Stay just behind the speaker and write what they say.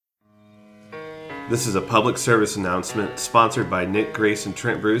This is a public service announcement sponsored by Nick, Grace, and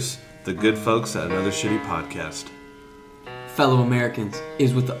Trent Bruce, the good folks at Another Shitty Podcast. Fellow Americans, it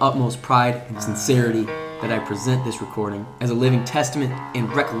is with the utmost pride and sincerity that I present this recording as a living testament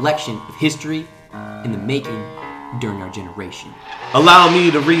and recollection of history in the making during our generation. Allow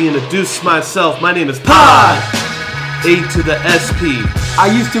me to reintroduce myself. My name is Pod! A to the SP.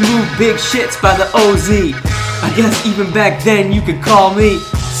 I used to move big shits by the OZ. I guess even back then you could call me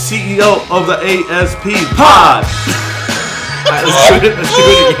CEO of the ASP Pod! Alright, let's do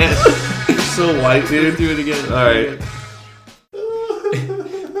it again. You're so white, dude. Let's do it again. Alright.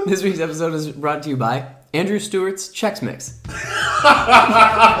 This week's episode is brought to you by Andrew Stewart's Chex Mix.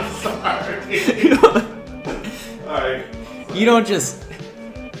 Sorry. Alright. You don't just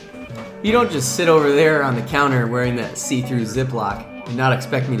sit over there on the counter wearing that see-through Ziploc and not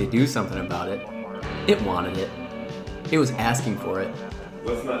expect me to do something about it. It wanted it. It was asking for it.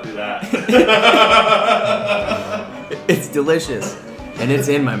 Let's not do that. It's delicious, and it's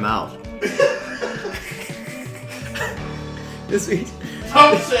in my mouth. This week,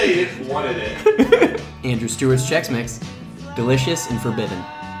 Don't say it wanted it. Andrew Stewart's Chex Mix, delicious and forbidden.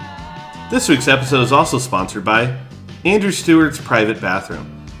 This week's episode is also sponsored by Andrew Stewart's private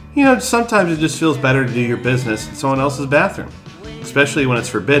bathroom. You know, sometimes it just feels better to do your business in someone else's bathroom, especially when it's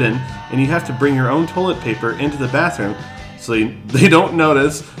forbidden and you have to bring your own toilet paper into the bathroom so they don't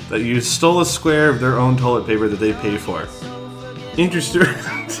notice that you stole a square of their own toilet paper that they pay for. Andrew Stewart.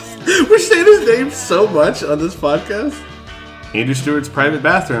 We're saying his name so much on this podcast. Andrew Stewart's private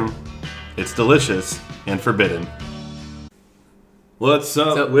bathroom. It's delicious and forbidden. What's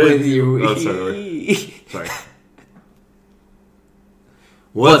up with you? Oh, sorry.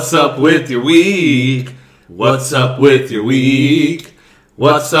 What's up with your week? What's up with your week?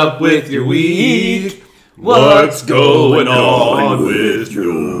 What's up with your week? What's going on with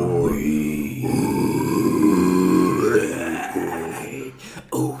your week?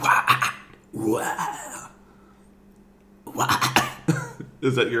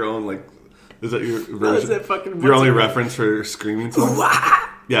 Is that your own, like, is that your version? Is that fucking your only reference for screaming song?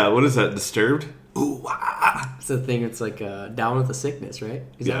 Yeah, what is that, Disturbed? It's the thing, it's like Down with the Sickness, right?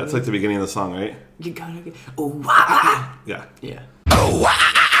 Yeah, it's like the beginning of the song, right? You gotta get... Yeah. Yeah.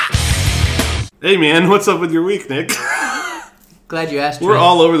 Hey man, what's up with your week, Nick? Glad you asked. We're Trent.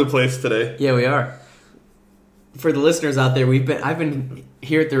 all over the place today. Yeah, we are. For the listeners out there, I've been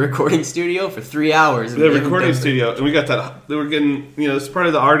here at the recording studio for 3 hours. The recording studio, and we got that. We're getting, it's part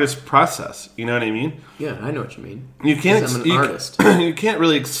of the artist process. You know what I mean? Yeah, I know what you mean. You can't. I'm an artist. You can't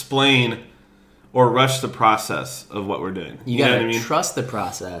really explain or rush the process of what we're doing. You gotta trust the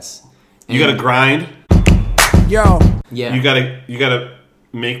process. You gotta grind. Yo. Yeah. You gotta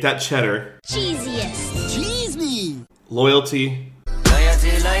make that cheddar. Cheesiest. Cheese me. Loyalty.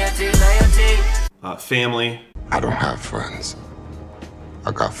 Family. I don't have friends.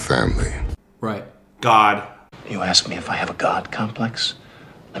 I got family. Right. God. You ask me if I have a God complex?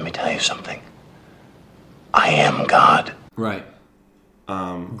 Let me tell you something. I am God. Right.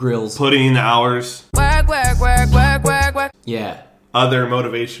 Grills. Putting in the hours. Work. Yeah. Other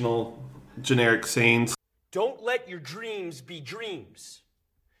motivational generic sayings. Don't let your dreams be dreams.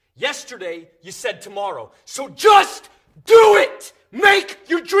 Yesterday, you said tomorrow. So just do it! Make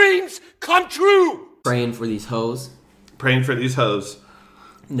your dreams come true! Praying for these hoes. Praying for these hoes.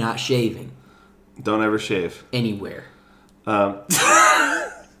 Not shaving. Don't ever shave. Anywhere. Dude,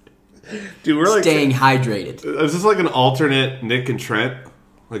 we're like... Staying hydrated. Is this like an alternate Nick and Trent?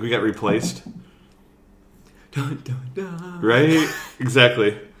 Like we got replaced? Dun, dun, dun. Right?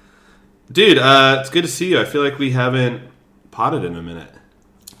 Exactly. Dude, it's good to see you. I feel like we haven't potted in a minute.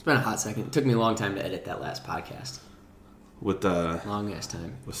 It's been a hot second. It took me a long time to edit that last podcast. With long ass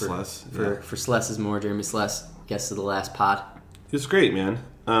time. With Sless? For Sless is more. Jeremy Sless, guest of the last pod. It's great, man.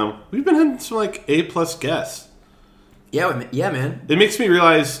 We've been having some like A+ guests. Yeah, man. It makes me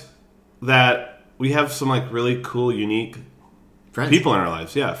realize that we have some like really cool, unique Friends. people in our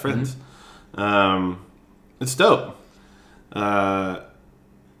lives. Yeah, friends. Mm-hmm. It's dope.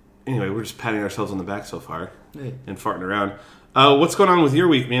 Anyway, we're just patting ourselves on the back so far and farting around. What's going on with your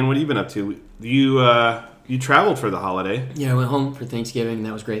week, man? What have you been up to? You traveled for the holiday. Yeah, I went home for Thanksgiving, and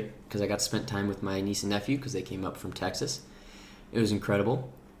that was great because I got to spend time with my niece and nephew because they came up from Texas. It was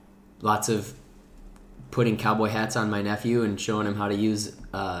incredible. Lots of putting cowboy hats on my nephew and showing him how to use,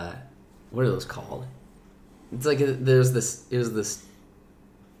 what are those called? It's like, I'm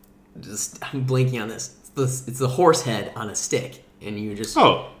blanking on this. It's the horse head on a stick, and you just...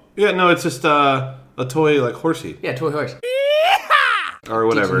 Oh, yeah, no, it's just a toy, like, horsey. Yeah, toy horse. Or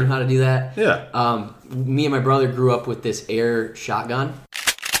whatever. Teaching him how to do that. Yeah. Me and my brother grew up with this air shotgun.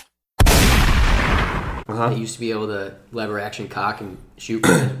 That used to be able to lever action cock and shoot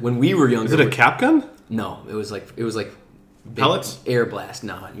when we were younger. Is it a cap gun? No, it was like big pellets? Air blast.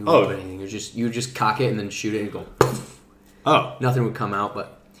 No, you wouldn't put anything. You would just cock it and then shoot it and go. Oh, Nothing would come out.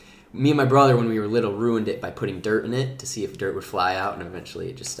 But me and my brother, when we were little, ruined it by putting dirt in it to see if dirt would fly out, and eventually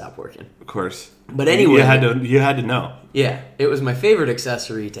it just stopped working. of course. But anyway, you had to know. Yeah, it was my favorite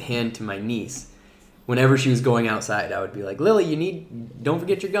accessory to hand to my niece. Whenever she was going outside, I would be like, Lily, don't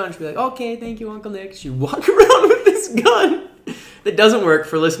forget your gun. She'd be like, okay, thank you, Uncle Nick. She'd walk around with this gun that doesn't work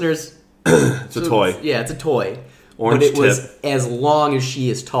for listeners. It's a toy. Yeah, it's a toy. Orange but it tip. was as long as she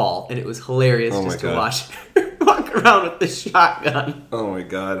is tall, and it was hilarious Oh my just to God. watch her walk around with this shotgun. Oh my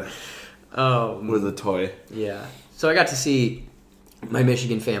god. Oh, With a toy. yeah. So I got to see my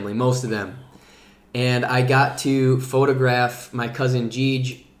Michigan family, most of them. And I got to photograph my cousin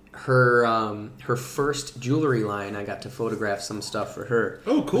Jeej, her first jewelry line. I got to photograph some stuff for her.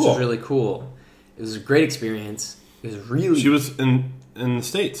 Oh, cool. Which was really cool. It was a great experience. It was really... She was in the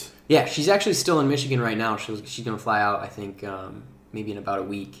States. Yeah, she's actually still in Michigan right now. She's going to fly out, I think, maybe in about a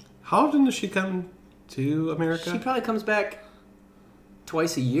week. How often does she come to America? She probably comes back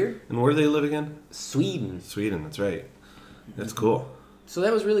twice a year. And where do they live again? Sweden. Sweden, that's right. That's cool. So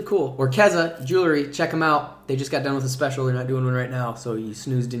that was really cool. Orkeza Jewelry, check them out. They just got done with a special. They're not doing one right now, so you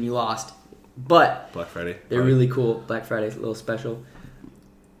snoozed and you lost. But Black Friday. they're really cool. Black Friday's a little special.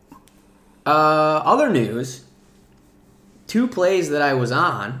 Other news. 2 plays that I was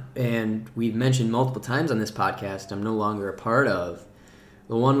on, and we've mentioned multiple times on this podcast, I'm no longer a part of.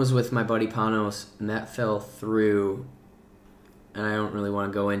 The one was with my buddy Panos, and that fell through, and I don't really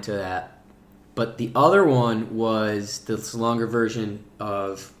want to go into that. But the other one was this longer version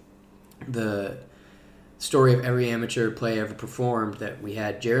of the story of every amateur play ever performed that we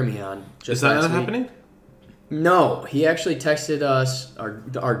had Jeremy on. Is that not happening? No, he actually texted us,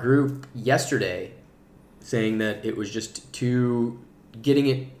 our group, yesterday, saying that it was just getting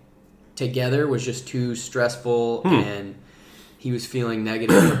it together was just too stressful, and he was feeling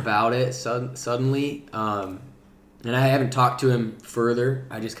negative about it suddenly. And I haven't talked to him further.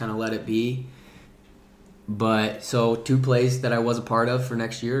 I just kind of let it be. But so 2 plays that I was a part of for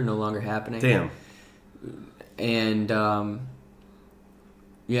next year are no longer happening. Damn. And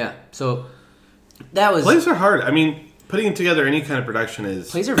yeah, so that was Plays are hard. I mean, putting together any kind of production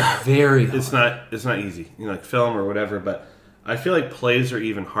is plays are very hard. it's not easy. You know, like film or whatever, but I feel like plays are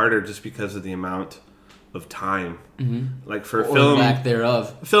even harder just because of the amount of time. Mm-hmm. Like for or film, lack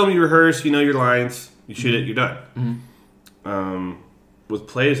thereof. Film you rehearse, you know your lines, you shoot it, you're done. Mm-hmm. With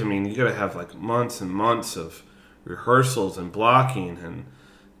plays, I mean, you gotta have like months and months of rehearsals and blocking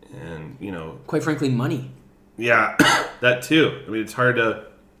and you know, Quite frankly, money. yeah, that too. I mean, it's hard to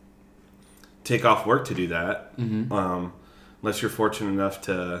take off work to do that, unless you're fortunate enough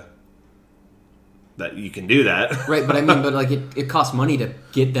that you can do that. Right, but I mean, like it costs money to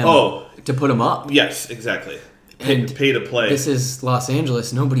get them to put them up. Yes, exactly. And pay to play. This is Los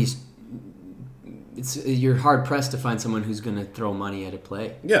Angeles. You're hard pressed to find someone who's going to throw money at a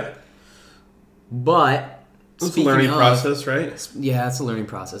play. Yeah, But it's a learning process, right? Yeah, it's a learning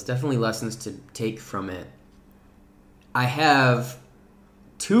process. Definitely lessons to take from it. I have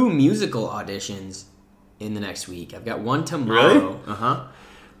 2 musical auditions in the next week. I've got one tomorrow. Really?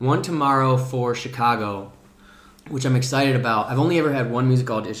 One tomorrow for Chicago, which I'm excited about. I've only ever had one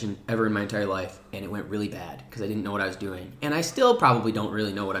musical audition ever in my entire life, and it went really bad because I didn't know what I was doing. And I still probably don't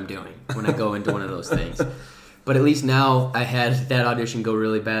really know what I'm doing when I go into one of those things. But at least now I had that audition go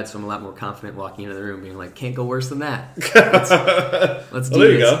really bad, so I'm a lot more confident walking into the room being like, can't go worse than that. Let's do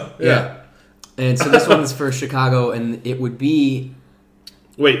there you this. go. Yeah. And so this one's for Chicago, and it would be...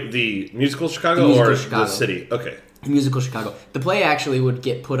 Wait, the musical Chicago musical or Chicago. the city? Okay. musical Chicago. The play actually would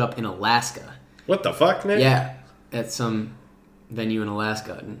get put up in Alaska. What the fuck, man? Yeah, at some venue in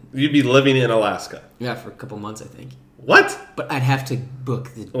Alaska. You'd be living in Alaska. Yeah, for a couple months, I think. What? But I'd have to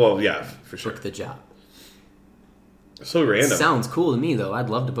book the for sure. book the job. So random. Sounds cool to me, though. I'd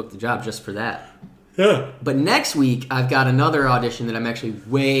love to book the job just for that. Yeah. But next week, I've got another audition that I'm actually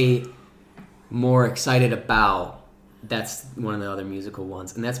way more excited about. That's one of the other musical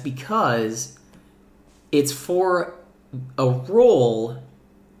ones. And that's because it's for a role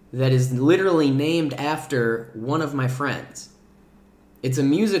that is literally named after one of my friends. It's a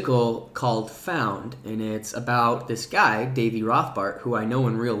musical called Found, and it's about this guy, Davey Rothbart, who I know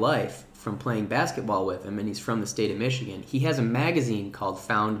in real life from playing basketball with him, and he's from the state of Michigan. He has a magazine called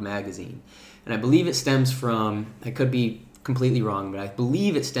Found Magazine, and I believe it stems from, I could be completely wrong, but I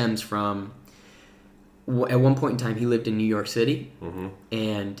believe it stems from, at one point in time, he lived in New York City,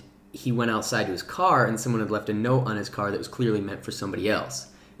 and he went outside to his car, and someone had left a note on his car that was clearly meant for somebody else.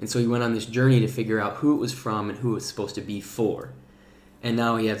 And so he went on this journey to figure out who it was from and who it was supposed to be for. And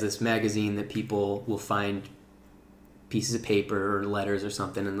now he has this magazine that people will find pieces of paper or letters or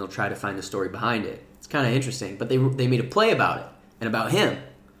something, and they'll try to find the story behind it. It's kind of interesting. But they made a play about it and about him.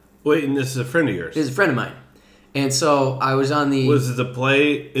 Wait, and this is a friend of yours? This is a friend of mine. And so I was on the... Is the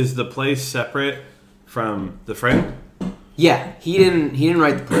play separate from the friend? Yeah, he didn't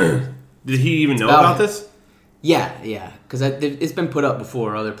write the play. Did he even know about this? Yeah, because it's been put up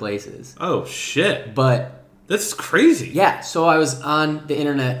before other places. Oh, shit. But... That's crazy. Yeah, so I was on the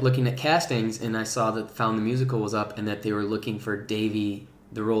internet looking at castings, and I saw that Found the Musical was up and that they were looking for Davey,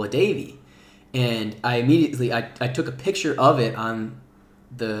 the role of Davey. And I immediately... I took a picture of it on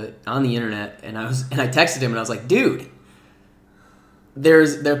the internet, and I texted him, and I was like, dude,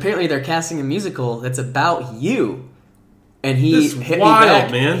 apparently they're casting a musical that's about you. And he hit me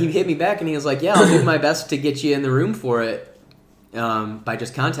back. Man. He hit me back, and he was like, yeah, I'll do my best to get you in the room for it by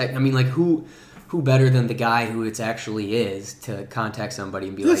just contacting. I mean, like, who better than the guy who it actually is to contact somebody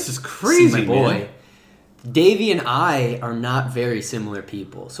and be this is crazy, see my boy. Man. Davey and I are not very similar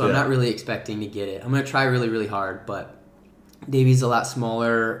people, so I'm not really expecting to get it. I'm going to try really, really hard, but Davey's a lot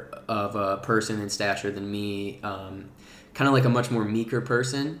smaller of a person in stature than me, kind of like a much more meeker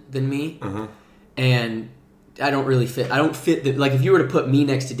person than me, and I don't really fit. I don't fit. Like, if you were to put me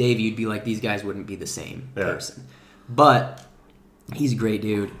next to Davey, you'd be like, these guys wouldn't be the same person. But he's a great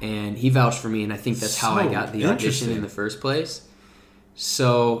dude, and he vouched for me, and I think that's how I got the audition in the first place.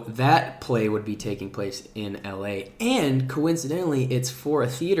 So that play would be taking place in L.A., and coincidentally, it's for a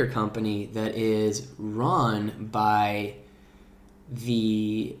theater company that is run by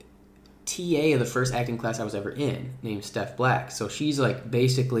the TA of the first acting class I was ever in, named Steph Black. So she's like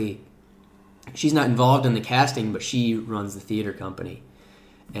basically, she's not involved in the casting, but she runs the theater company.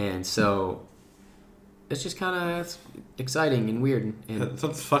 And so it's just kind of exciting and weird. And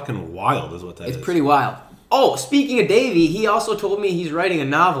that's fucking wild is what that is. It's pretty wild. Oh, speaking of Davey, he also told me he's writing a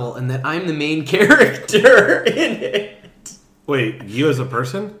novel and that I'm the main character in it. Wait, you as a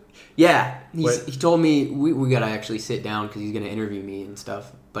person? Yeah. He told me we got to actually sit down because he's going to interview me and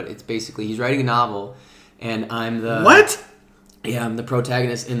stuff. But it's basically, he's writing a novel and I'm the... What? Yeah, I'm the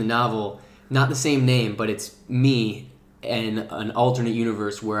protagonist in the novel. Not the same name, but it's me in an alternate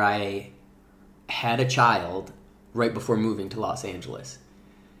universe where I had a child right before moving to Los Angeles.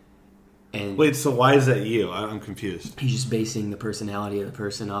 And wait, so why is that you? I'm confused. He's just basing the personality of the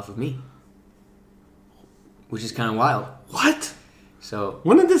person off of me, which is kind of wild. What? So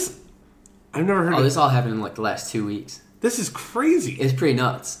when did this? I've never heard. Oh, this all happened in like the last 2 weeks. This is crazy. It's pretty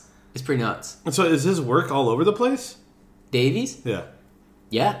nuts. And so is his work all over the place? Davies? Yeah.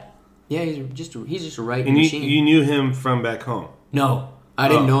 Yeah. He's just a writing machine. And you knew him from back home? No, I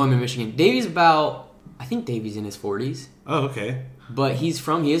didn't know him in Michigan. I think Davey's in his 40s. Oh, okay. But he is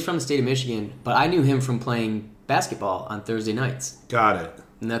from the state of Michigan. But I knew him from playing basketball on Thursday nights. Got it.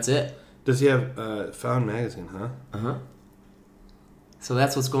 And that's it. Does he have Found Magazine, huh? Uh-huh. So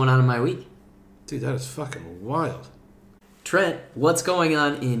that's what's going on in my week. Dude, that is fucking wild. Trent, what's going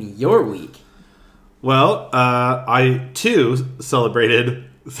on in your week? Well, I, too, celebrated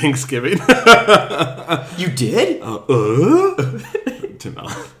Thanksgiving. You did? Tim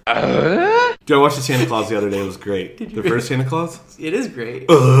Allen. Dude, I watched the Santa Claus the other day. It was great. The first Santa Claus? It is great.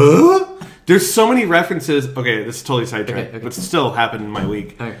 There's so many references. Okay, this is totally sidetracked, okay. but still happened in my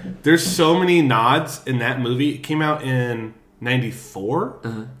week. Okay. There's so many nods in that movie. It came out in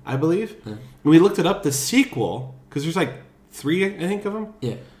 94, I believe. When we looked it up, the sequel, because there's like 3, I think, of them.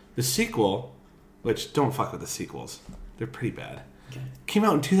 Yeah. The sequel, which don't fuck with the sequels. They're pretty bad. Okay. Came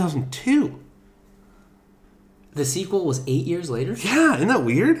out in 2002. The sequel was 8 years later? Yeah, isn't that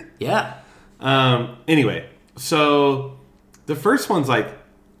weird? Yeah. Anyway, so the first one's like,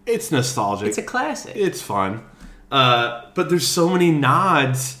 it's nostalgic. It's a classic. It's fun. But there's so many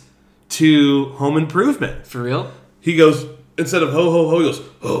nods to Home Improvement. For real? He goes, instead of ho, ho, ho, he goes,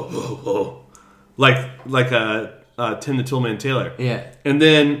 ho, ho, ho. Like a Tim the Toolman Taylor. Yeah. And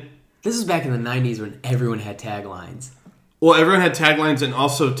then... This is back in the 90s when everyone had taglines. Well, everyone had taglines, and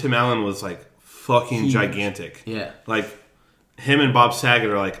also Tim Allen was like fucking huge. Gigantic. Yeah. Like, him and Bob Saget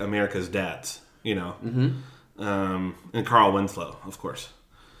are like America's dads, you know? Mm-hmm. And Carl Winslow, of course.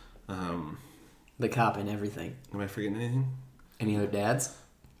 The Cop and everything. Am I forgetting anything? Any other dads?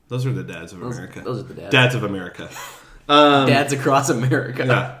 Those are the dads of America. Those are the dads. Dads of America. Dads across America.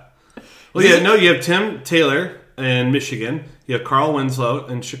 Yeah. Well, yeah, no, you have Tim Taylor in Michigan. You have Carl Winslow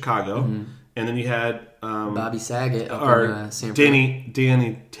in Chicago. Mm-hmm. And then you had... Bobby Saget up in San Francisco.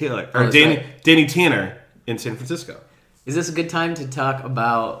 Danny Taylor. Or Danny Tanner in San Francisco. Is this a good time to talk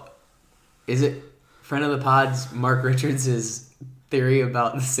about... Is it friend of the pods, Mark Richards' theory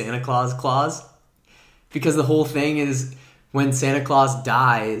about the Santa Claus clause? Because the whole thing is when Santa Claus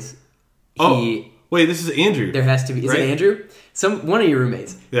dies, wait, this is Andrew. there has to be. Is right? it Andrew? One of your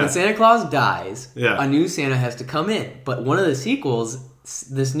roommates. Yeah. When Santa Claus dies, Yeah. a new Santa has to come in. But one of the sequels,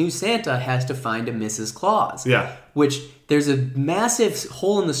 this new Santa has to find a Mrs. Claus. Yeah. Which there's a massive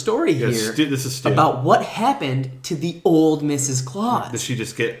hole in the story here this is Stu. about what happened to the old Mrs. Claus. Does she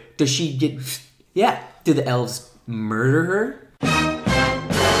just get... Does she get... Yeah. Do the elves murder her?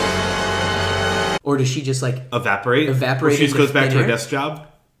 Or does she just like... Evaporate? Or she just into goes back thin to her air? desk job?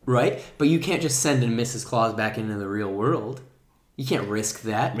 Right? But you can't just send a Mrs. Claus back into the real world. You can't risk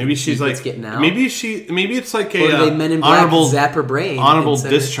that. Maybe she's like... Getting out. Maybe it's like Or do they Men in Black honorable... zap her brain? Honorable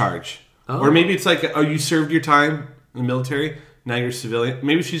instead of- discharge. Oh. Or maybe it's like, you served your time in the military, now you're a civilian.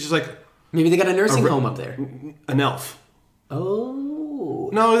 Maybe she's just like Maybe they got a nursing home up there. an elf. Oh.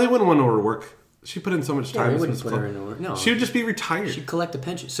 No, they wouldn't want her to work. She put in so much time. they as wouldn't Mrs. put her in the work. No. She would just be retired. She'd collect a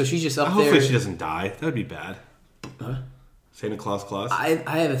pension. So she's just up there. Hopefully she doesn't die. That would be bad. Huh? Santa Claus. I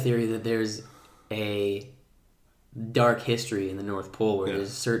have a theory that there's a dark history in the North Pole where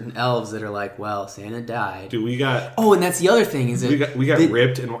there's certain elves that are like, well, Santa died. Dude, we got... Oh, and that's the other thing is that We got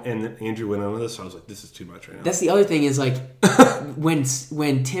ripped, and Andrew went on with this, so I was like, this is too much right now. that's the other thing is like when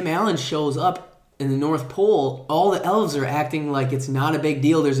Tim Allen shows up in the North Pole, all the elves are acting like it's not a big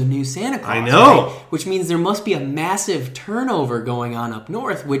deal. There's a new Santa Claus. I know. Right? Which means there must be a massive turnover going on up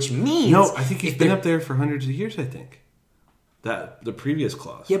north, which means... No, I think he's been up there for hundreds of years, I think. The previous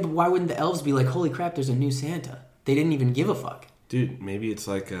Claus. Yeah, but why wouldn't the elves be like, holy crap, there's a new Santa? They didn't even give a fuck. Dude, maybe it's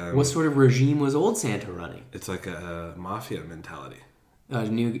like... What sort of regime was old Santa running? It's like a mafia mentality.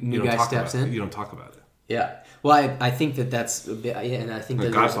 New guy steps in? You don't talk about it. Yeah. Well, I think that's a bit, and I think The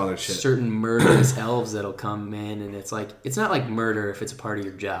that Godfather there's shit. certain murderous elves that'll come in, and it's like, it's not like murder if it's a part of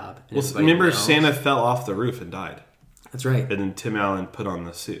your job. And Well, everybody remember knows. Santa fell off the roof and died. That's right. And then Tim Allen put on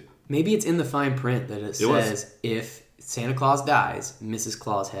the suit. Maybe it's in the fine print that it was. says if Santa Claus dies, Mrs.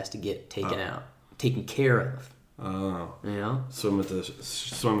 Claus has to get taken care of. Oh. You know? Swim with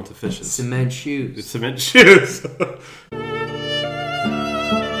the fishes. Cement shoes. Cement shoes.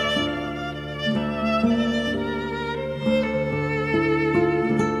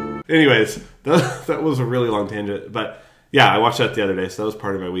 Anyways, that was a really long tangent, but yeah, I watched that the other day, so that was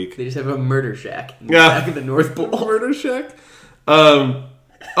part of my week. They just have a murder shack in the Yeah. back of the North Pole. Murder shack.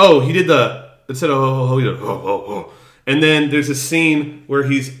 He did instead of he did oh. And then there's a scene where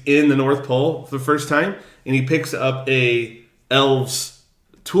he's in the North Pole for the first time, and he picks up a elf's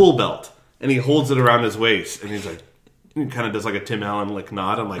tool belt, and he holds it around his waist, and he's like, he kind of does like a Tim Allen like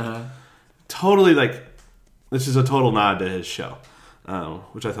nod. I'm like, totally like, this is a total nod to his show,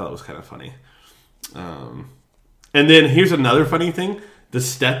 which I thought was kind of funny. And then here's another funny thing: the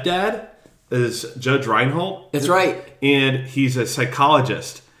stepdad is Judge Reinhold. That's right. And he's a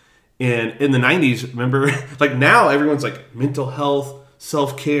psychologist. And in the 90s, remember, like now everyone's like mental health,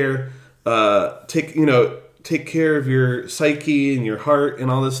 self-care, take care of your psyche and your heart and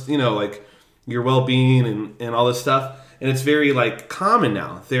all this, like your well-being and all this stuff. And it's very like common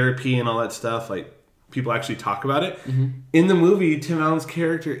now, therapy and all that stuff. Like people actually talk about it. Mm-hmm. In the movie, Tim Allen's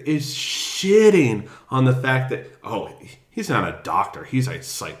character is shitting on the fact that, he's not a doctor, he's a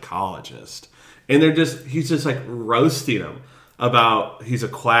psychologist. And he's just like roasting him about he's a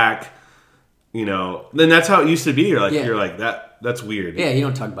quack, Then that's how it used to be. You're like that's weird. Yeah, you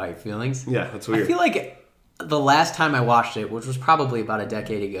don't talk about your feelings. Yeah, that's weird. I feel like the last time I watched it, which was probably about a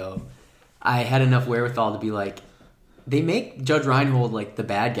decade ago, I had enough wherewithal to be like, they make Judge Reinhold like the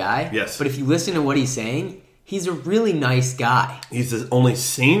bad guy. Yes. But if you listen to what he's saying, he's a really nice guy. He's the only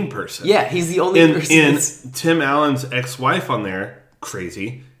sane person. Yeah, he's the only person. And Tim Allen's ex-wife on there,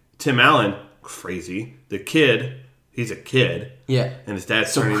 crazy. Tim Allen, crazy. The kid, he's a kid. Yeah. And his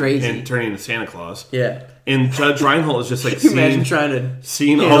dad's So crazy. turning into Santa Claus. Yeah. And Judge Reinhold is just like Can you imagine trying to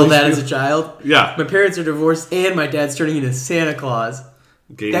handle that as a child? Yeah. My parents are divorced and my dad's turning into Santa Claus.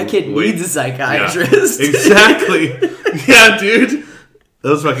 That kid Wait. needs a psychiatrist. Yeah, exactly. Yeah, dude. That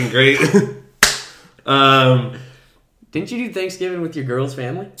was fucking great. Didn't you do Thanksgiving with your girl's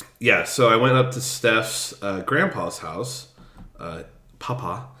family? Yeah, so I went up to Steph's grandpa's house,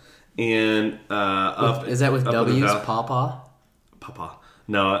 Papa, and Is that with up in the W's, valley. Papa? Papa.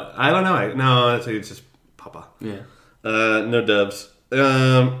 No, I don't know. No, it's just Papa. Yeah. No dubs.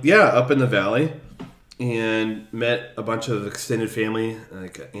 Up in the valley, and met a bunch of extended family,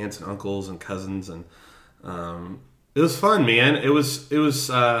 like aunts and uncles and cousins, and it was fun, man. It was.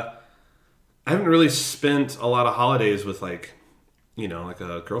 I haven't really spent a lot of holidays with like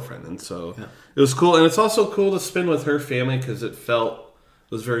a girlfriend, and so it was cool. And it's also cool to spend with her family because it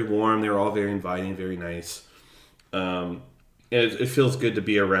was very warm. They were all very inviting, very nice. it feels good to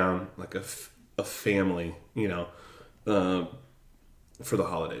be around like a family, for the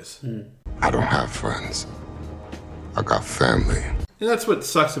holidays. I don't have friends. I got family. And that's what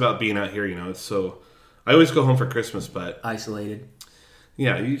sucks about being out here, It's so... I always go home for Christmas, but... Isolated.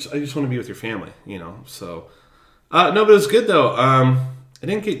 Yeah, I just want to be with your family, So... no, but it was good, though. I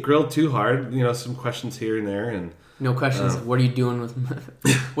didn't get grilled too hard. Some questions here and there, and... No questions. What are you doing with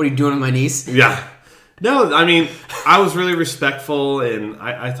my niece? Yeah. No, I mean, I was really respectful, and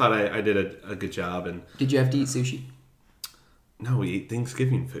I thought I did a good job. And did you have to eat sushi? No, we ate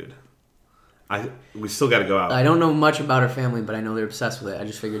Thanksgiving food. We still got to go out. I don't know much about her family, but I know they're obsessed with it. I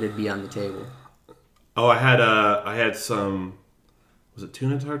just figured it'd be on the table. Oh, I had some. Was it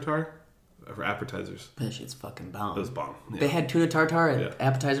tuna tartare for appetizers? That shit's fucking bomb. It was bomb. Yeah. They had tuna tartare at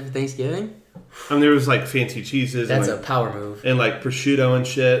appetizer for Thanksgiving. I mean, there was like fancy cheeses. That's and a power move. And like prosciutto and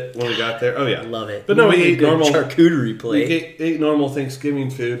shit when we got there. Oh yeah, love it. But no, we ate normal charcuterie plate. We ate normal Thanksgiving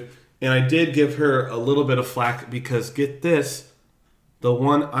food, and I did give her a little bit of flack because get this, the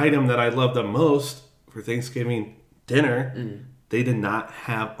one item that I love the most for Thanksgiving dinner, they did not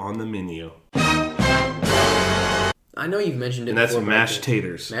have on the menu. I know you've mentioned it and that's before. Mashed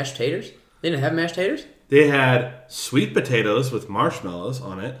taters. Mashed taters? They didn't have mashed taters? They had sweet potatoes with marshmallows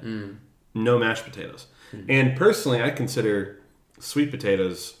on it. No mashed potatoes. And personally, I consider sweet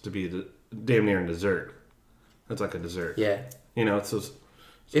potatoes to be damn near a dessert. That's like a dessert. Yeah. It's those...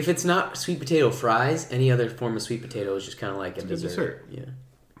 If it's not sweet potato fries, any other form of sweet potato is just kind of like a dessert. Yeah.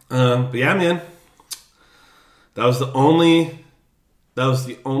 But yeah, man. That was the only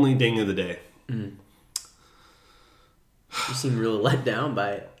ding of the day. You seem real let down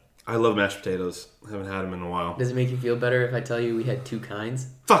by it. I love mashed potatoes. I haven't had them in a while. Does it make you feel better if I tell you we had two kinds?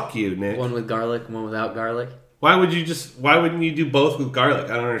 Fuck you, Nick. One with garlic, one without garlic. Why wouldn't you do both with garlic?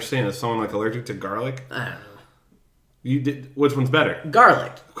 I don't understand. Is someone like allergic to garlic? I don't know. Which one's better?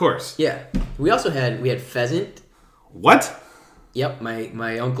 Garlic. Of course. Yeah. We had pheasant. What? Yep.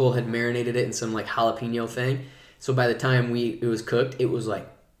 My uncle had marinated it in some like jalapeno thing. So by the time it was cooked, it was like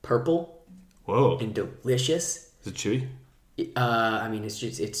purple. Whoa. And delicious. Is it chewy? I mean, it's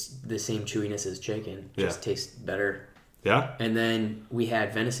the same chewiness as chicken. Just tastes better. Yeah. And then we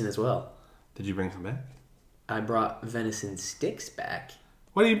had venison as well. Did you bring some back? I brought venison sticks back.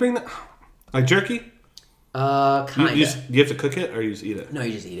 Why do you bring that? Like jerky? Kinda. Do you have to cook it or you just eat it? No,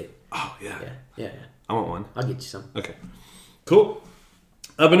 you just eat it. Oh yeah. Yeah. I want one. I'll get you some. Okay. Cool.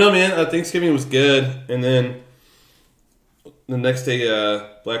 But no, man. Thanksgiving was good, and then the next day,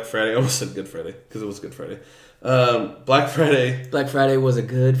 Black Friday. I almost said Good Friday because it was Good Friday. Black Friday. Black Friday was a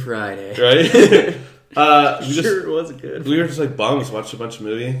good Friday. Right? It was a good. We were just like bums, watched a bunch of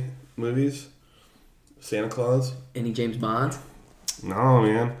movies. Santa Claus. Any James Bonds? No,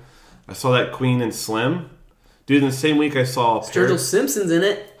 man. I saw that Queen and Slim. Dude, in the same week I saw... Sturgill Simpson's in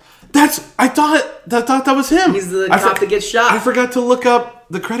it. I thought that was him. He's the cop that gets shot. I forgot to look up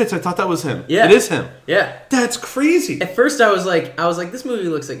the credits. I thought that was him. Yeah. It is him. Yeah. That's crazy. At first I was like, this movie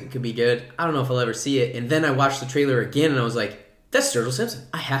looks like it could be good. I don't know if I'll ever see it. And then I watched the trailer again and I was like, that's Sturgill Simpson.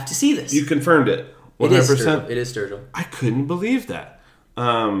 I have to see this. You confirmed it. 100%. It is Sturgill. I couldn't believe that.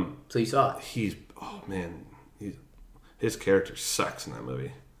 So you saw it. His character sucks in that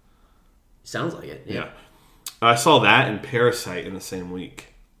movie. Sounds like it. Yeah. I saw that and Parasite in the same week.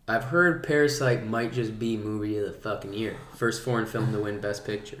 I've heard Parasite might just be movie of the fucking year. First foreign film to win Best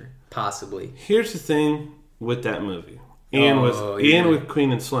Picture. Possibly. Here's the thing with that movie. And with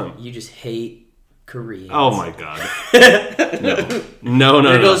Queen and Slim. You just hate Koreans. Oh my god. No.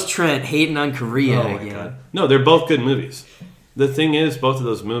 There goes Trent hating on Korea my again. God. No, they're both good movies. The thing is, both of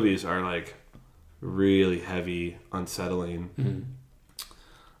those movies are like really heavy, unsettling.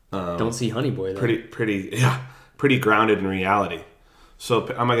 Mm-hmm. Don't see Honey Boy though. Pretty grounded in reality. So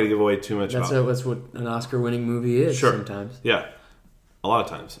I'm not going to give away too much. That's what an Oscar-winning movie is. Sure. Sometimes. Yeah, a lot of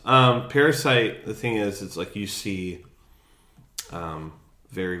times. Parasite. The thing is, it's like you see,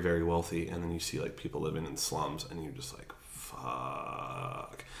 very very wealthy, and then you see like people living in slums, and you're just like,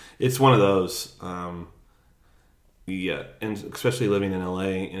 fuck. It's one of those. Yeah, and especially living in LA,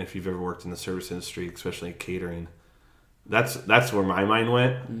 and if you've ever worked in the service industry, especially catering, that's where my mind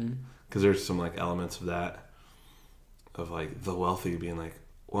went, because there's some like elements of that, of like the wealthy being like,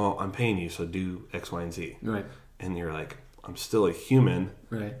 well, I'm paying you, so do X, Y, and Z, right? And you're like, I'm still a human,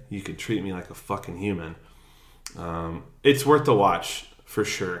 right? You could treat me like a fucking human. It's worth the watch for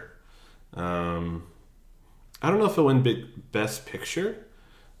sure. I don't know if it'll win Best Picture.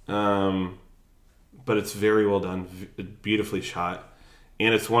 But it's very well done, beautifully shot,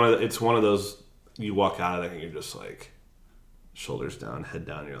 and it's one of those you walk out of there and you're just like, shoulders down, head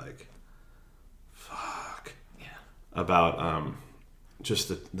down. You're like, fuck. Yeah. about just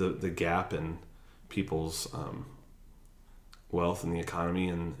the gap in people's wealth and the economy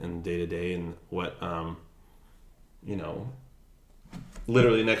and day to day and what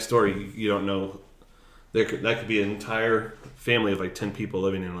literally next door you don't know that could be an entire family of like 10 people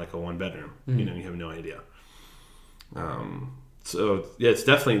living in like a one bedroom. You have no idea. So yeah, it's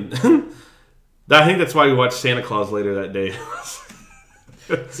definitely I think that's why we watched Santa Claus later that day.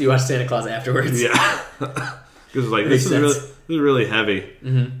 So you watched Santa Claus afterwards? Yeah. Because like this is really heavy.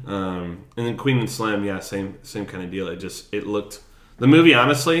 And then Queen and Slim, yeah, same kind of deal. It looked, the movie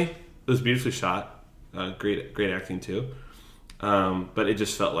honestly, it was beautifully shot, great acting too. But it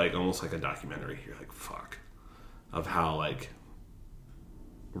just felt like almost like a documentary. You're like, fuck, of how like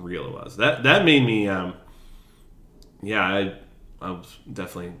real it was. That made me, I was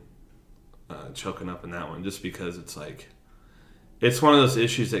definitely choking up in that one, just because it's like, it's one of those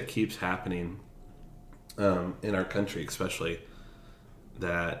issues that keeps happening in our country, especially,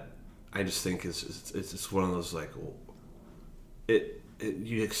 that I just think it's just one of those like,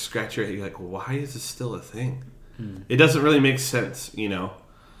 you scratch your head, you're like, why is this still a thing? It doesn't really make sense, We don't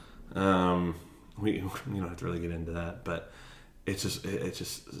have to really get into that, but it's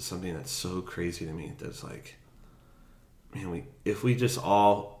just something that's so crazy to me. That's like, man, if we just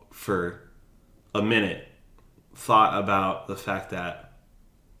all for a minute thought about the fact that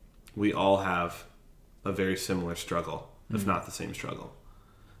we all have a very similar struggle, if not the same struggle.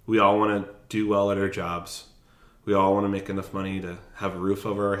 We all want to do well at our jobs. We all want to make enough money to have a roof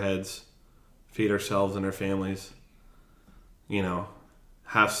over our heads, feed ourselves and our families,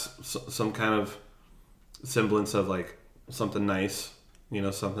 have some kind of semblance of like something nice,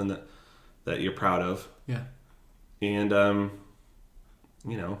 something that you're proud of. Yeah. And,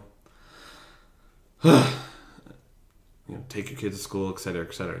 take your kids to school, et cetera,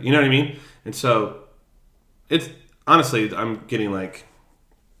 et cetera. You know what I mean? And so it's honestly, I'm getting like,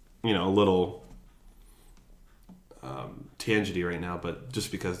 a little tangenty right now, but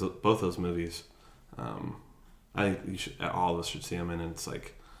just because both those movies, I think all of us should see them, and it's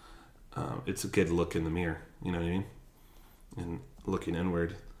like, it's a good look in the mirror. You know what I mean? And looking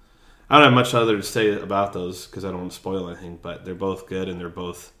inward. I don't have much other to say about those because I don't want to spoil anything, but they're both good, and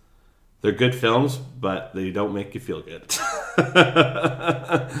they're good films, but they don't make you feel good.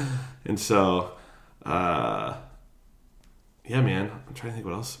 And so, yeah, man, I'm trying to think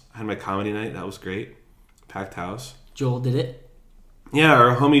what else. I had my comedy night. That was great. Packed house. Joel did it? Yeah,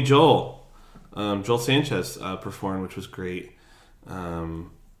 our homie Joel. Joel Sanchez performed, which was great. Yeah,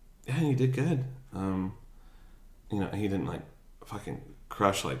 he did good. He didn't like fucking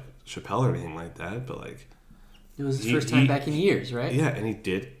crush like Chappelle or anything like that, but like, it was his first time back in years, right? Yeah, and he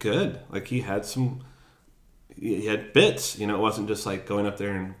did good. Like he had bits. It wasn't just like going up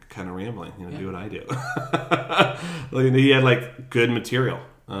there and kind of rambling. Do what I do. Like, he had like good material.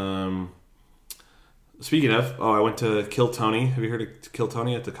 Speaking of, I went to Kill Tony. Have you heard of Kill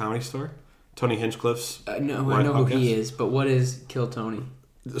Tony at the Comedy Store? Tony Hinchcliffe's. No, I know who he is, but what is Kill Tony?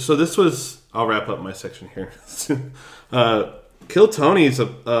 So this was. I'll wrap up my section here. Kill Tony is a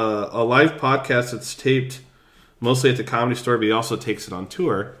live podcast that's taped mostly at the Comedy Store, but he also takes it on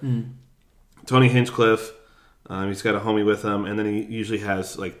tour. Tony Hinchcliffe, he's got a homie with him, and then he usually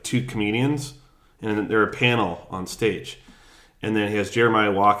has like two comedians, and they're a panel on stage. And then he has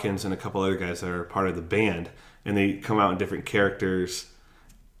Jeremiah Watkins and a couple other guys that are part of the band, and they come out in different characters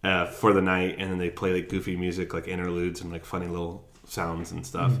for the night, and then they play like goofy music, like interludes and like funny little sounds and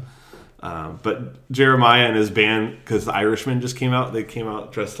stuff. But Jeremiah and his band, because the Irishman just came out, they came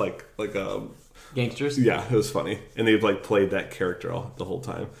out dressed like gangsters. Yeah, it was funny, and they've like played that character the whole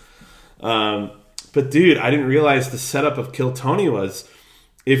time. But dude, I didn't realize the setup of Kill Tony was,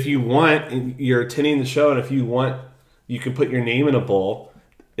 if you want, and you're attending the show, and if you want, you can put your name in a bowl.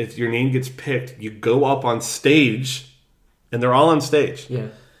 If your name gets picked, you go up on stage, and they're all on stage. Yeah.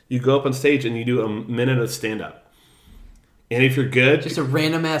 You go up on stage and you do a minute of stand-up. And if you're good... Just a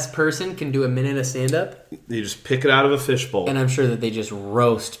random-ass person can do a minute of stand-up? You just pick it out of a fishbowl. And I'm sure that they just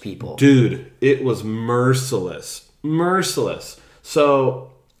roast people. Dude, it was merciless. Merciless.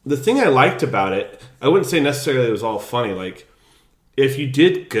 So, the thing I liked about it, I wouldn't say necessarily it was all funny. Like, if you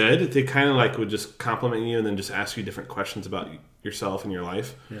did good, they kind of like would just compliment you and then just ask you different questions about yourself and your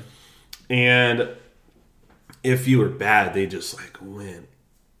life. Yeah. And if you were bad, they just like went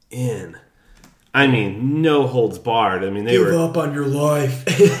in. I mean, no holds barred. I mean, they Give up on your life.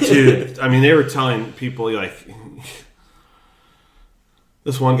 Dude, I mean, they were telling people, like,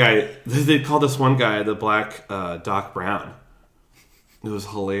 this one guy, they called this one guy the Black Doc Brown. It was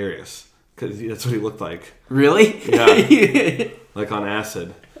hilarious, because that's what he looked like. Really? Yeah. Like on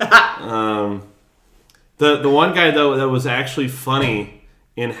acid. The The one guy though that was actually funny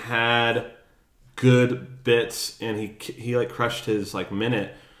and had good bits, and he like crushed his like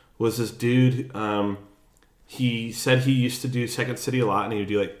minute, was this dude. He said he used to do Second City a lot, and he would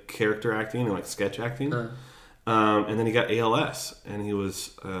do like character acting and like sketch acting. And then he got ALS, and he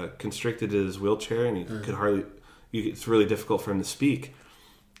was constricted in his wheelchair, and he could hardly. It's really difficult for him to speak,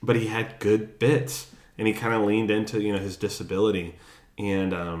 but he had good bits, and he kind of leaned into his disability,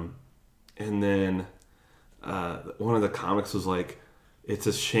 and then one of the comics was like, "It's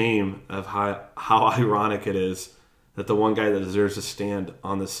a shame of how ironic it is that the one guy that deserves to stand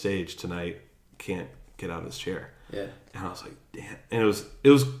on the stage tonight can't get out of his chair." Yeah. And I was like, damn. And it was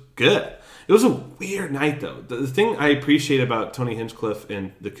good. It was a weird night, though. The thing I appreciate about Tony Hinchcliffe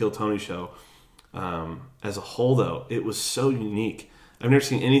and the Kill Tony show as a whole, though, it was so unique. I've never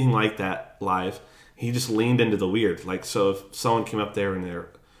seen anything like that live. He just leaned into the weird. Like, so if someone came up there and there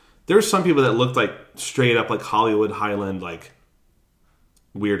were some people that looked like straight up like Hollywood Highland, like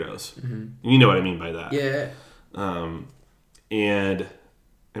weirdos. Mm-hmm. You know what I mean by that. Yeah. And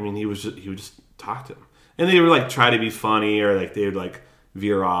I mean, he would just talk to him. And they would like try to be funny, or like they would like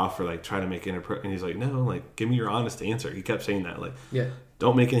veer off, or like try to make inappropriate. And he's like, "No, like give me your honest answer." He kept saying that, like, "Yeah,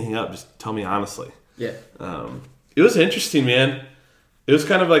 don't make anything up. Just tell me honestly." Yeah. It was interesting, man. It was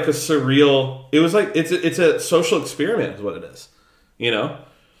kind of like a surreal. It was like it's a social experiment, is what it is,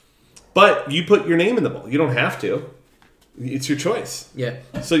 But you put your name in the bowl. You don't have to. It's your choice. Yeah.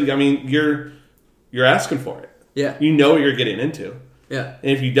 So I mean, you're asking for it. Yeah. You know what you're getting into. Yeah.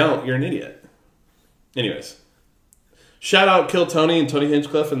 And if you don't, you're an idiot. Anyways, shout out Kill Tony and Tony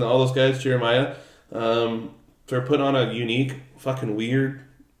Hinchcliffe and all those guys, Jeremiah, for putting on a unique, fucking weird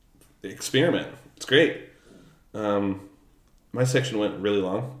experiment. It's great. My section went really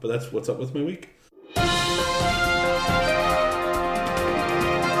long, but that's what's up with my week.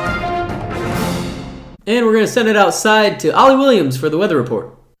 And we're going to send it outside to Ollie Williams for the weather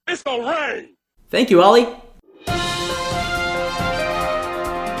report. It's gonna rain! Thank you, Ollie.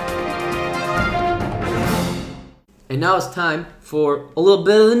 And now it's time for a little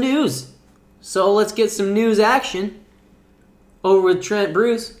bit of the news. So let's get some news action over with Trent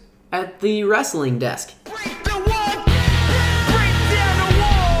Bruce at the wrestling desk. Break the wall, break down the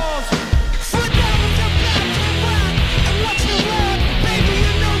walls. Foot down with your back to the ground and watch the world. Baby,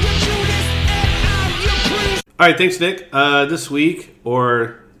 you know you're Judas and I'm your priest. All right, thanks, Nick. This week,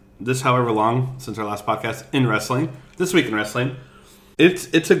 or this however long since our last podcast, this week in wrestling,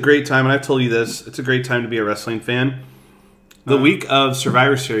 it's a great time, and I've told you this, it's a great time to be a wrestling fan. The week of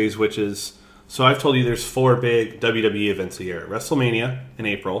Survivor Series, which is, so I've told you there's 4 big WWE events a year. WrestleMania in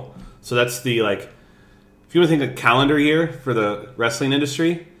April. So that's the, like, if you want to think of calendar year for the wrestling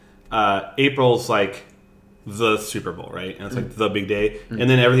industry, April's like the Super Bowl, right? And it's like the big day. And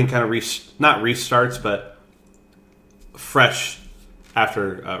then everything kind of, not restarts, but fresh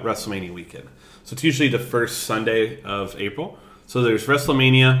after WrestleMania weekend. So it's usually the first Sunday of April. So there's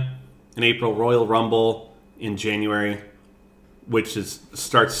WrestleMania in April, Royal Rumble in January, which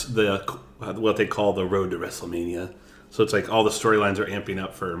starts the what they call the road to WrestleMania. So it's like all the storylines are amping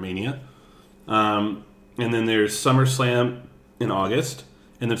up for Mania. And then there's SummerSlam in August,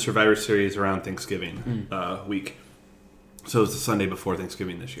 and then Survivor Series around Thanksgiving week. So it's the Sunday before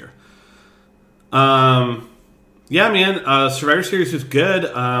Thanksgiving this year. Yeah, man, Survivor Series was good.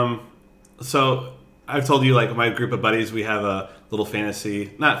 So I've told you, like, my group of buddies, we have a little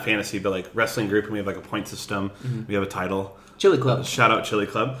not fantasy, but like wrestling group, and we have like a point system. Mm-hmm. We have a title. Chili Club. Shout out Chili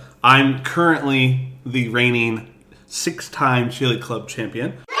Club. I'm currently the reigning 6-time Chili Club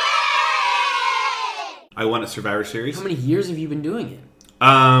champion. I won at Survivor Series. How many years have you been doing it?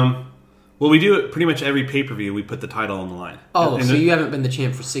 Well, we do it pretty much every pay-per-view. We put the title on the line. Oh, so you haven't been the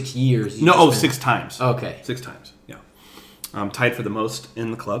champ for 6 years. No, 6 times. Okay. 6 times, yeah. I'm tied for the most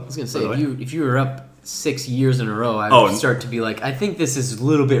in the club. I was going to say, if you were up 6 years in a row, I would start to be like, I think this is a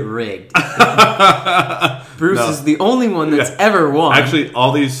little bit rigged. Bruce is the only one that's ever won. Actually,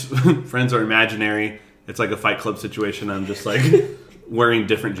 all these friends are imaginary. It's like a Fight Club situation. I'm just like wearing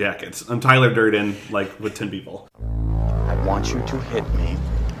different jackets. I'm Tyler Durden, like with 10 people. I want you to hit me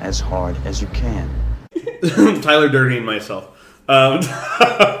as hard as you can. Tyler Durden myself.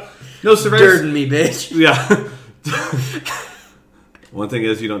 No, Survivor. Durden me, bitch. Yeah. One thing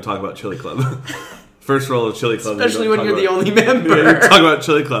is, you don't talk about Chili Club. First rule of Chili Club. Especially when you're the only member. Yeah, talk about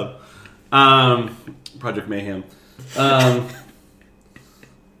Chili Club. Project Mayhem.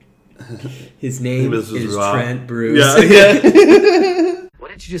 His name is Trent Bruce. Yeah.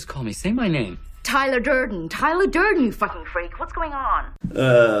 What did you just call me? Say my name. Tyler Durden. Tyler Durden, you fucking freak. What's going on?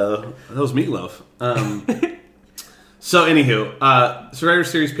 That was Meatloaf. So, anywho, Survivor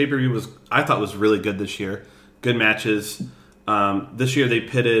Series pay-per-view I thought was really good this year. Good matches. This year they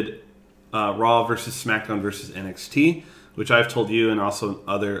pitted Raw versus SmackDown versus NXT, which I've told you and also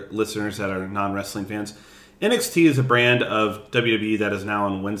other listeners that are non-wrestling fans. NXT is a brand of WWE that is now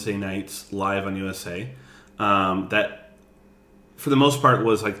on Wednesday nights live on USA. That, for the most part,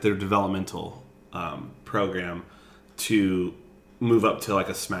 was like their developmental program to move up to like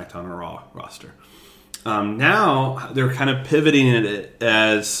a SmackDown or Raw roster. Now they're kind of pivoting it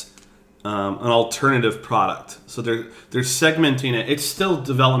as an alternative product. So they're segmenting it. It's still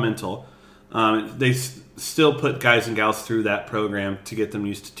developmental. They still put guys and gals through that program to get them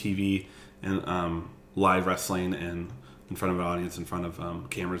used to TV and live wrestling and in front of an audience, in front of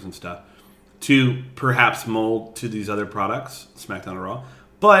cameras and stuff, to perhaps mold to these other products, SmackDown or Raw.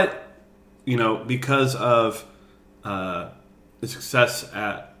 But, because of the success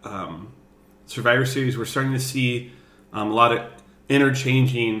at Survivor Series, we're starting to see a lot of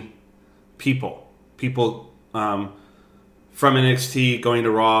interchanging people from NXT going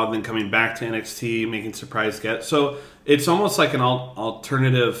to Raw, then coming back to NXT, making surprise guests. So it's almost like an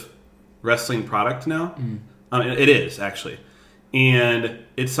alternative wrestling product now. It is, actually. And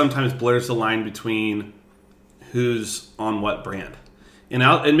it sometimes blurs the line between who's on what brand. And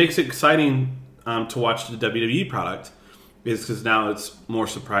it makes it exciting to watch the WWE product, because now it's more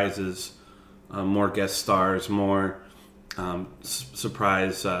surprises, more guest stars, more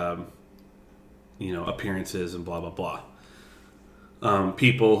surprise appearances and blah, blah, blah.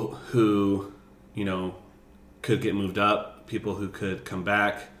 People who, could get moved up, people who could come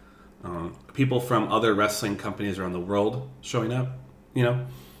back, people from other wrestling companies around the world showing up, Does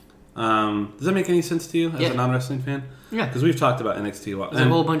that make any sense to you as a non-wrestling fan? Yeah. Because we've talked about NXT a lot. There's a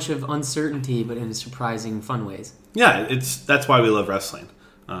whole bunch of uncertainty, but in surprising, fun ways. Yeah, that's why we love wrestling.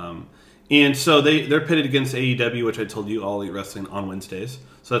 And so they're pitted against AEW, which I told you, All Elite Wrestling, on Wednesdays.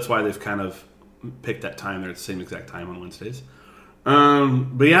 So that's why they've kind of picked that time. They're at the same exact time on Wednesdays.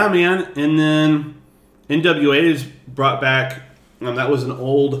 But yeah, man. And then NWA is brought back. That was an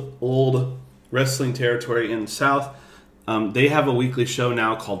old wrestling territory in the South. They have a weekly show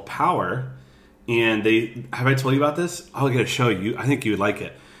now called Power. And have I told you about this? I'll get to show you. I think you would like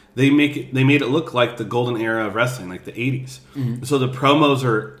it. They made it look like the golden era of wrestling, like the 80s. Mm-hmm. So the promos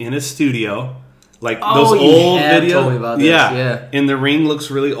are in a studio, like those old videos. Told me about this. Yeah. And the ring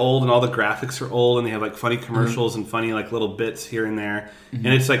looks really old, and all the graphics are old, and they have like funny commercials and funny like little bits here and there. Mm-hmm.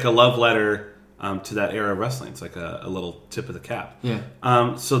 And it's like a love letter to that era of wrestling. It's like a little tip of the cap.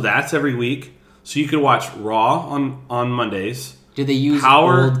 Yeah. So that's every week. So you could watch Raw on Mondays. Do they use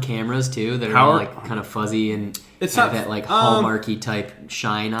old cameras too that are like kind of fuzzy and it's have not that like Hallmarky type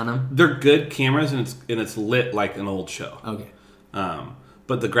shine on them? They're good cameras, and it's lit like an old show. Okay.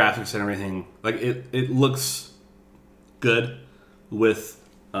 But the graphics and everything, like it looks good with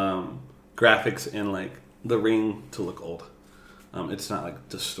graphics and like the ring to look old. It's not like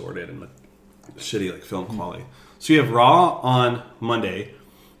distorted and like shitty like film quality. So you have Raw on Monday,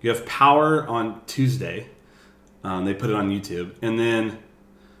 you have Power on Tuesday. They put it on YouTube, and then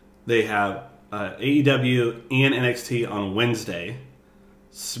they have AEW and NXT on Wednesday,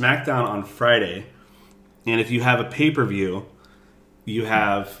 SmackDown on Friday, and if you have a pay-per-view, you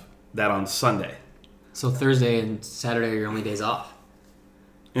have that on Sunday. So Thursday and Saturday are your only days off?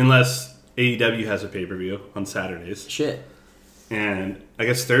 Unless AEW has a pay-per-view on Saturdays. Shit. And I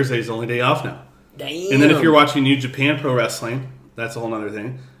guess Thursday's the only day off now. Damn. And then if you're watching New Japan Pro Wrestling, that's a whole other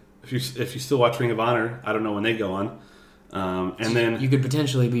thing. If you still watch Ring of Honor, I don't know when they go on. And then you could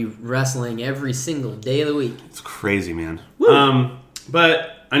potentially be wrestling every single day of the week. It's crazy, man.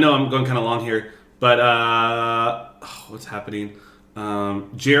 But I know I'm going kind of long here. But what's happening?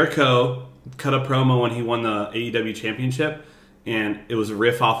 Jericho cut a promo when he won the AEW Championship, and it was a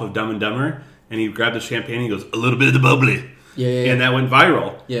riff off of Dumb and Dumber. And he grabbed the champagne and he goes, "A little bit of the bubbly." Yeah. And that went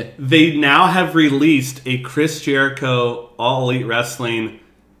viral. Yeah. They now have released a Chris Jericho All Elite Wrestling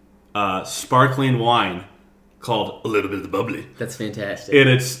sparkling wine called A Little Bit of the Bubbly. That's fantastic. And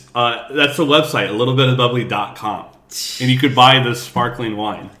it's that's the website, a little bit of bubbly.com. And you could buy this sparkling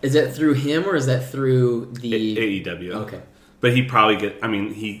wine. Is that through him or is that through the AEW? Okay. But he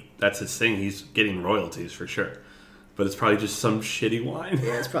probably that's his thing. He's getting royalties for sure. But it's probably just some shitty wine.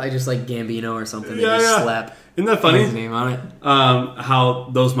 Yeah, it's probably just like Gambino or something. They just slap Isn't that funny? his name on it. How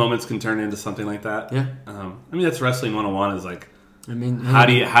those moments can turn into something like that. Yeah. That's wrestling 101 is like, how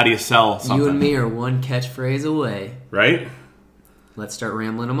do you sell something? You and me are one catchphrase away. Right? Let's start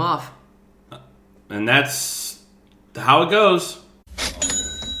rambling them off. And that's how it goes.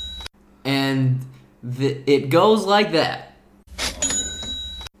 And it goes like that.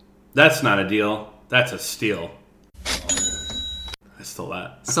 That's not a deal. That's a steal. stole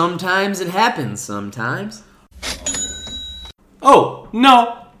that. Sometimes it happens. Sometimes. Oh,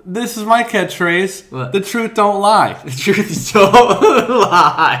 no. This is my catchphrase. What? The truth don't lie. The truth don't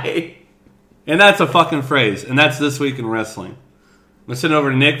lie. And that's a fucking phrase. And that's This Week in Wrestling. I'm going to send it over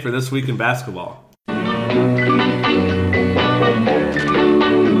to Nick for This Week in Basketball.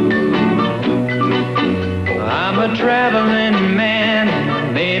 I'm a traveling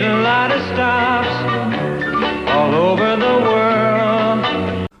man, made a lot of stops all over the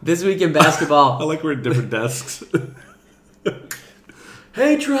world. This Week in Basketball. I like we're at different desks.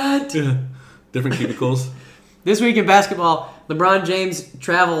 Hey, Trent. Different cubicles. This Week in Basketball, LeBron James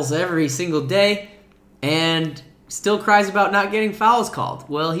travels every single day and still cries about not getting fouls called.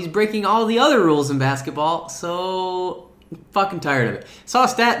 Well, he's breaking all the other rules in basketball, so fucking tired of it. Saw a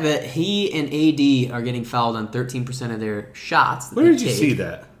stat that he and AD are getting fouled on 13% of their shots. Where did you see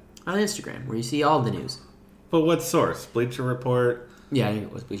that? On Instagram, where you see all the news. But what source? Bleacher Report? Yeah, I think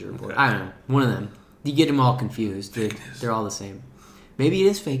it was Bleacher Report. Okay. I don't know. One of them. You get them all confused. They're all the same. Maybe it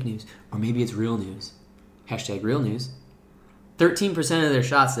is fake news, or maybe it's real news. Hashtag real news. 13% of their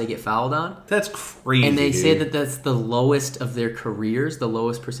shots they get fouled on. That's crazy. And they say that that's the lowest of their careers, the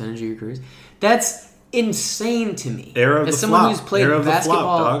lowest percentage of your careers. That's insane to me. Era of As the someone flop. who's played Era of the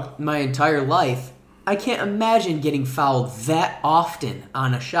basketball flop, dog. my entire life, I can't imagine getting fouled that often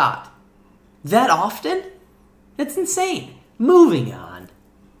on a shot. That often? That's insane. Moving on.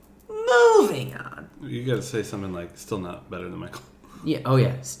 You gotta say something like, still not better than Michael. Yeah. Oh,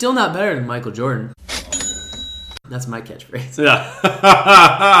 yeah. Still not better than Michael Jordan. That's my catchphrase. Yeah.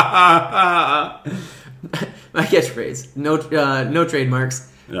 My catchphrase. No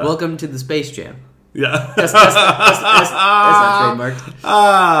trademarks. Yeah. Welcome to the Space Jam. Yeah. That's not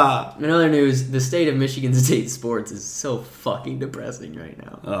trademarked. In other news, the state of Michigan State sports is so fucking depressing right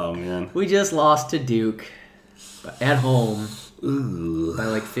now. Oh, man. We just lost to Duke at home. Ooh. By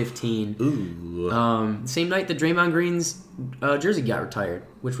like 15. Ooh. Same night that Draymond Green's jersey got retired,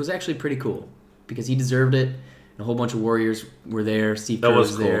 which was actually pretty cool because he deserved it. A whole bunch of Warriors were there. Steve Kerr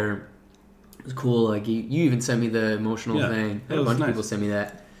was cool. there. It was cool. Like you even sent me the emotional thing. That A was bunch nice. of people sent me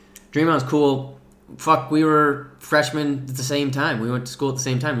that. Draymond was cool. Fuck, we were freshmen at the same time. We went to school at the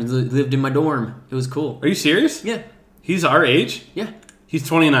same time. We lived in my dorm. It was cool. Are you serious? Yeah. He's our age? Yeah. He's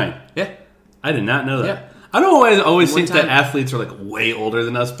 29. Yeah. I did not know that. Yeah. I don't always One think that time- athletes are like way older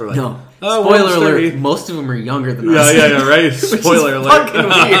than us, but like, No. oh, Spoiler one's alert. 30. Most of them are younger than us. Yeah, right. Spoiler Which is alert. fucking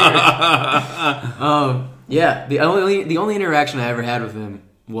weird. Yeah, the only interaction I ever had with him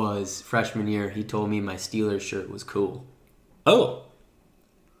was freshman year. He told me my Steelers shirt was cool. Oh,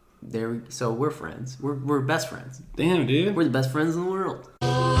 So we're friends. We're best friends. damn, dude. We're the best friends in the world.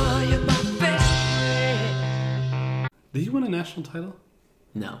 Did he win a national title?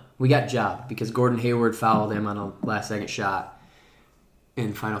 No, we got jobbed because Gordon Hayward fouled him on a last-second shot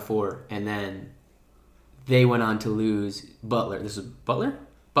in Final Four, and then they went on to lose. Butler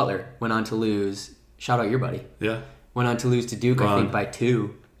went on to lose. Shout out your buddy. Yeah. Went on to lose to Duke, I Ron. think, by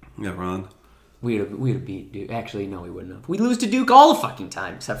 2. Yeah, Ron. We'd have beat Duke. Actually, no, we wouldn't have. We'd lose to Duke all the fucking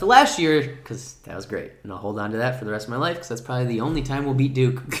time, except for last year, because that was great. And I'll hold on to that for the rest of my life, because that's probably the only time we'll beat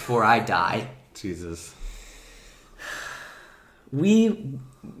Duke before I die. Jesus.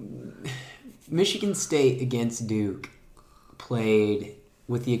 Michigan State against Duke played,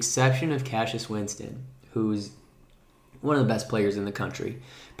 with the exception of Cassius Winston, who's one of the best players in the country,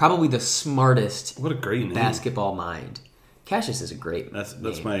 probably the smartest What a great name. basketball mind. Cassius is a great That's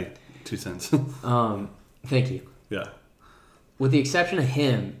name. my 2 cents. Thank you. Yeah. With the exception of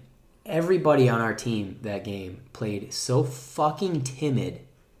him, everybody on our team that game played so fucking timid.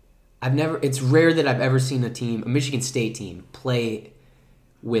 It's rare that I've ever seen a Michigan State team, play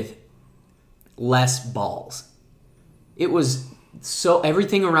with less balls. It was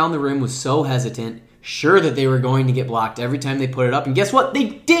everything around the rim was so hesitant, sure that they were going to get blocked every time they put it up. And guess what? They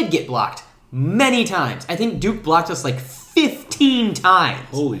did get blocked many times. I think Duke blocked us like 15 times.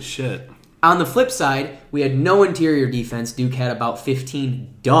 Holy shit. On the flip side, we had no interior defense. Duke had about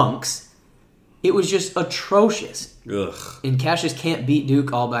 15 dunks. It was just atrocious. Ugh. And Cassius can't beat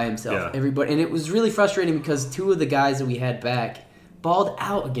Duke all by himself. Yeah. And it was really frustrating because 2 of the guys that we had back balled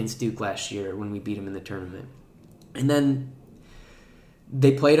out against Duke last year when we beat them in the tournament. And then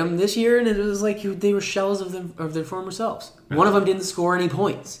they played them this year, and it was like they were shells of their former selves. Yeah. One of them didn't score any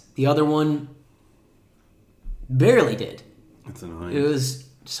points. The other one barely did. That's annoying. It was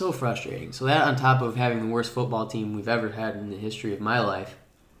so frustrating. So that on top of having the worst football team we've ever had in the history of my life,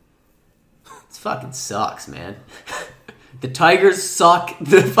 it fucking sucks, man. The Tigers suck.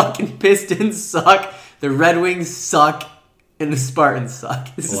 The fucking Pistons suck. The Red Wings suck. And the Spartans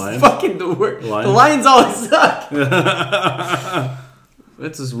suck. This is Lions? fucking the worst. Lions? The Lions always suck.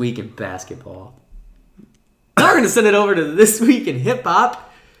 What's this week in basketball? Now we're going to send it over to This Week in Hip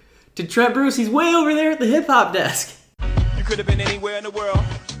Hop to Trent Bruce. He's way over there at the hip hop desk. You could have been anywhere in the world,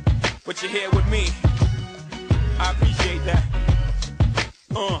 but you're here with me. I appreciate that.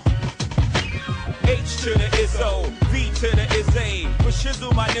 H to the Izzo, V to the Izzy. But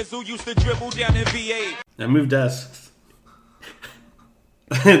Shizzle, my nizzle, used to dribble down in VA. I moved desks.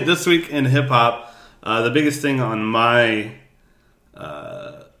 This week in hip hop, the biggest thing on my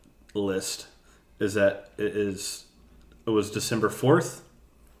list is that it was December 4th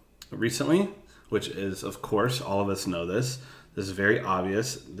recently, which is, of course, all of us know this. This is very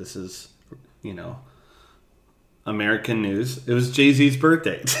obvious. This is, American news. It was Jay-Z's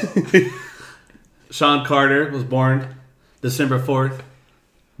birthday. Sean Carter was born December 4th,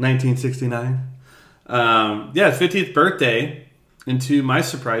 1969. His 50th birthday. And to my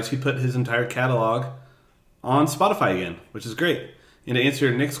surprise, he put his entire catalog on Spotify again, which is great. And to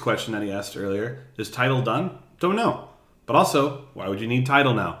answer Nick's question that he asked earlier, is Tidal done? Don't know. But also, why would you need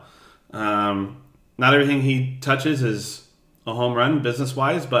Tidal now? Not everything he touches is a home run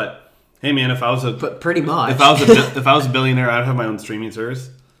business-wise, but hey, man, if I was pretty much. if I was a billionaire, I'd have my own streaming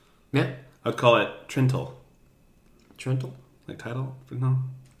service. Yeah. I'd call it Trental. Trental? Like Tidal? No.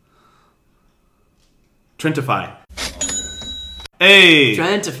 Trentify. Hey!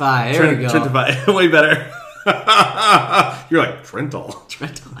 Trentify. There we go. Trentify. Way better. You're like, Trental.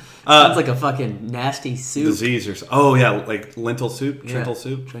 Sounds like a fucking nasty soup. Disease or something. Oh, yeah, like lentil soup. Yeah. Trental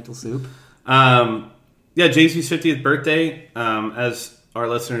soup. Trental soup. Jay-Z's 50th birthday, as our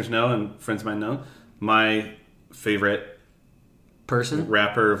listeners know and friends might know, my favorite person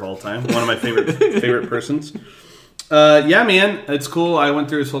rapper of all time. One of my favorite persons. Yeah, man, it's cool. I went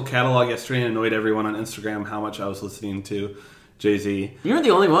through his whole catalog yesterday and annoyed everyone on Instagram how much I was listening to Jay-Z. You were the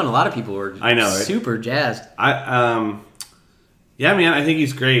only one. A lot of people were super jazzed. Yeah, man, I think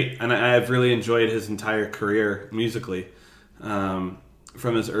he's great. And I've really enjoyed his entire career musically. From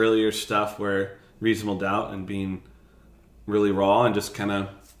his earlier stuff where Reasonable Doubt and being really raw and just kind of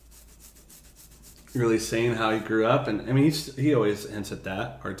really saying how he grew up. And I mean, he always hints at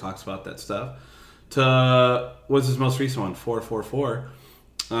that or talks about that stuff. To what's his most recent one, 444.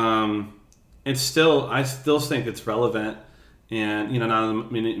 I still think it's relevant. And,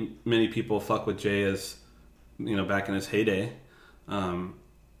 not many people fuck with Jay as, back in his heyday.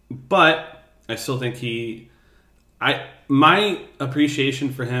 But I still think my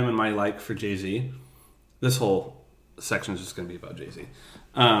appreciation for him and my like for Jay-Z, this whole section is just going to be about Jay-Z,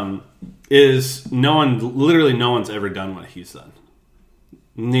 is literally no one's ever done what he's done.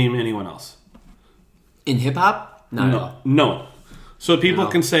 Name anyone else. In hip-hop? Not at all. No. So people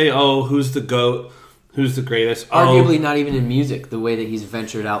can say, oh, who's the GOAT? Who's the greatest? Arguably not even in music, the way that he's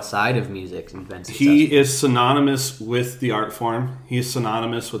ventured outside of music and been successful. He is synonymous with the art form. He is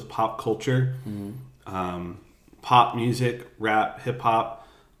synonymous with pop culture, pop music, rap, hip-hop,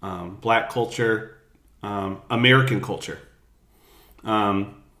 black culture, American culture.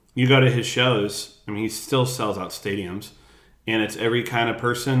 You go to his shows, I mean, he still sells out stadiums, and it's every kind of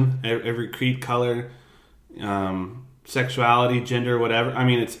person, every creed, color, sexuality, gender, whatever. I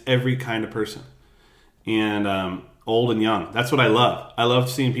mean, it's every kind of person. And old and young. That's what I love. I love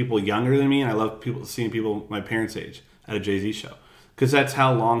seeing people younger than me, and I love seeing people my parents' age at a Jay-Z show. Because that's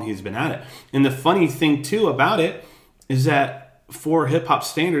how long he's been at it. And the funny thing, too, about it is that for hip-hop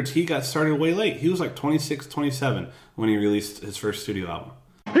standards, he got started way late. He was like 26, 27 when he released his first studio album.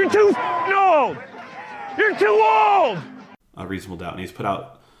 You're too old! You're too old! Reasonable Doubt. And he's put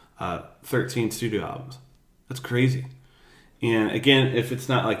out 13 studio albums. That's crazy. And again, if it's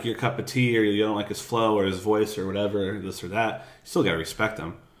not like your cup of tea or you don't like his flow or his voice or whatever, this or that, you still gotta respect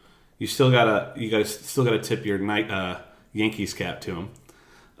him. You still gotta tip your Yankees cap to him.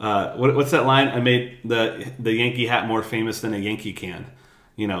 What's that line? I made the Yankee hat more famous than a Yankee can,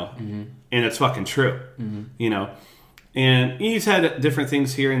 and it's fucking true, And he's had different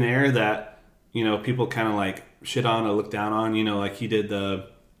things here and there that people kind of like shit on or look down on. Like he did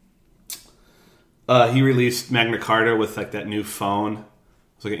he released Magna Carta with like that new phone.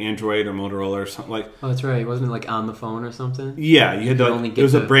 It's like an Android or Motorola or something like. Oh, that's right. Wasn't it like on the phone or something? Yeah, you had to. It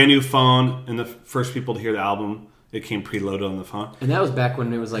was a brand new phone, and the first people to hear the album, it came preloaded on the phone. And that was back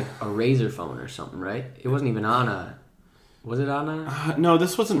when it was like a Razor phone or something, right? It wasn't even on a. Was it on a? No,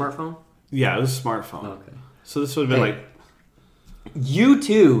 this wasn't smartphone. Yeah, it was a smartphone. Okay. So this would have been like.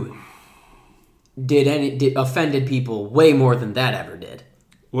 U2 did offended people way more than that ever did.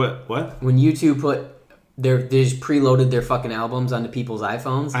 What? When U2 they just preloaded their fucking albums onto people's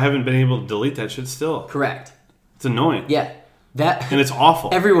iPhones. I haven't been able to delete that shit still. Correct. It's annoying. Yeah. And it's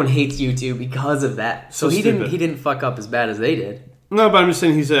awful. Everyone hates U2 because of that. So he stupid. didn't fuck up as bad as they did. No, but I'm just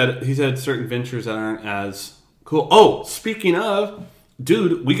saying he's had certain ventures that aren't as cool. Oh, speaking of,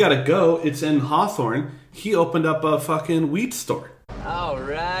 dude, we gotta go. It's in Hawthorne. He opened up a fucking weed store. All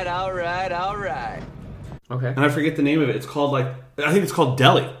right. Okay. And I forget the name of it. It's called I think it's called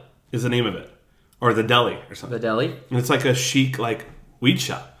Deli is the name of it. Or the Deli or something. The Deli? And it's like a chic weed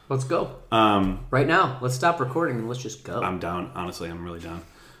shop. Let's go. Right now. Let's stop recording and let's just go. I'm down. Honestly, I'm really down.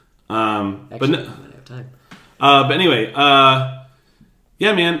 Actually, I might have time. But anyway,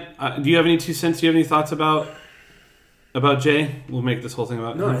 yeah, man. Do you have any 2 cents? Do you have any thoughts about Jay? We'll make this whole thing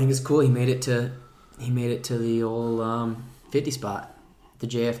about No, him. I think it's cool. He made it to the old 50 spot. The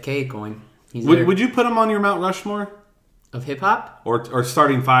JFK going. Would you put him on your Mount Rushmore? Of hip hop? Or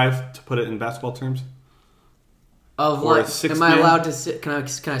starting 5 to put it in basketball terms? Of or like, a am I allowed to?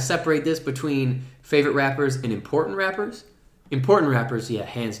 Can I separate this between favorite rappers and important rappers? Important rappers, yeah,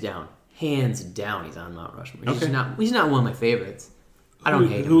 hands down, he's on Mount Rushmore. He's not one of my favorites. I don't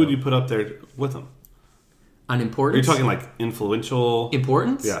hate him. Who would you put up there with him? On importance? Are you talking influential?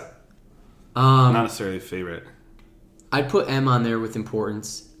 Importance? Yeah. Not necessarily favorite. I'd put M on there with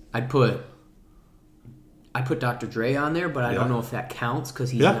importance. I'd put Dr. Dre on there, but I don't know if that counts because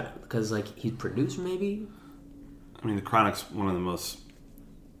he's he's producer maybe. I mean, The Chronic's one of the most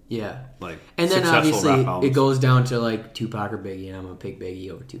and then obviously rap albums. it goes down to Tupac or Biggie, and I'm gonna pick Biggie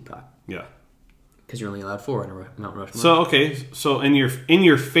over Tupac. Yeah, because you're only allowed 4 on a Mount Rushmore. So in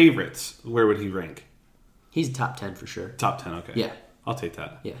your favorites, where would he rank? He's top 10 for sure. Top 10, okay. Yeah, I'll take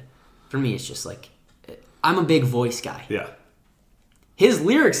that. Yeah, for me it's just I'm a big voice guy. Yeah, his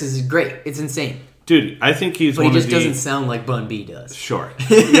lyrics is great. It's insane. Dude, I think he's but he just doesn't sound like Bun B does. Sure.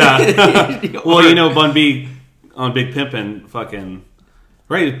 Yeah. Well, Bun B on Big Pimpin' fucking...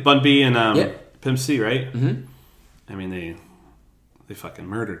 Right? Bun B and Pimp C, right? Mm-hmm. I mean, they fucking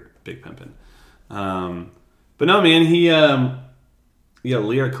murdered Big Pimpin'. But no, man, he...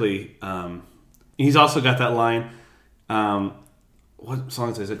 lyrically... he's also got that line... what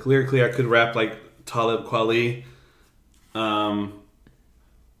song is it? Lyrically, I could rap like Talib Kweli.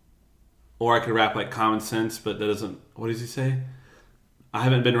 Or I could rap like Common Sense, but that doesn't... What does he say? I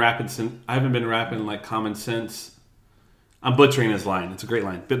haven't been rapping like Common Sense. I'm butchering his line. It's a great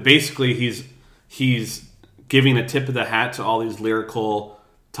line. But basically, he's giving a tip of the hat to all these lyrical,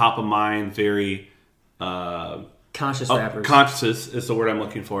 top of mind, very... conscious rappers. Conscious is the word I'm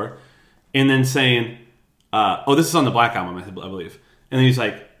looking for. And then saying... this is on the Black Album, I believe. And then he's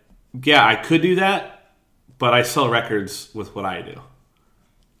like, yeah, I could do that, but I sell records with what I do.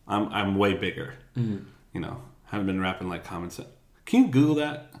 I'm way bigger. Mm-hmm. Haven't been rapping like Common Sense. Can you Google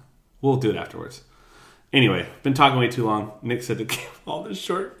that? We'll do it afterwards. Anyway, been talking way too long. Nick said to keep all this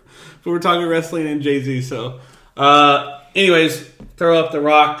short, but we're talking wrestling and Jay-Z. So, anyways, throw up the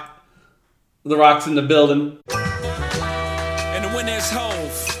rock. The Rock's in the building. And the winner is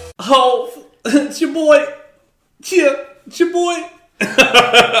Hove. Hove, it's your boy. Yeah, it's your boy.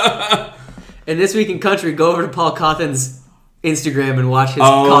 And This Week in Country, go over to Paul Cawthon's Instagram and watch his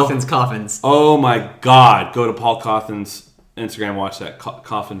Cawthon's Coffins. Oh my God. Go to Paul Cawthon's Instagram, watch that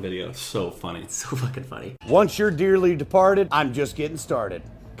coffin video. It's so funny. It's so fucking funny. Once you're dearly departed, I'm just getting started.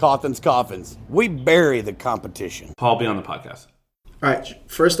 Cawthon's Coffins. We bury the competition. Paul, be on the podcast. All right.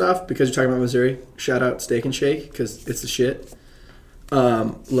 First off, because you're talking about Missouri, shout out Steak and Shake because it's the shit.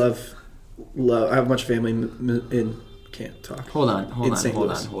 Love. I have a bunch of family in can't talk. Hold on. What's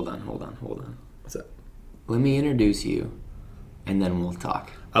up? Let me introduce you, and then we'll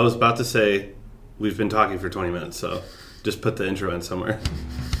talk. I was about to say we've been talking for 20 minutes, so just put the intro in somewhere.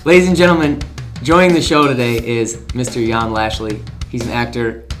 Ladies and gentlemen, joining the show today is Mr. Jan Lashly. He's an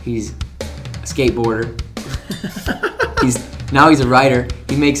actor. He's a skateboarder. He's a writer.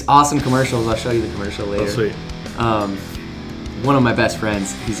 He makes awesome commercials. I'll show you the commercial later. Oh, sweet. One of my best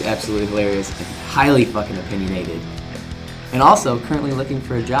friends. He's absolutely hilarious and highly fucking opinionated. And also currently looking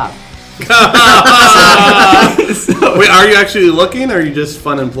for a job. Wait, are you actually looking or are you just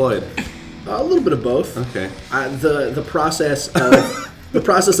fun employed? A little bit of both. Okay. The process of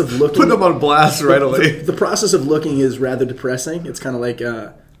looking... Put them on blast right away. The process of looking is rather depressing. It's kind of like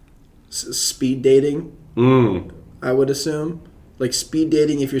speed dating, I would assume. Like speed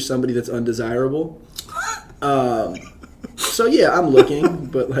dating if you're somebody that's undesirable. So yeah, I'm looking,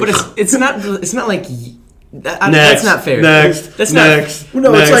 but it's not like... That's not fair. Next. It's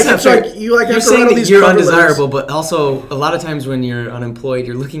like you like you're saying that you're undesirable, but also a lot of times when you're unemployed,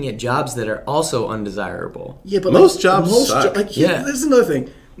 you're looking at jobs that are also undesirable. Yeah, but most jobs suck. There's another thing.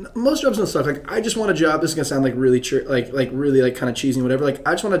 Most jobs don't suck. Like I just want a job. This is gonna sound like really really kind of cheesy and whatever. Like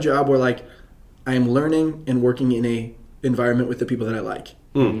I just want a job where like I am learning and working in a environment with the people that I like.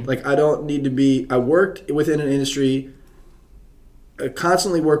 Like I don't need to be. I worked within an industry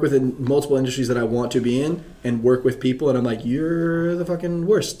constantly work within multiple industries that I want to be in and work with people, and I'm like, you're the fucking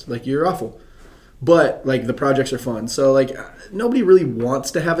worst. Like, you're awful. But, like, the projects are fun. So, like, nobody really wants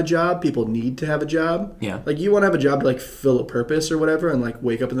to have a job. People need to have a job. Yeah. Like, you want to have a job to, like, fill a purpose or whatever and, like,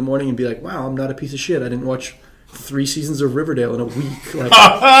 wake up in the morning and be like, wow, I'm not a piece of shit. I didn't watch 3 seasons of Riverdale in a week. Like,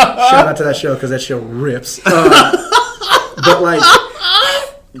 shout out to that show because that show rips.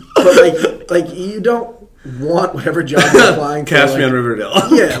 But you don't want whatever job you're applying for. Cast me on Riverdale.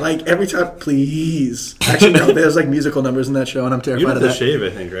 Yeah, like, every time, please. Actually, no, there's, like, musical numbers in that show, and I'm terrified You of have that. to shave,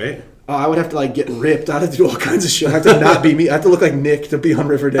 I think, right? I would have to, like, get ripped. I'd have to do all kinds of shit. I have to not be me. I have to look like Nick to be on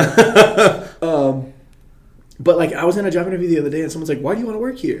Riverdale. But, like, I was in a job interview the other day, and someone's like, why do you want to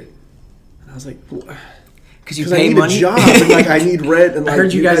work here? And I was like, because you I pay need money. a job, and, like, I need rent. And, like, I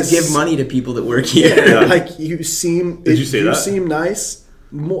heard you guys give money to people that work here. Yeah, like, you seem... Did you say that? You seem nice.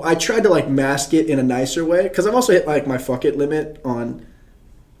 I tried to, like, mask it in a nicer way, because I've also hit, like, my fuck it limit on,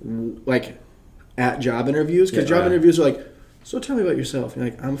 like, at job interviews, because job interviews are like, so tell me about yourself. You're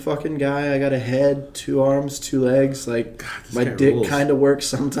like, I'm a fucking guy. I got a head, 2 arms, 2 legs. Like, God, my dick kind of works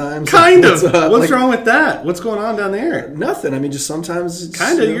sometimes. Kind of. What's What's wrong with that? What's going on down there? Nothing. I mean, just sometimes it's...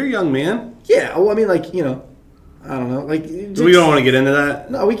 Kind of. You're a young man. Yeah. Well, I mean, like, you know, I don't know. Like, We don't want to get into that.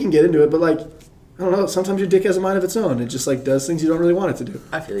 No, we can get into it, but, like, I don't know. Sometimes your dick has a mind of its own. It just, like, does things you don't really want it to do.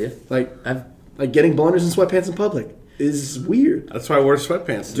 I feel you. Like getting blunders and sweatpants in public is weird. That's why I wore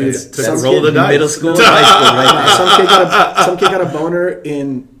sweatpants. Dude, to roll the dice. Middle school and high school, right now. Some kid got a boner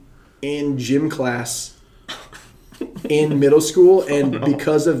in gym class in middle school, and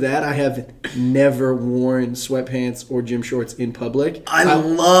because of that, I have never worn sweatpants or gym shorts in public. I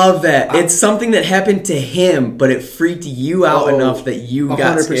love that. It's something that happened to him, but it freaked you out enough that you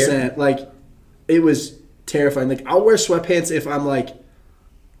got 100%. scared. Like, it was terrifying. Like, I'll wear sweatpants if I'm like,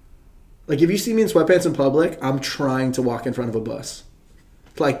 if you see me in sweatpants in public, I'm trying to walk in front of a bus.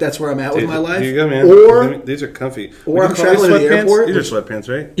 Like, that's where I'm at with my life. Here you go, man. Or these are comfy. Or I'm traveling to the airport. These are sweatpants,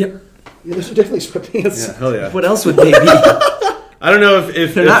 right? Yep. Yeah, those are definitely sweatpants. Yeah, hell yeah. What else would they be? I don't know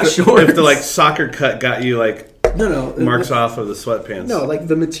if They're not shorts. If the like soccer cut got you like no marks off of the sweatpants. No, like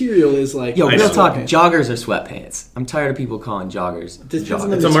the material is like. Yo, real talk. Joggers are sweatpants. I'm tired of people calling joggers.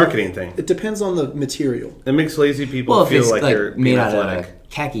 Joggers. It's a marketing thing. It depends on the material. It makes lazy people feel like they're made out athletic. of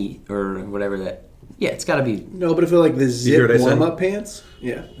khaki or whatever that. Yeah, it's got to be. No, but if they're like the zip warm-up pants,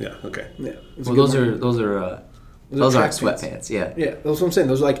 yeah. Yeah. Okay. Yeah. Well, those are sweatpants. Yeah. Yeah, that's what I'm saying.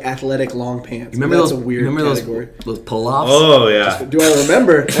 Those are like athletic long pants. Remember that's those? a weird category. Those pull-offs? Oh yeah. Do I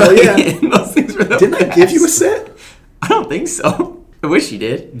remember? Hell yeah. Those things were the Didn't I give you a set? I don't think so. I wish you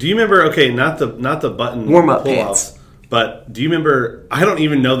did. Do you remember? Okay, not the button warm-up pull-offs, but do you remember? I don't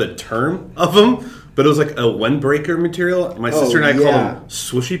even know the term of them. But it was like a windbreaker material. My sister and I called them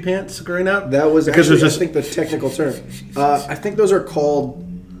swooshy pants growing up. That was because actually, it was just I think, the technical term. I think those are called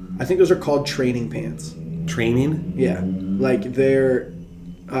training pants. Training? Yeah, like they're.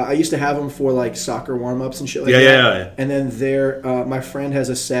 I used to have them for like soccer warm-ups and shit like that. Yeah. And then my friend has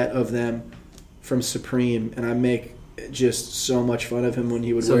a set of them from Supreme, and I make just so much fun of him when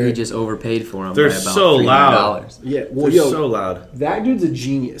he would wear. So he it. just overpaid for them. They're by about so $300. loud. Yeah, well, they're so loud. That dude's a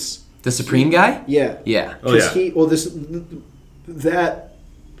genius. The Supreme guy? Yeah. Yeah. Oh yeah. That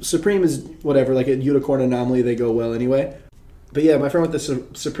Supreme is whatever, like a unicorn anomaly. They go well anyway. But yeah, my friend with the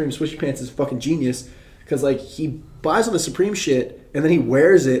Supreme swishy pants is a fucking genius because like he buys all the Supreme shit and then he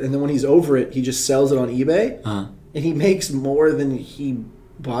wears it, and then when he's over it, he just sells it on eBay, and he makes more than he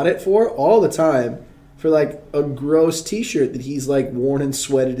bought it for all the time for like a gross T-shirt that he's like worn and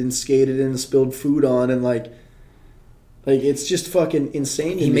sweated and skated and spilled food on and like it's just fucking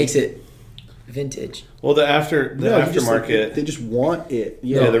insane. He makes it vintage. Well, the aftermarket, they just want it.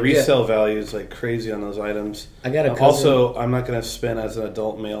 Yeah, the resale value is like crazy on those items. I got a cousin. Also, I'm not going to spend as an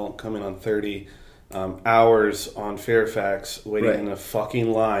adult male coming on 30 hours on Fairfax waiting in a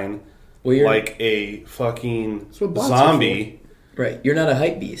fucking line like a fucking zombie. Right, you're not a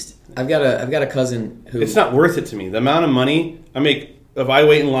hype beast. I've got a cousin who. It's not worth it to me. The amount of money I make if I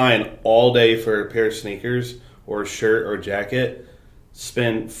wait in line all day for a pair of sneakers or a shirt or a jacket,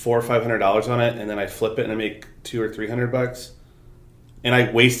 spend $400 or $500 on it, and then I flip it and I make $200 or $300, and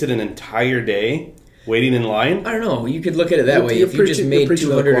I wasted an entire day waiting in line. I don't know. You could look at it that way. If you just made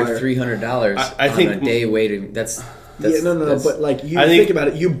 $200 or $300 I think on a day waiting, that's no. But like you think about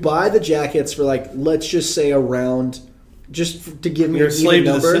it, you buy the jackets for like let's just say around, just to give me you're a slave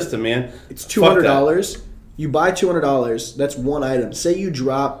to the number, system, man. It's $200. You buy $200. That's one item. Say you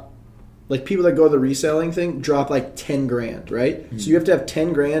drop. Like people that go to the reselling thing drop like 10 grand, right? Mm-hmm. So you have to have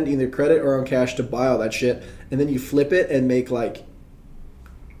 10 grand either credit or on cash to buy all that shit, and then you flip it and make like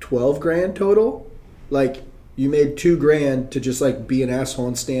 12 grand total. Like You made $2,000 to just like be an asshole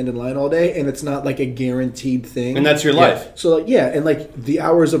and stand in line all day, and it's not like a guaranteed thing. And that's your life. So like, and like the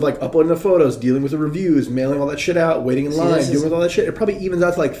hours of like uploading the photos, dealing with the reviews, mailing all that shit out, waiting in line, dealing with all that shit, it probably evens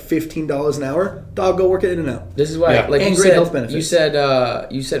out to like $15 an hour. Dog, go work at In-N-Out. This is why, like and you great said, health benefits. You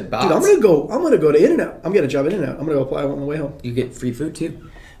said bots. Dude, I'm gonna go to In-N-Out. I'm getting a job at In-N-Out. I'm gonna go apply on the way home. You get free food too.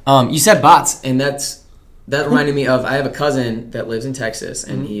 You said bots, and that reminded me of, I have a cousin that lives in Texas,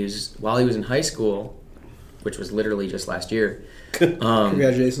 and while he was in high school, which was literally just last year.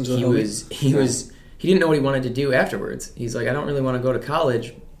 Congratulations. He didn't know what he wanted to do afterwards. He's like, I don't really want to go to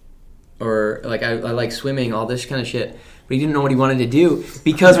college, or like I like swimming, all this kind of shit. But he didn't know what he wanted to do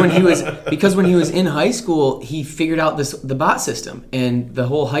because when he was in high school, he figured out the bot system and the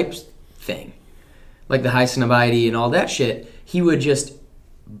whole hype thing, like the high sobriety and all that shit. He would just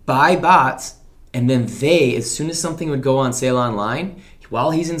buy bots, and then as soon as something would go on sale online,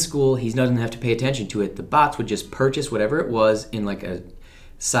 while he's in school, he doesn't have to pay attention to it. The bots would just purchase whatever it was in like a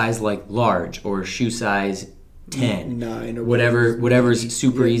size like large or shoe size 10, 9 or whatever's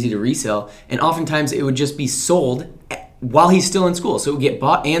super easy to resell. And oftentimes it would just be sold while he's still in school. So it would get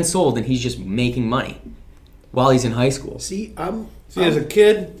bought and sold, and he's just making money while he's in high school. See, as a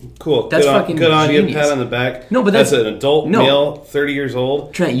kid, cool. That's good on you. genius. Pat on the back. No, but that's an adult male, 30 years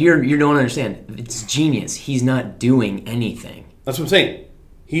old. Trent, you don't understand. It's genius. He's not doing anything. That's what I'm saying.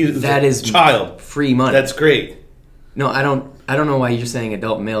 That is child free money. That's great. No, I don't know why you're saying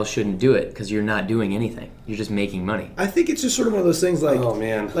adult males shouldn't do it, because you're not doing anything. You're just making money. I think it's just sort of one of those things like, oh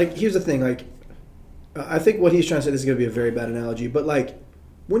man, like here's the thing, like I think what he's trying to say, this is going to be a very bad analogy, but like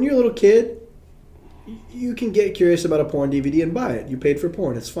when you're a little kid, you can get curious about a porn DVD and buy it. You paid for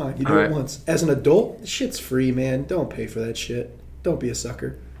porn, it's fine. You do it once. As an adult, shit's free, man. Don't pay for that shit. Don't be a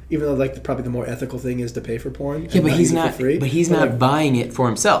sucker. Even though, like, probably the more ethical thing is to pay for porn. Yeah, but he's not. But he's not buying it for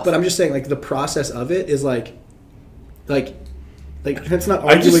himself. But I'm just saying, like, the process of it is like Trent's not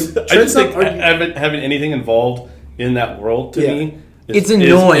arguing. I just think having anything involved in that world to me, it's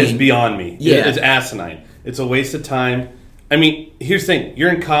annoying. It's beyond me. Yeah, it's asinine. It's a waste of time. I mean, here's the thing: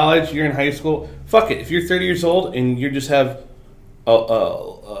 you're in college, you're in high school. Fuck it. If you're 30 years old and you just have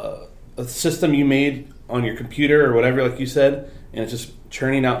a system you made on your computer or whatever, like you said, and it's just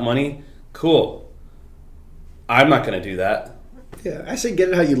churning out money, cool. I'm not going to do that. Yeah, I say get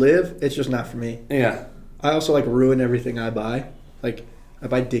it how you live. It's just not for me. Yeah. I also like ruin everything I buy. Like I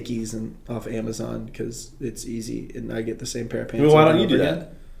buy Dickies and off Amazon because it's easy and I get the same pair of pants. Well, why don't you do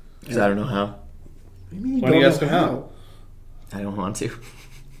that? Because I don't know how. What do you mean you why do you ask him how? I don't want to.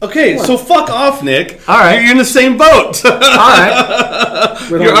 Okay, so fuck off, Nick. All right, you're in the same boat. All right,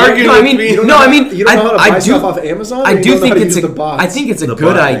 you're arguing. You don't know how to buy stuff off Amazon. I do think it's a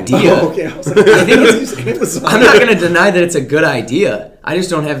good idea. Oh, okay, I was like, I'm not going to deny that it's a good idea. I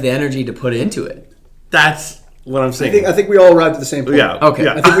just don't have the energy to put into it. That's what I'm saying. I think we all arrived at the same point. Yeah. Okay.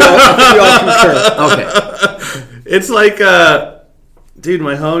 Yeah. I think we all concur. Okay. It's like, dude,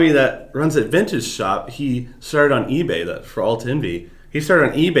 my homie that runs a vintage shop, he started on eBay for Alt Envy. He started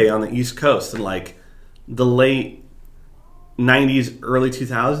on eBay on the East Coast in like the late 90s, early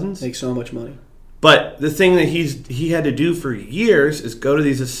 2000s. Makes so much money. But the thing that he had to do for years is go to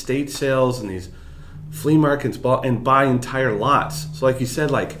these estate sales and these flea markets and buy entire lots. So like you said,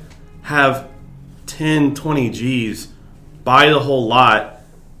 like have 10, 20 G's, buy the whole lot,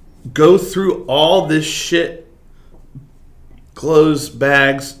 go through all this shit, clothes,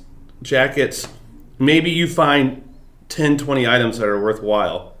 bags, jackets. Maybe you find 10, 20 items that are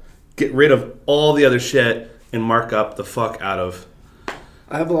worthwhile. Get rid of all the other shit and mark up the fuck out of.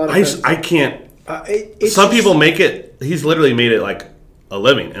 I have a lot of I can't. Some people make it. He's literally made it like a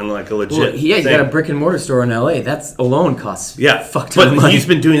living and like a legit. He's got a brick and mortar store in LA. That's alone costs fuck ton of but money. He's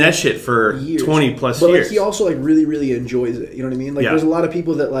been doing that shit for years. 20 plus but years. Like, he also like really, really enjoys it. You know what I mean? Like there's a lot of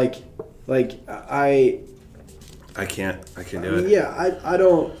people that like I can't do it. Yeah, I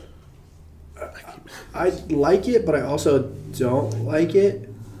don't. I like it, but I also don't like it.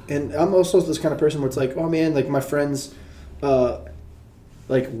 And I'm also this kind of person where it's like, oh man, like my friends,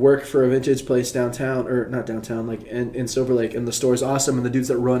 like work for a vintage place downtown, or not downtown, like in Silver Lake, and the store's awesome, and the dudes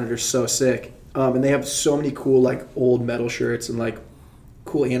that run it are so sick. And they have so many cool like old metal shirts and like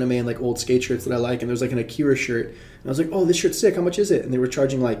cool anime and like old skate shirts that I like. And there's like an Akira shirt, and I was like, oh, this shirt's sick. How much is it? And they were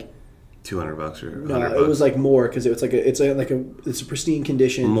charging like $200 or $100. No, it was like more because it's a pristine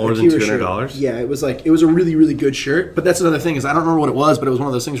condition. More than $200. Yeah, it was a really, really good shirt. But that's another thing is I don't remember what it was, but it was one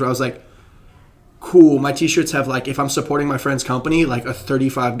of those things where I was like, cool. My T-shirts have like, if I'm supporting my friend's company, like a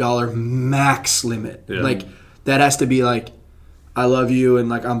 $35 max limit. Yeah. Like that has to be like, I love you and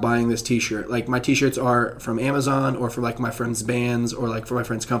like I'm buying this T-shirt. Like my T-shirts are from Amazon or for like my friend's bands or like for my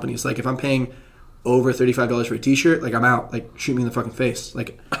friend's company. It's like if I'm paying over $35 for a t-shirt, like I'm out. Like shoot me in the fucking face.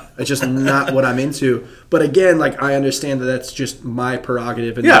 Like it's just not what I'm into. But again, like I understand that that's just my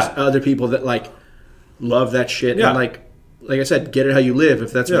prerogative, and there's other people that like love that shit. And like I said, get it how you live.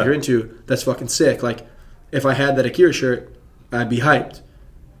 If that's what you're into, that's fucking sick. Like if I had that Akira shirt, I'd be hyped.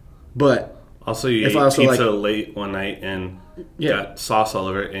 But also you ate pizza late one night and got sauce all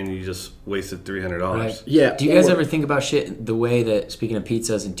over it, and you just wasted $300. Right. Yeah. Do you guys ever think about shit the way that, speaking of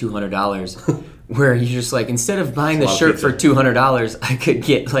pizzas and $200, where you're just like, instead of buying the shirt for $200, I could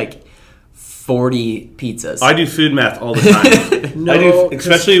get like 40 pizzas. I do food math all the time. I do,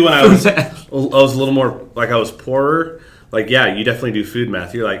 especially when I was a little more like I was poorer. Like, yeah, you definitely do food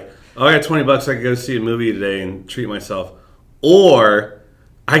math. You're like, oh, I got $20. I could go see a movie today and treat myself, or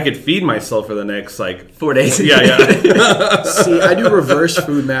I could feed myself for the next, 4 days. Yeah. See, I do reverse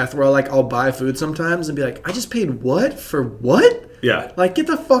food math where, I'll buy food sometimes and be like, I just paid what? For what? Yeah. Like, get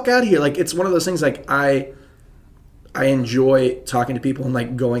the fuck out of here. Like, it's one of those things, I enjoy talking to people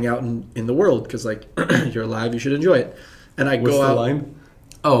and, going out in the world because, you're alive, you should enjoy it. And I What's go out. the line?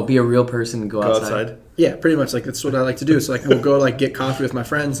 Oh, be a real person and go outside. Yeah, pretty much. That's what I like to do. So, we'll go, get coffee with my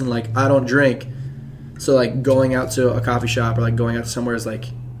friends and, I don't drink. So, going out to a coffee shop or, going out to somewhere is,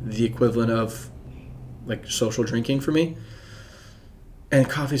 the equivalent of social drinking for me. And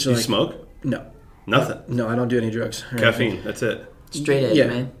coffees are you smoke? No. Nothing? No, I don't do any drugs. Caffeine, that's it. Straight edge,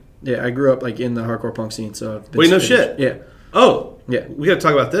 man. Yeah, I grew up in the hardcore punk scene, so wait, no shit. Yeah. Oh. Yeah. We gotta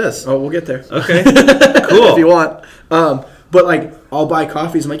talk about this. Oh, we'll get there. Okay. Cool. If you want. But I'll buy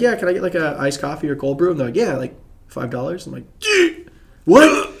coffees. I'm like, yeah, can I get a iced coffee or cold brew? And they're like, yeah, $5. I'm like,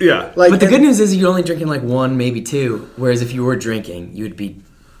 what? Yeah. But the good news is you're only drinking one, maybe two. Whereas if you were drinking, you'd be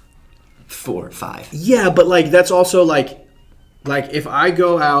 4 or 5. Yeah, but that's also if I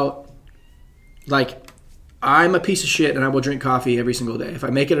go out, I'm a piece of shit and I will drink coffee every single day. If I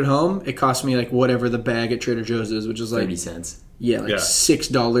make it at home, it costs me whatever the bag at Trader Joe's is, which is 30 cents. Yeah,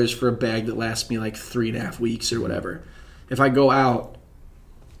 $6 for a bag that lasts me 3.5 weeks or whatever. If I go out,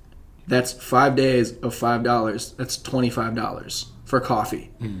 that's 5 days of $5. That's $25 for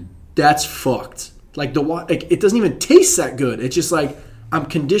coffee. Mm. That's fucked. It doesn't even taste that good. It's just I'm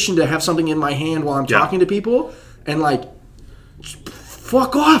conditioned to have something in my hand while I'm talking to people, and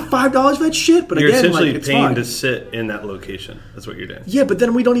fuck off, $5 for that shit. But you're again, essentially it's paying fine. to sit in that location. That's what you're doing. Yeah, but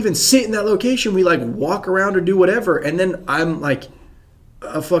then we don't even sit in that location. We walk around or do whatever, and then I'm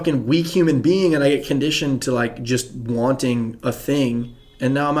a fucking weak human being, and I get conditioned to just wanting a thing,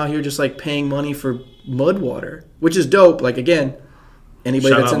 and now I'm out here just paying money for mud water, which is dope. Again.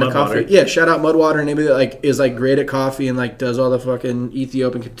 Anybody that's into coffee, yeah. Shout out Mudwater. And anybody that is great at coffee and does all the fucking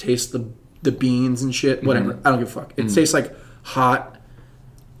Ethiopian, can taste the beans and shit. Whatever, I don't give a fuck. It tastes like hot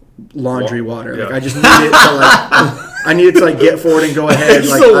laundry water. Yeah. I just need it to I need it to get forward and go ahead.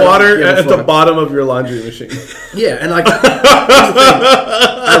 It's the water at the bottom of your laundry machine. Yeah, and here's the thing.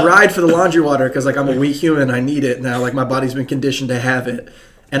 I ride for the laundry water because I'm a weak human. I need it now. My body's been conditioned to have it,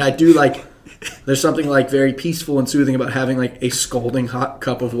 and I do there's something very peaceful and soothing about having a scalding hot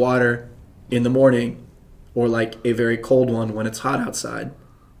cup of water in the morning, or a very cold one when it's hot outside.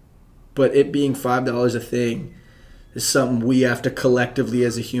 But it being $5 a thing is something we have to collectively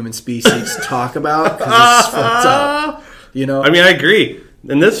as a human species talk about because it's fucked up. I mean, I agree.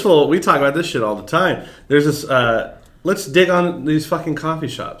 And we talk about this shit all the time. There's this. Let's dig on these fucking coffee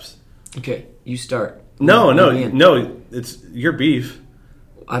shops. Okay, you start. No, it's your beef.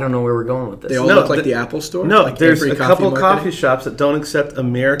 I don't know where we're going with this. They all look like the Apple Store? No, there's a couple coffee shops that don't accept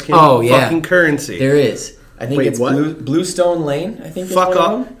American fucking currency. There is. I think it's what? Bluestone Lane, I think. Fuck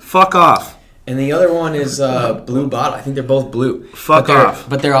off. Fuck off. And the other one is Blue Bottle. I think they're both blue. Fuck off.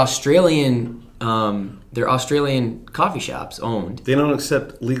 But they're Australian. They're Australian coffee shops owned. They don't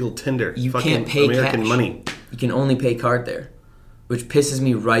accept legal tender. You fucking can't pay American cash. money. You can only pay card there, which pisses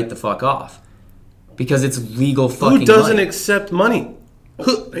me right the fuck off because it's legal fucking. Who doesn't money. accept money?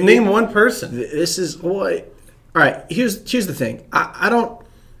 Name one person. This is what. All right, here's the thing. I don't.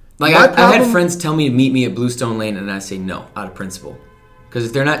 I had friends tell me to meet me at Bluestone Lane, and I say no out of principle, because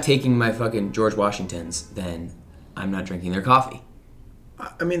if they're not taking my fucking George Washingtons, then I'm not drinking their coffee.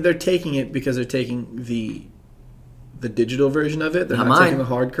 I mean, they're taking it because they're taking the digital version of it. They're not not mine. taking the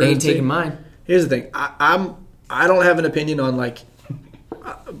hard currency. They ain't taking mine. Here's the thing. I don't have an opinion on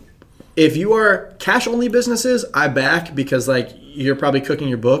if you are cash only businesses, I back because you're probably cooking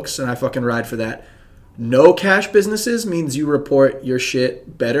your books, and I fucking ride for that. No cash businesses means you report your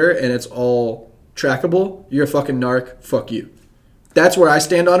shit better and it's all trackable. You're a fucking narc. Fuck you. That's where I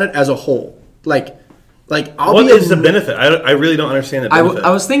stand on it as a whole. What is the benefit? I really don't understand the benefit. I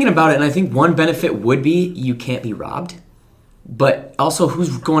was thinking about it, and I think one benefit would be you can't be robbed. But also,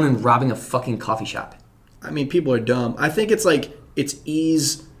 who's going and robbing a fucking coffee shop? I mean, people are dumb. I think it's like it's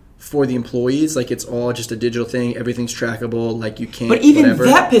ease for the employees. Like it's all just a digital thing. Everything's trackable. Like you can't. But even whatever.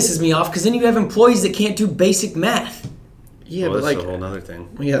 that pisses me off because then you have employees that can't do basic math. Yeah, well, but that's like a whole other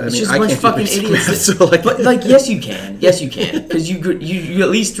thing. Yeah, I it's mean, just I a bunch can't of fucking do idiots. math, so like, but like, yes, you can. Yes, you can. Because you at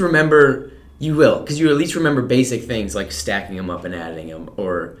least remember. You will, because you at least remember basic things like stacking them up and adding them.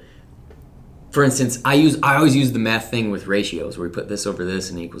 Or, for instance, I always use the math thing with ratios, where we put this over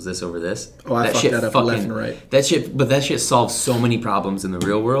this and equals this over this. Oh, I fucked that up left and right. That shit solves so many problems in the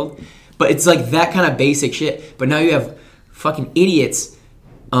real world. But it's like that kind of basic shit. But now you have fucking idiots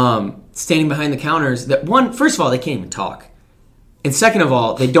standing behind the counters that, first of all, they can't even talk. And second of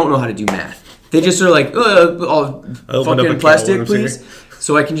all, they don't know how to do math. They just are like, fucking plastic, please. Here.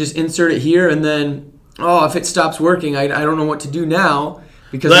 So I can just insert it here, and then, if it stops working, I don't know what to do now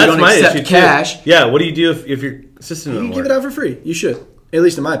because we don't accept cash. Too. Yeah, what do you do if your system doesn't work? You give it out for free. You should. At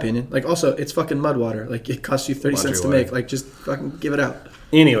least in my opinion. Like, also, it's fucking mud water. Like, it costs you 30 cents to make. Like, just fucking give it out.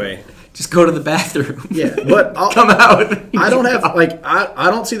 Anyway. Just go to the bathroom. Yeah, but come out. I don't have, like, I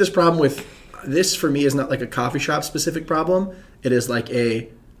don't see this problem with, this for me is not like a coffee shop specific problem. It is like a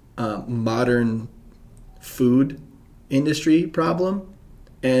modern food industry problem.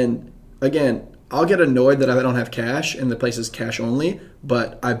 And again, I'll get annoyed that I don't have cash and the place is cash only,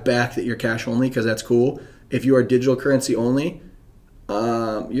 but I back that you're cash only because that's cool. If you are digital currency only,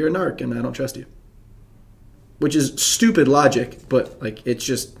 you're a narc and I don't trust you. Which is stupid logic, but like it's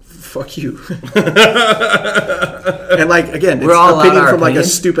just fuck you. And like again, it's an opinion from like a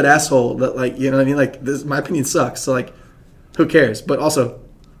stupid asshole that like, you know what I mean? Like this, my opinion sucks. So like, who cares? But also,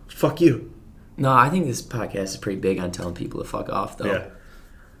 fuck you. No, I think this podcast is pretty big on telling people to fuck off though. Yeah.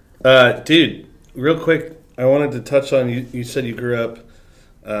 Dude, real quick, I wanted to touch on you said you grew up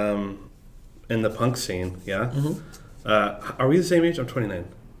in the punk scene, yeah? Mm-hmm. Are we the same age? I'm 29.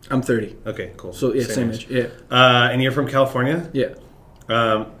 I'm 30. Okay, cool. So, yeah, same age. Yeah. And you're from California?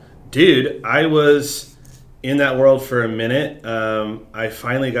 Yeah. Dude, I was in that world for a minute. I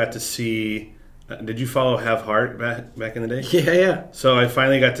finally got to see... did you follow Have Heart back in the day? Yeah. So I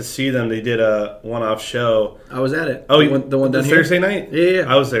finally got to see them. They did a one-off show. I was at it. Oh, the one down here? Thursday night? Yeah.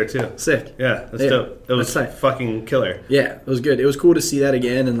 I was there too. Sick. Yeah, that's dope. It was fucking killer. Yeah, it was good. It was cool to see that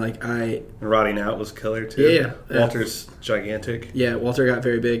again, and like Rotting Out was killer too. Yeah. Walter's gigantic. Yeah, Walter got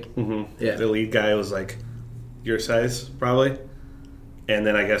very big. Mm-hmm. Yeah. The lead guy was like your size probably, and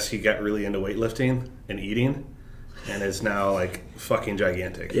then I guess he got really into weightlifting and eating. And is now like fucking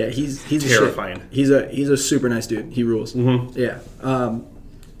gigantic. Yeah, he's terrifying. He's a super nice dude. He rules. Mm-hmm. Yeah,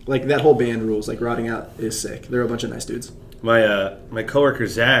 like that whole band rules. Like Rotting Out is sick. They're a bunch of nice dudes. My coworker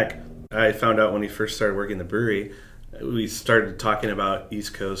Zach, I found out when he first started working the brewery, we started talking about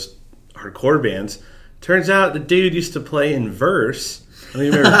East Coast hardcore bands. Turns out the dude used to play in Verse. I don't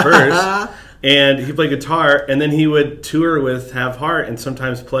even remember Verse. And he played guitar, and then he would tour with Have Heart, and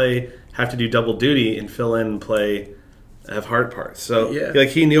sometimes have to do double duty and fill in and play Have Heart parts. So like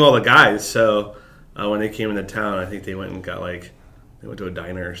he knew all the guys. So when they came into town, I think they went and got they went to a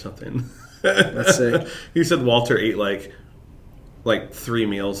diner or something. That's sick. He said Walter ate like 3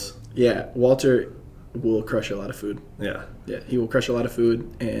 meals. Yeah, Walter will crush a lot of food. Yeah, he will crush a lot of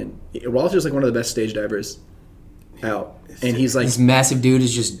food, and Walter's like one of the best stage divers out. And he's like this massive dude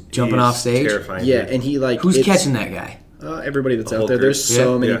is just jumping off stage. Terrifying. Yeah, and he like who's catching that guy? Everybody that's out there. There's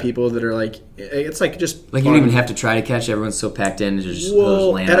so many people that are like, it's like just like you don't even have to try to catch. Everyone's so packed in. Just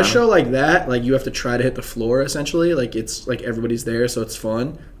at a show like that, like you have to try to hit the floor essentially. Like it's like everybody's there, so it's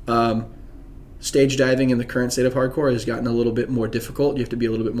fun. Stage diving in the current state of hardcore has gotten a little bit more difficult. You have to be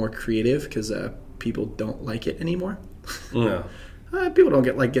a little bit more creative because people don't like it anymore. Yeah. People don't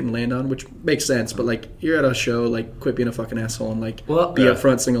getting landed on, which makes sense. But like you're at a show, like quit being a fucking asshole and be up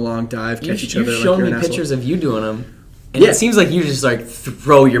front, sing along, dive, catch each other. You've shown me pictures of you doing them. And it seems like you just like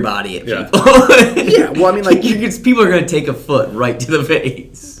throw your body at people. Yeah, well, I mean, like people are going to take a foot right to the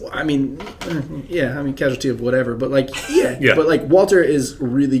face. Well, I mean, casualty of whatever. But like, but like Walter is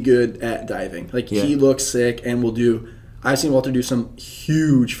really good at diving. Like he looks sick and will do. I've seen Walter do some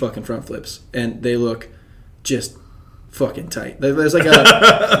huge fucking front flips, and they look just fucking tight. There's like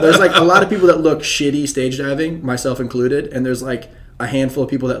a lot of people that look shitty stage diving, myself included, and there's like a handful of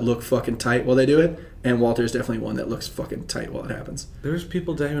people that look fucking tight while they do it. And Walter's definitely one that looks fucking tight while it happens. There's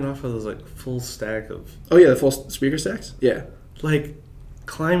people diving off of those like full stack of... Oh yeah, the full speaker stacks? Yeah. Like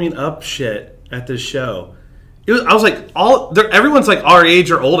climbing up shit at this show. I was like, everyone's like our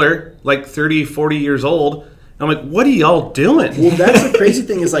age or older, like 30, 40 years old. And I'm like, what are y'all doing? Well, that's the crazy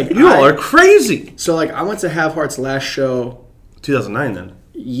thing is like... you all are crazy. So like I went to Have Heart's last show... 2009 then.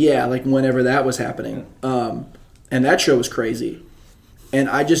 Yeah, like whenever that was happening. And that show was crazy. And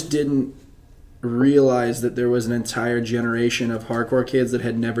I just didn't realize that there was an entire generation of hardcore kids that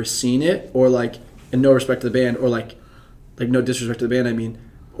had never seen it, or like, in no respect to the band, or like no disrespect to the band, I mean,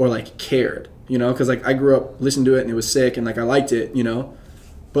 or like cared, you know? Because like I grew up listening to it and it was sick and like I liked it, you know?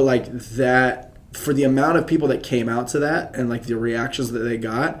 But like that, for the amount of people that came out to that and like the reactions that they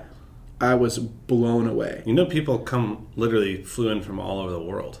got, I was blown away. You know, people literally flew in from all over the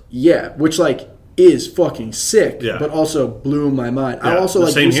world. Yeah, which like is fucking sick, Yeah. but also blew my mind. Yeah, I also the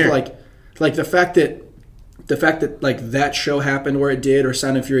like same used here. to like the fact that like that show happened where it did, or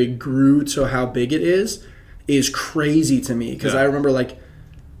Sound and Fury grew to how big it is crazy to me. Because I remember like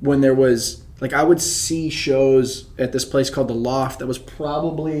when there was like I would see shows at this place called the Loft that was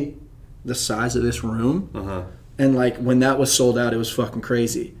probably the size of this room, and like when that was sold out, it was fucking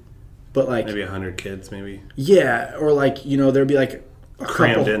crazy. But like maybe 100 kids, maybe. Yeah, or like, you know, there'd be like a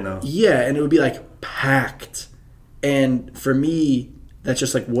Crammed couple, in, though. Yeah, and it would be like packed. And for me, that's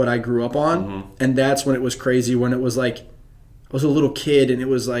just like what I grew up on. And that's when it was crazy, when it was like I was a little kid, and it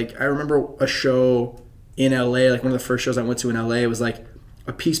was like I remember a show in LA, like one of the first shows I went to in LA, it was like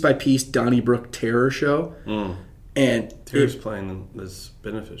a piece by piece Donnybrook terror show. And Terror's playing this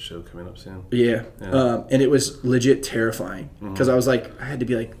benefit show coming up soon. Yeah. And it was legit terrifying because I was like, I had to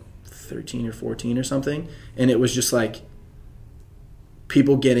be like 13 or 14 or something, and it was just like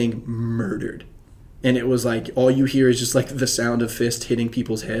people getting murdered, and it was like all you hear is just like the sound of fist hitting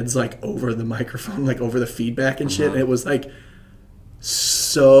people's heads like over the microphone, like over the feedback and shit. And it was like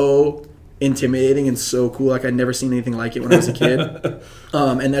so intimidating and so cool. Like I'd never seen anything like it when I was a kid.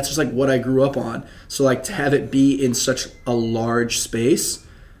 And that's just like what I grew up on. So like to have it be in such a large space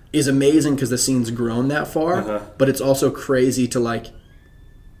is amazing because the scene's grown that far. But it's also crazy to like,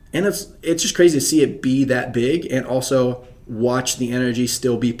 and it's just crazy to see it be that big and also watch the energy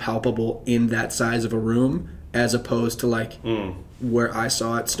still be palpable in that size of a room as opposed to like where I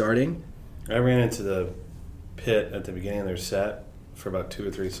saw it starting. I ran into the pit at the beginning of their set for about 2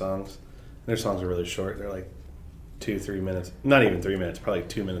 or 3 songs. Their songs are really short. They're like 2-3 minutes. Not even 3 minutes. Probably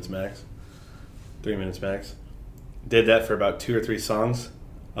 2 minutes max. 3 minutes max. Did that for about 2 or 3 songs.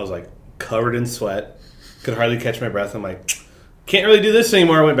 I was like covered in sweat. Could hardly catch my breath. I'm like, can't really do this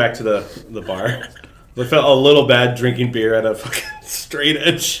anymore. I went back to the bar. I felt a little bad drinking beer at a fucking straight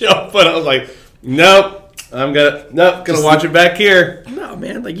edge show, but I was like, nope, gonna watch it back here. No,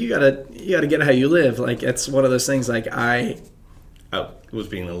 man, like you gotta get how you live. Like it's one of those things. Like I was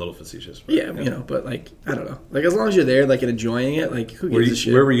being a little facetious. But, yeah, you know, but like I don't know. Like as long as you're there, like and enjoying it, like who gives a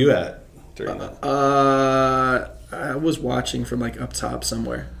shit? Where were you at during that? I was watching from like up top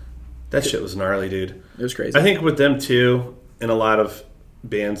somewhere. That shit was gnarly, dude. It was crazy. I think with them too, and a lot of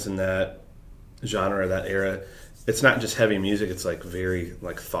bands in that genre, that era, it's not just heavy music, it's like very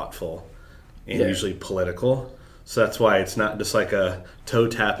like thoughtful and usually political. So that's why it's not just like a toe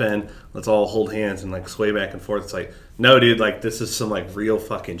tap in, let's all hold hands and like sway back and forth. It's like, no dude, like this is some like real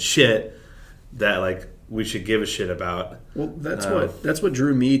fucking shit that like we should give a shit about. Well, that's what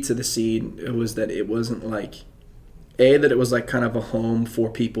drew me to the scene. It was that it wasn't like that it was like kind of a home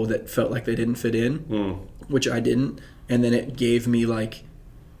for people that felt like they didn't fit in, which I didn't, and then it gave me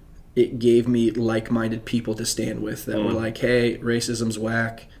like-minded people to stand with that were like, hey, racism's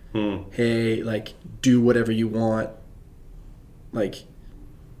whack. Hey, like do whatever you want. Like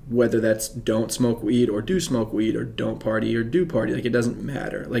whether that's don't smoke weed or do smoke weed or don't party or do party, like it doesn't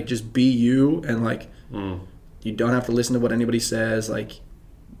matter. Like just be you, and like you don't have to listen to what anybody says. Like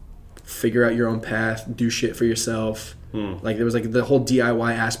figure out your own path, do shit for yourself. Like there was like the whole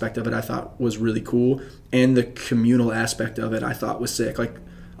DIY aspect of it I thought was really cool, and the communal aspect of it I thought was sick. Like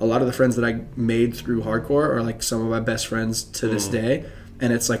a lot of the friends that I made through hardcore are like some of my best friends to this day,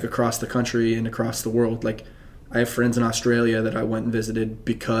 and it's like across the country and across the world. Like I have friends in Australia that I went and visited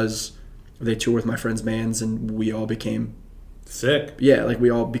because they tour with my friends' bands, and we all became sick. Yeah, like we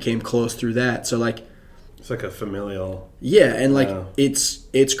all became close through that. So like it's like a familial. Yeah, and like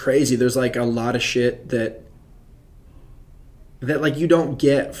it's crazy. There's like a lot of shit that like you don't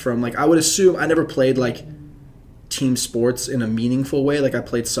get from like, I would assume, I never played like team sports in a meaningful way. Like I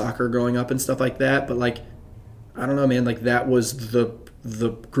played soccer growing up and stuff like that, but like I don't know, man, like that was the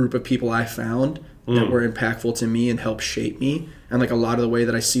group of people I found that were impactful to me and helped shape me, and like a lot of the way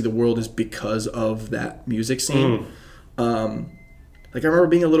that I see the world is because of that music scene. Like I remember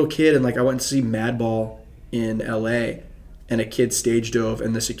being a little kid and like I went to see Madball in LA, and a kid stage dove,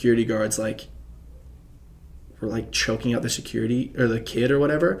 and the security guards like were like choking out the security or the kid or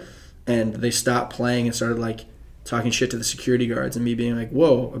whatever, and they stopped playing and started like talking shit to the security guards, and me being like,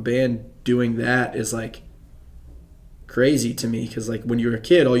 whoa, a band doing that is like crazy to me because like when you're a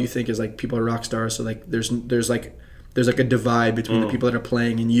kid, all you think is like people are rock stars. So like there's like a divide between the people that are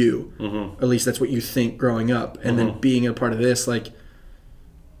playing and you. Or at least that's what you think growing up. And then being a part of this, like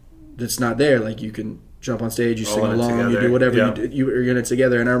it's not there. Like you can jump on stage, you sing along, you do whatever you're in it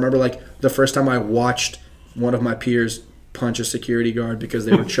together. And I remember like the first time I watched one of my peers punch a security guard because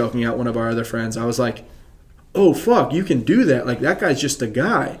they were choking out one of our other friends, I was like, oh fuck, you can do that. Like that guy's just a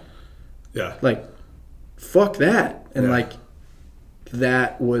guy. Yeah. Like fuck that. And like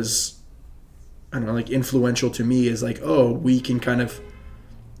that was, I don't know, like influential to me is like, oh, we can kind of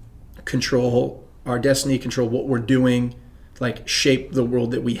control our destiny, control what we're doing, like shape the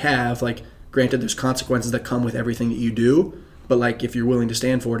world that we have. Like granted there's consequences that come with everything that you do, but like if you're willing to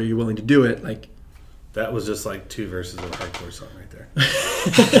stand for it or you're willing to do it, like that was just like 2 verses of a hardcore song right there.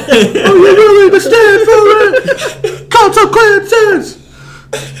 Oh, you're willing to stand for it? Consequences!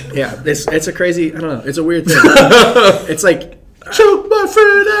 Yeah, it's a crazy, I don't know, it's a weird thing. It's like, choke my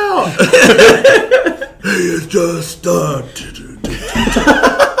friend out! He is just done.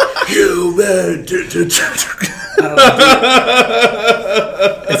 Human.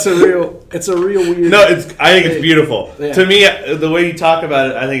 It's a real weird. No, I think it's beautiful. Yeah. To me, the way you talk about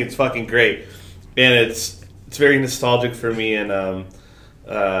it, I think it's fucking great, and it's very nostalgic for me. And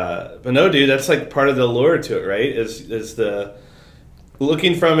but no, dude, that's like part of the allure to it, right? Is the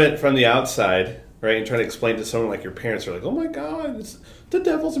looking from the outside, right, and trying to explain to someone like your parents are like, oh my god, it's the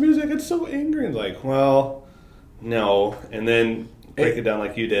devil's music. It's so angry. And like, well, no, and then break it down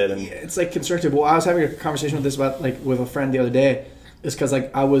like you did, and it's like constructive. Well, I was having a conversation with this about like with a friend the other day. It's because like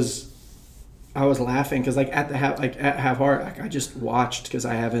I was laughing because like at Have Heart, like I just watched because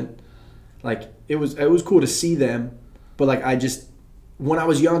I haven't like it was cool to see them, but like I just when I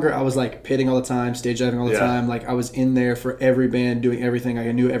was younger I was like pitting all the time, stage diving all the time. Like I was in there for every band, doing everything.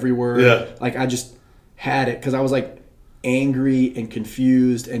 I knew every word. Yeah. Like I just had it because I was like angry and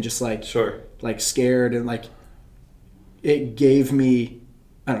confused and just like like scared and like it gave me,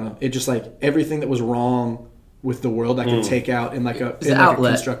 I don't know, it just like everything that was wrong with the world I could take out in like a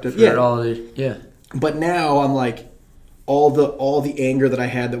constructive But now I'm like all the anger that I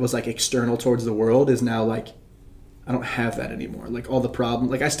had that was like external towards the world is now like I don't have that anymore. Like all the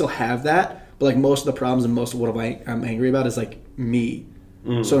problem, like I still have that, but like most of the problems and most of what I'm angry about is like me.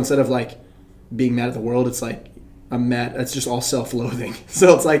 So instead of like being mad at the world, it's like I'm mad. It's just all self-loathing.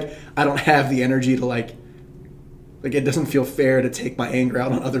 So it's like I don't have the energy to like it doesn't feel fair to take my anger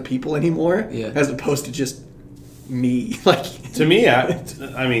out on other people anymore, as opposed to just me. Like to me,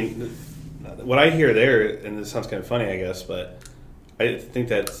 I mean, what I hear there, and this sounds kind of funny, I guess, but I think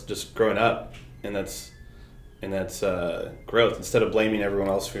that's just growing up, and that's growth. Instead of blaming everyone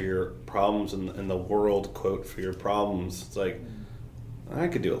else for your problems and the world, quote, for your problems, it's like I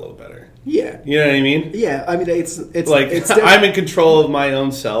could do a little better. Yeah, you know what I mean? Yeah, I mean it's like I'm in control of my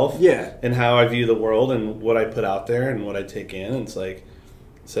own self. Yeah, and how I view the world and what I put out there and what I take in. It's like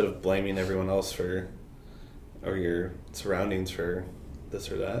instead of blaming everyone else for or your surroundings for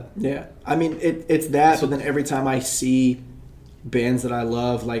this or that. Yeah, I mean it's that. But then every time I see bands that I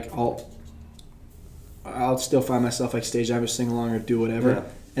love, like I'll still find myself like stage diving, sing along, or do whatever,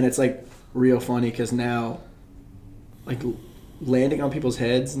 and it's like real funny because now like landing on people's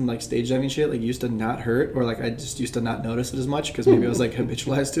heads and like stage diving shit like used to not hurt, or like I just used to not notice it as much because maybe I was like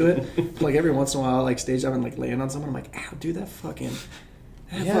habitualized to it. But, like every once in a while, like stage diving, like land on someone, I'm like, ow, dude, that fucking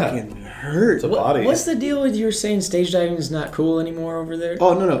hurt. What's the deal with you saying stage diving is not cool anymore over there?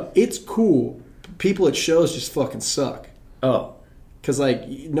 Oh no, it's cool. People at shows just fucking suck. Oh. Because like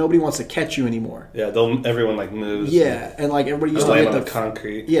nobody wants to catch you anymore. Yeah, everyone like moves. Yeah, and like everybody used to be on the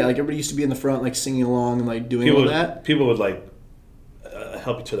concrete. Yeah, like everybody used to be in the front, like singing along and like doing all that. People would like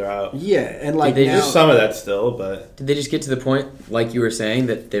help each other out. Yeah, and like there's some of that still, but did they just get to the point, like you were saying,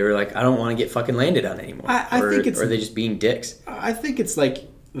 that they were like, I don't want to get fucking landed on anymore? I think it's. Or are they just being dicks? I think it's like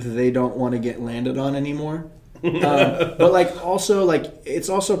they don't want to get landed on anymore. But like also like it's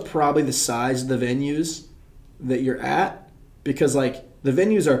also probably the size of the venues that you're at, because like the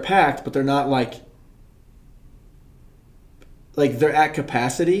venues are packed, but they're not like they're at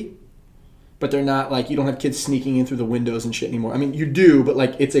capacity. But they're not like, you don't have kids sneaking in through the windows and shit anymore. I mean, you do, but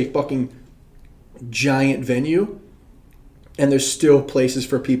like it's a fucking giant venue, and there's still places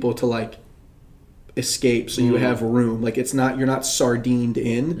for people to like escape, so you have room. Like it's not, you're not sardined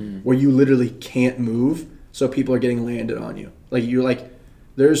in where you literally can't move, so people are getting landed on you. Like you're like,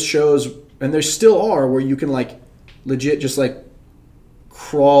 there's shows, and there still are, where you can like legit just like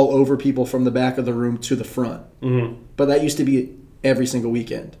crawl over people from the back of the room to the front. But that used to be every single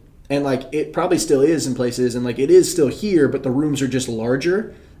weekend. And, like, it probably still is in places, and, like, it is still here, but the rooms are just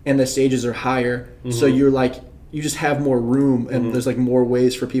larger, and the stages are higher. So you're, like, you just have more room, and there's like more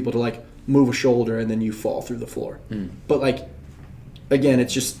ways for people to like move a shoulder, and then you fall through the floor. But like, again,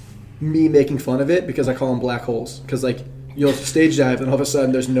 it's just me making fun of it because I call them black holes. Because like you'll stage dive, and all of a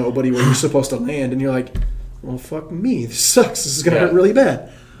sudden there's nobody where you're supposed to land, and you're like, well, fuck me, this sucks. This is gonna hurt really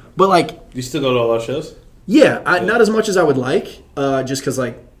bad. But like, Do you still go to all those shows? yeah, not as much as I would like, just because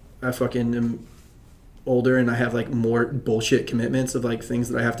like I fucking am older and I have like more bullshit commitments of like things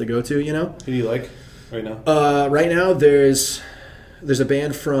that I have to go to. You know. Who do you like right now? Right now there's a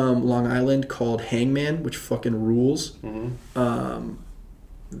band from Long Island called Hangman, which fucking rules.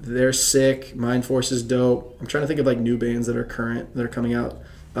 They're sick. Mind Force is dope. I'm trying to think of like new bands that are current that are coming out.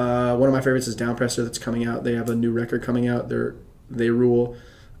 One of my favorites is Downpresser that's coming out. They have a new record coming out. They rule.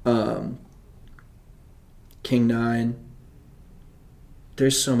 King 9.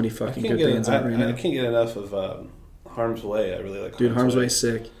 There's so many fucking good bands out right now. I can't get enough of Harm's Way. I really like. Dude, Harm's Way is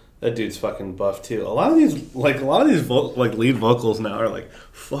sick. That dude's fucking buff too. A lot of these lead vocals now are like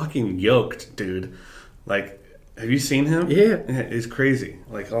fucking yoked, dude. Like, have you seen him? Yeah, he's crazy.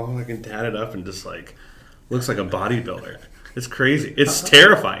 Like, all fucking tatted up and just like looks like a bodybuilder. It's crazy. It's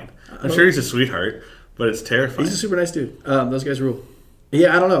terrifying. I'm sure he's a sweetheart, but it's terrifying. He's a super nice dude. Those guys rule.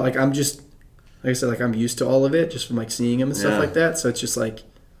 Yeah, I don't know. Like, I'm just, like I said, like I'm used to all of it just from like seeing him and stuff like that. So it's just like,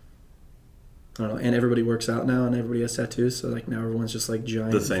 I don't know. And everybody works out now, and everybody has tattoos. So like now everyone's just like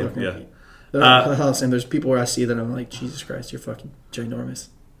giant. The same, fucking, yeah. And there's people where I see that I'm like, Jesus Christ, you're fucking ginormous.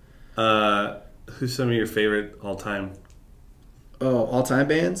 Who's some of your favorite all time? Oh, all time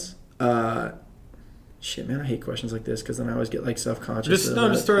bands? Shit, man, I hate questions like this because then I always get like self-conscious. Just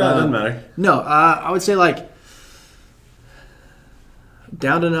throw it out. It doesn't matter. No, I would say like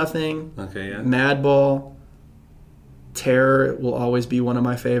Down to Nothing. Okay, yeah. Madball. Terror will always be one of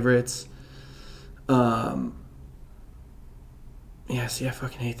my favorites. Yeah, see, I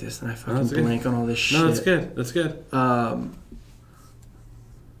fucking hate this, and I fucking blank on all this shit. No, that's good. That's good.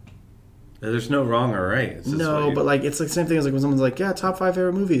 There's no wrong or right. It's no, but like it's like the same thing as like when someone's like, "Yeah, top 5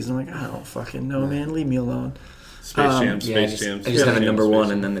 favorite movies." And I'm like, I don't fucking know, man. Leave me alone. Space Jam. I just have a number one,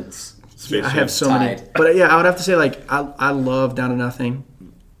 and then it's I have so many. But yeah, I would have to say like I love Down to Nothing,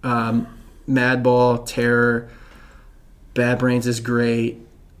 Madball, Terror, Bad Brains is great.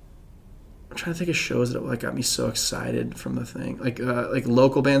 I'm trying to think of shows that like got me so excited from the thing. Like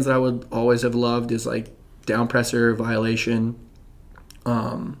local bands that I would always have loved is like Downpresser, Violation.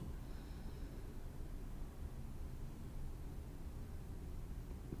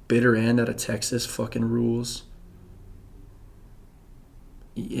 Bitter End out of Texas fucking rules.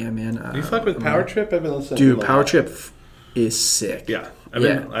 Yeah, man. Do you fuck with Power Trip? I've been listening. Dude, Power Trip is sick. Yeah,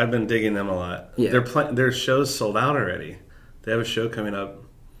 I've been digging them a lot. Yeah, their shows sold out already. They have a show coming up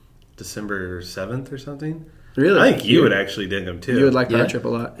December 7th or something. Really? I think you would actually dig them too. You would like Power Trip a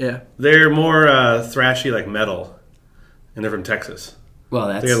lot. Yeah. They're more thrashy, like metal, and they're from Texas. Well,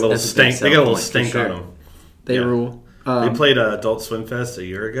 they got a little stink. They got a little stink on them. They rule. They played Adult Swim Fest a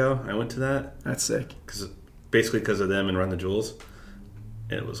year ago. I went to that. That's sick. Because of them and Run the Jewels.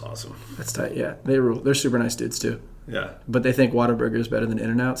 It was awesome. That's tight, yeah. They rule. They're super nice dudes, too. Yeah. But they think Whataburger is better than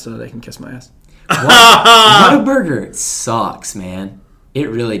In-N-Out, so they can kiss my ass. Whataburger sucks, man.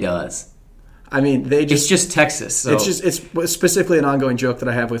 It really does. I mean, it's just Texas. So. It's specifically an ongoing joke that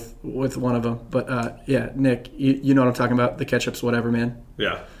I have with one of them. But, yeah, Nick, you know what I'm talking about. The ketchup's whatever, man.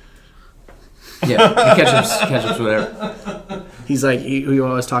 Yeah. Yeah, the ketchup's whatever. He's like, we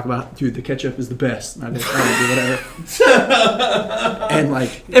always talk about, dude, the ketchup is the best. And I just do whatever. And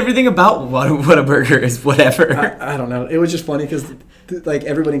like everything about Whataburger is whatever. I don't know. It was just funny because like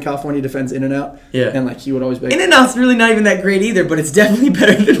everybody in California defends In-N-Out. Yeah. And like he would always be like, In-N-Out's really not even that great either, but it's definitely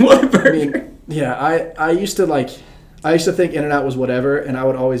better than Whataburger. I mean, yeah, I used to think In-N-Out was whatever, and I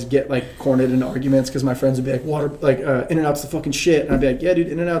would always get like cornered into arguments because my friends would be like, In-N-Out's the fucking shit, and I'd be like, yeah, dude,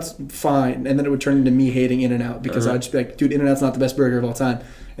 In-N-Out's fine, and then it would turn into me hating In-N-Out because I'd just be like, dude, In-N-Out's not the best burger of all time,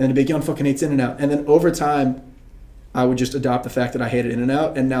 and then it'd be like, Jan fucking hates In-N-Out, and then over time, I would just adopt the fact that I hated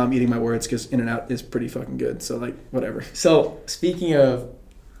In-N-Out, and now I'm eating my words because In-N-Out is pretty fucking good, so like whatever. So speaking of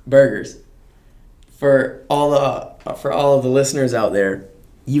burgers, for all of the listeners out there.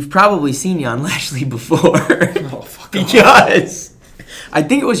 You've probably seen Jan Lashly before. Oh, fuck because I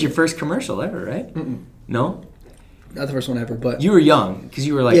think it was your first commercial ever, right? Mm-mm. No? Not the first one ever, but... You were young, because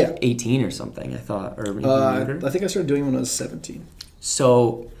you were like 18 or something, I thought. Or maybe younger. I think I started doing it when I was 17.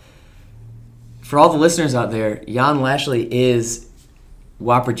 So, for all the listeners out there, Jan Lashly is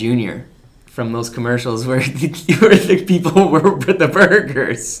Whopper Jr. from those commercials where the people were the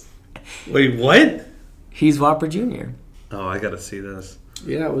burgers. Wait, what? He's Whopper Jr. Oh, I gotta see this.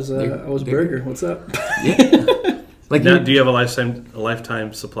 Yeah, I was Burger. What's up? Yeah. Like, now, do you have a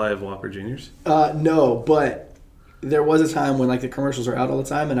lifetime supply of Whopper Juniors? No, but there was a time when like the commercials were out all the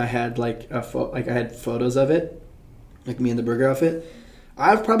time, and I had like I had photos of it, like me in the burger outfit.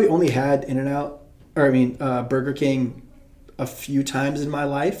 I've probably only had Burger King a few times in my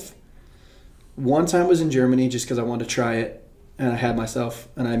life. One time was in Germany just because I wanted to try it, and I had myself,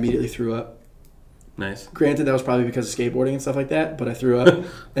 and I immediately threw up. Nice. Granted, that was probably because of skateboarding and stuff like that, but I threw up.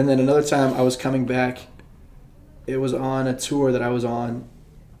 And then another time I was coming back. It was on a tour that I was on,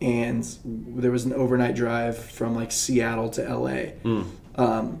 and there was an overnight drive from like Seattle to LA.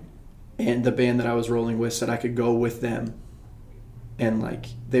 And the band that I was rolling with said I could go with them, and like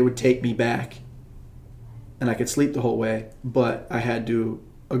they would take me back, and I could sleep the whole way, but I had to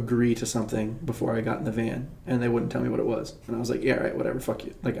agree to something before I got in the van, and they wouldn't tell me what it was. And I was like, yeah, all right, whatever, fuck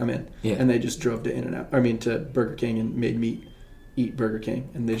you. Like, I'm in. Yeah. And they just drove to Burger King and made me eat Burger King,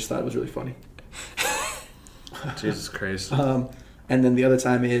 and they just thought it was really funny. Jesus Christ. And then the other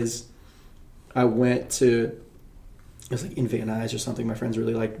time is I went to, it was like in Van Nuys or something. My friends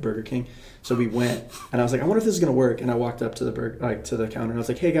really liked Burger King. So we went, and I was like, I wonder if this is going to work. And I walked up to the to the counter, and I was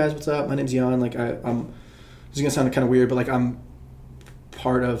like, hey guys, what's up? My name's Jan. Like, I'm this is going to sound kind of weird, but like I'm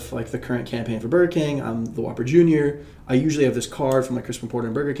part of like the current campaign for Burger King. I'm the Whopper Jr. I usually have this card from like Crispin Porter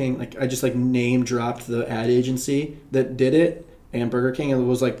and Burger King. Like, I just like name dropped the ad agency that did it and Burger King, and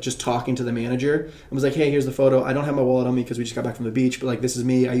was like just talking to the manager and was like, hey, here's the photo. I don't have my wallet on me because we just got back from the beach, but like this is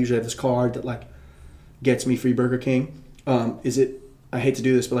me. I usually have this card that like gets me free Burger King. I hate to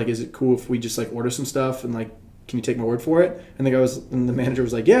do this, but like, is it cool if we just like order some stuff and like, can you take my word for it? And the manager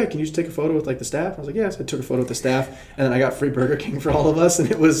was like, yeah, can you just take a photo with like the staff? I was like, yeah. So I took a photo with the staff, and then I got free Burger King for all of us,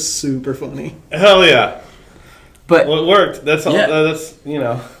 and it was super funny. Hell yeah. But well, it worked. That's all. Yeah. That's, you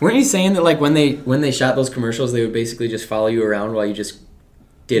know. Weren't you saying that like when they shot those commercials, they would basically just follow you around while you just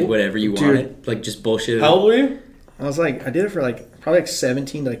did whatever you wanted, like just bullshit? How old were you? I was like, I did it for like probably like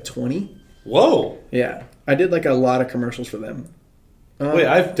 17 to like 20. Whoa. Yeah, I did like a lot of commercials for them. Wait,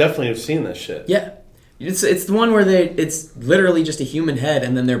 I've definitely seen this shit. Yeah. It's the one where it's literally just a human head,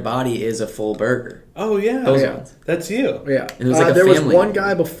 and then their body is a full burger. Oh yeah, those ones. That's you. Yeah, and it was like there was one movie.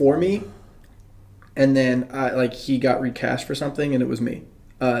 guy before me, and then he got recast for something, and it was me.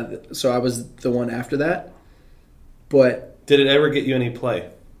 So I was the one after that. But did it ever get you any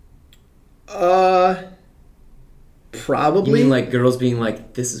play? Probably. You mean like girls being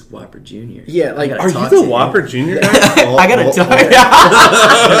like, "This is Whopper Jr." Yeah, like, are you the Whopper Jr. guy? I gotta talk.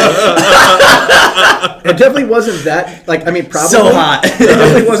 It definitely wasn't that. Like, I mean, probably so hot. It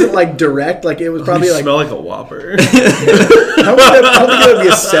definitely wasn't like direct. Like, it was probably you like smell like a Whopper. I don't think that would be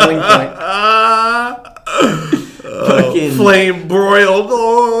a selling point. Fucking flame broiled.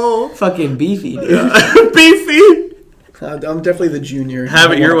 Oh. Fucking beefy, dude. Beefy. I'm definitely the junior.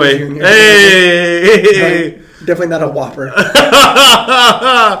 Have it your way. Junior. Hey. Definitely not a Whopper.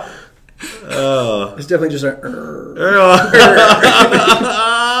 Oh. It's definitely just a.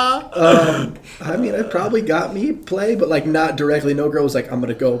 I mean, it probably got me play, but like not directly. No girl was like, I'm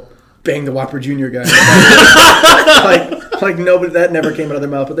gonna go bang the Whopper Jr. guy. like nobody, that never came out of their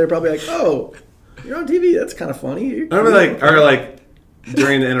mouth. But they're probably like, oh, you're on TV. That's kind of funny. I remember like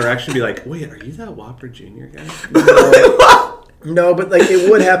during the interaction, be like, wait, are you that Whopper Jr. guy? No, but like it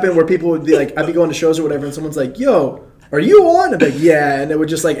would happen where people would be like, I'd be going to shows or whatever, and someone's like, yo, are you on? I'd be like, yeah, and it would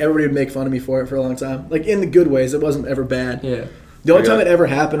just like everybody would make fun of me for it for a long time, like in the good ways. It wasn't ever bad. Yeah. The only time it ever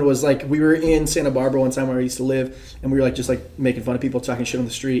happened was like we were in Santa Barbara one time where I used to live, and we were like just like making fun of people talking shit on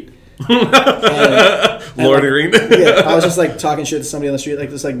the street. Loitering. Like, yeah, I was just like talking shit to somebody on the street, like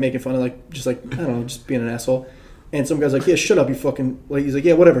just like making fun of like just like I don't know, just being an asshole. And some guy's like, yeah, shut up, you fucking... Like, he's like,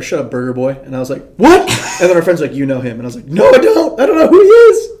 yeah, whatever, shut up, burger boy. And I was like, what? And then our friend's like, you know him. And I was like, no, I don't. I don't know who he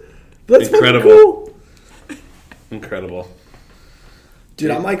is. But that's fucking cool. Incredible.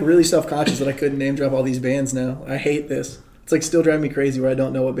 Dude, I'm like really self-conscious that I couldn't name drop all these bands now. I hate this. It's like still driving me crazy where I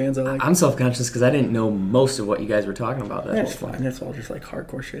don't know what bands I like. I'm self-conscious because I didn't know most of what you guys were talking about. That's fine. That's all just like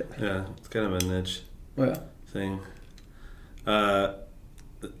hardcore shit. Yeah, it's kind of a niche thing.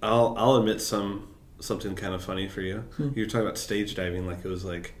 I'll admit something kind of funny for you. You were talking about stage diving like it was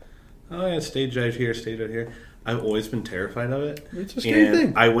like, oh yeah, stage dive here, stage dive here. I've always been terrified of it. It's a scary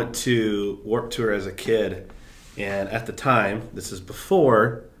thing. I went to Warped Tour as a kid, and at the time, this is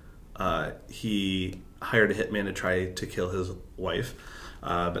before he hired a hitman to try to kill his wife.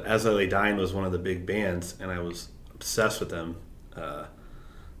 But As I Lay Dying was one of the big bands, and I was obsessed with them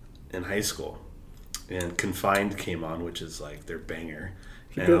in high school. And Confined came on, which is like their banger.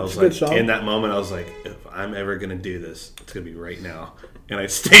 And I was like, in that moment, I was like, if I'm ever going to do this, it's going to be right now. And I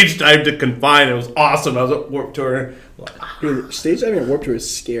stage dived to Confine. It was awesome. I was at Warped Tour. Dude, stage diving at Warped Tour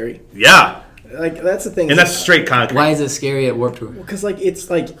is scary. Yeah. Like, that's the thing. And that's straight concrete. Why is it scary at Warped Tour? Because, like, it's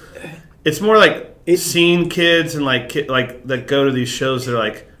like... It's more like scene kids and like that go to these shows. They're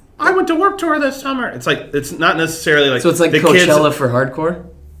like, I went to Warped Tour this summer. It's like it's not necessarily like so. It's like the Coachella kids, for hardcore.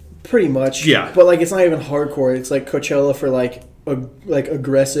 Pretty much, yeah. But like, it's not even hardcore. It's like Coachella for like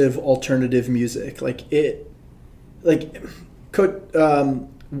aggressive alternative music.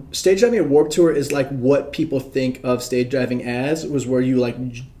 Stage diving at Warped Tour is like what people think of stage diving as, was where you like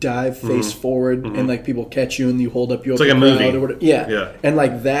dive face forward and like people catch you and you hold up your it's like a movie or whatever. Yeah, and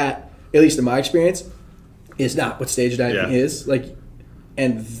like that, at least in my experience, is not what stage diving is. Like,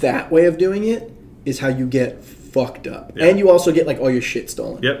 and that way of doing it is how you get fucked up, and you also get like all your shit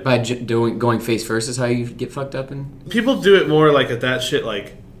stolen. Yep. By going face first is how you get fucked up. And people do it more like at that shit.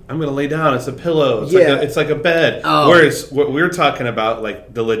 Like, I'm gonna lay down. It's a pillow. It's like a bed. Oh. Whereas what we're talking about,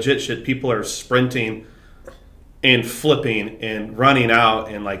 like the legit shit, people are sprinting and flipping and running out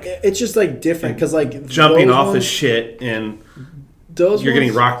and like it's just like different because like jumping off of shit and you're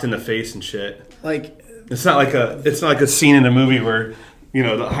getting rocked in the face and shit. Like it's not like a scene in a movie where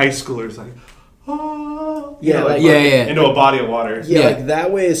the high schoolers like. Oh, into a body of water. Yeah, like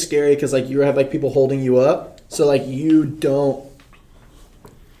that way is scary because like you have like people holding you up, so like you don't.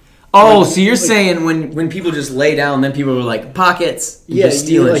 Oh, so you're saying when people just lay down, then people are like pockets, just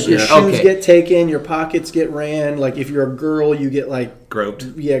stealing like shit. Your shoes get taken, your pockets get ran. Like if you're a girl, you get like groped.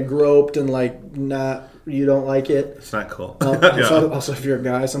 Yeah, groped and like you don't like it. It's not cool. Also, if you're a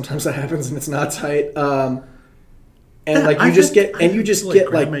guy, sometimes that happens and it's not tight. And like you just get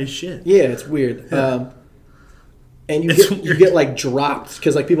like shit. Yeah, it's weird. Yeah. And you get like dropped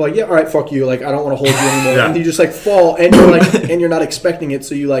because like people are like, yeah, all right, fuck you, like I don't want to hold you anymore, and you just like fall and you're like and you're not expecting it,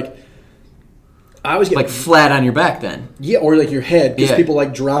 so you like. I always get like flat on your back then. Yeah, or like your head because people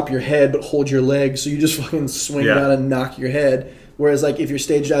like drop your head but hold your legs, so you just fucking swing down and knock your head. Whereas like if you're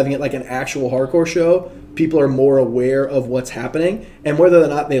stage diving at like an actual hardcore show, people are more aware of what's happening, and whether or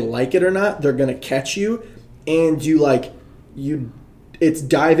not they like it or not, they're gonna catch you. And it's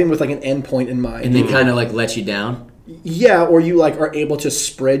diving with like an end point in mind. And they kind of like let you down? Yeah, or you like are able to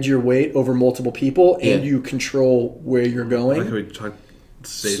spread your weight over multiple people and you control where you're going. Like we talk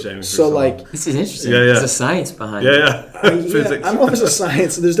stage diving. So like this is interesting. There's a science behind it. Physics. I don't know if there's a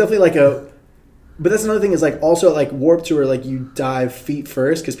science. There's definitely like but that's another thing is like also like Warped Tour, like you dive feet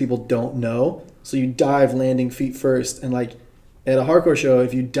first because people don't know. So you dive landing feet first, and like at a hardcore show,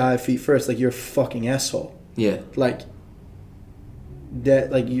 if you dive feet first, like you're a fucking asshole. Yeah. Like that,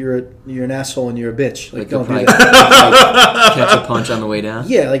 like you're an asshole and you're a bitch. Like don't do that. Like, catch a punch on the way down.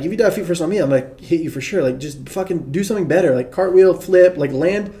 Yeah, like if you dive feet first on me, I'm like hit you for sure. Like just fucking do something better. Like cartwheel, flip, like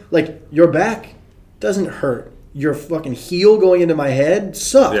land. Like your back doesn't hurt. Your fucking heel going into my head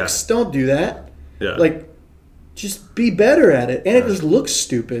sucks. Yeah. Don't do that. Yeah. Like just be better at it. And it just looks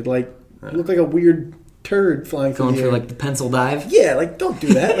stupid. Like you look like a weird turd flying through going the for air. like the pencil dive. Yeah, like don't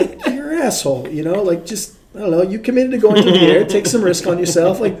do that. Like you're an asshole. Like just. I don't know. You committed to going through the air. Take some risk on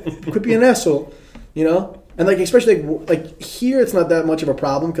yourself. Like, quit being an asshole. And like, especially like here, it's not that much of a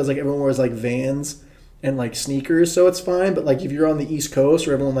problem because like everyone wears like Vans and like sneakers, so it's fine. But like if you're on the East Coast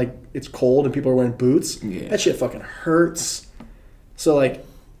where everyone like it's cold and people are wearing boots, that shit fucking hurts. So like,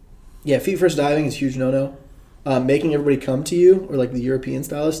 yeah, feet first diving is a huge no-no. Making everybody come to you or like the European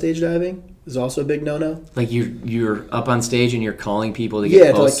style of stage diving is also a big no-no. Like you're up on stage and you're calling people to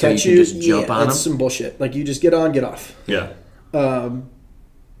get close to like catch so you can just jump on them. That's some bullshit. Like you just get on, get off. Yeah. And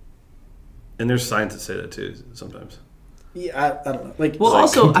there's signs that say that too sometimes. Yeah, I don't know. Like, well, like,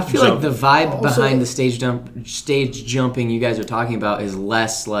 also I feel jump. like the vibe behind the stage jumping you guys are talking about is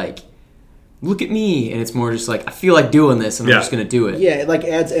less like, look at me, and it's more just like I feel like doing this, and I'm just gonna do it. Yeah, it like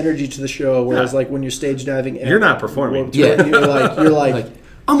adds energy to the show. Whereas like when you're stage diving, you're not performing. Yeah, you're like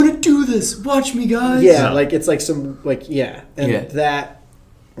I'm gonna do this. Watch me, guys. Yeah, like it's like some like that.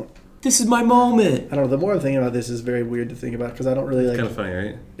 This is my moment. I don't know. The more I'm thinking about this, is very weird to think about because I don't really like. It's kind of funny,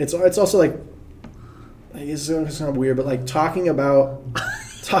 right? It's also like it's kind of weird, but like talking about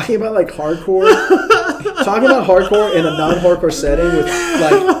like hardcore, talking about hardcore in a non-hardcore setting with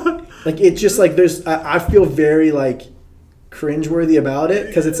like it's just like there's I feel very like cringeworthy about it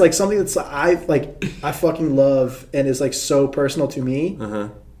because it's like something that's I fucking love and is like so personal to me,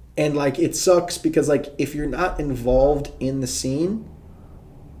 and like it sucks because like if you're not involved in the scene,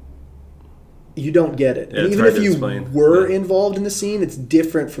 you don't get it. Yeah, and even if you were involved in the scene, it's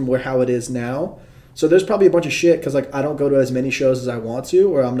different from how it is now. So there's probably a bunch of shit because like I don't go to as many shows as I want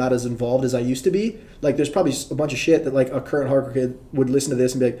to, or I'm not as involved as I used to be. Like there's probably a bunch of shit that like a current hardcore kid would listen to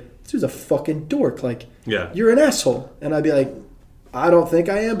this and be like, "This dude's a fucking dork. Like, you're an asshole." And I'd be like, "I don't think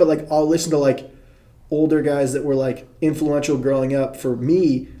I am," but like I'll listen to like older guys that were like influential growing up for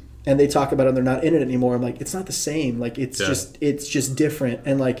me, and they talk about it and they're not in it anymore. I'm like, it's not the same. Like it's just different.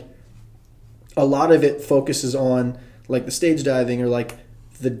 And like a lot of it focuses on like the stage diving or like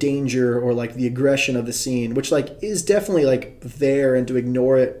the danger or like the aggression of the scene, which like is definitely like there, and to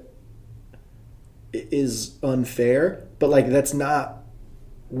ignore it is unfair, but like that's not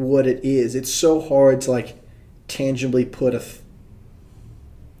what it is. It's so hard to like tangibly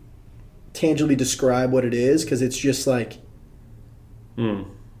tangibly describe what it is, because it's just like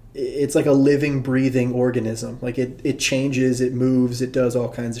it's like a living, breathing organism. Like it changes, it moves, it does all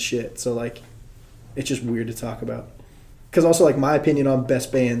kinds of shit. So like it's just weird to talk about. Because also like my opinion on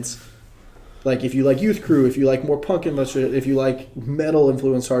best bands, like if you like Youth Crew, if you like more punk influence, if you like metal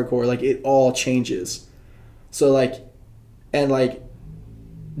influenced hardcore, like it all changes. So like, and like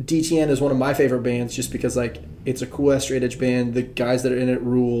DTN is one of my favorite bands just because like it's a cool ass straight edge band. The guys that are in it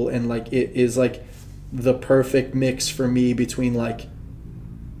rule, and like it is like the perfect mix for me between like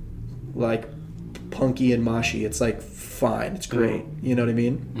punky and moshy. It's like fine, it's great. You know what I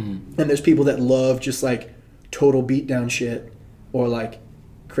mean? Mm-hmm. And there's people that love just like total beatdown shit or like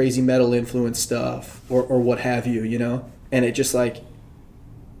crazy metal influence stuff or what have you, you know? And it just like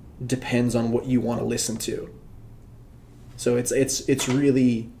depends on what you want to listen to. So it's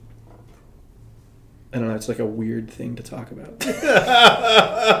really, I don't know, it's like a weird thing to talk about.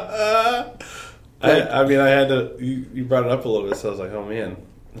 I mean, I had to, you brought it up a little bit, so I was like, oh man,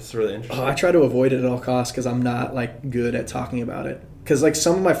 that's really interesting. I try to avoid it at all costs because I'm not like good at talking about it. Because like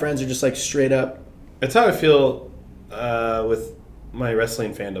some of my friends are just like straight up. That's how I feel with my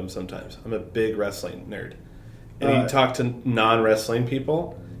wrestling fandom sometimes. I'm a big wrestling nerd. And you talk to non-wrestling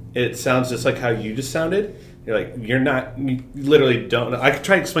people, it sounds just like how you just sounded. You're like, you literally don't know. I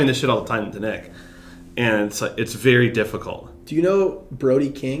try to explain this shit all the time to Nick. And it's like, it's very difficult. Do you know Brody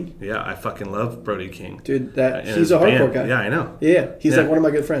King? Yeah, I fucking love Brody King. Dude, he's a hardcore guy. Yeah, I know. Yeah, he's like one of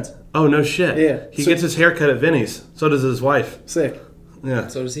my good friends. Oh, no shit. Yeah. He gets his hair cut at Vinny's. So does his wife. Sick. Yeah.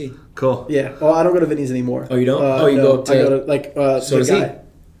 So does he. Cool. Yeah. Oh, I don't go to Vinny's anymore. Oh, you don't? You no, go to... I go to, like, so does guy. he.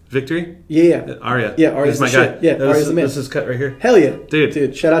 Victory? Yeah. Arya. Yeah, Arya's my the guy. shit. Yeah, Arya's the man. This is cut right here. Hell yeah.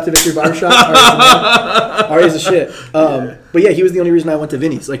 Dude, shout out to Victory Barbershop. Arya's the man. Arya's the shit. But yeah, he was the only reason I went to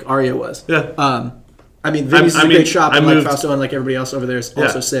Vinny's. Like, Arya was. Yeah. I mean, Vinny's is a great shop, and like Fausto and like everybody else over there is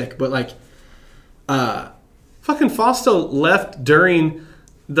also sick. But like, fucking Fausto left during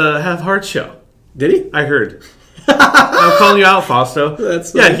the Have Heart show. Did he? I heard. I'm calling you out, Fausto.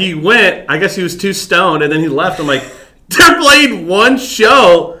 That's yeah, he went. I guess he was too stoned, and then he left. I'm like, they played one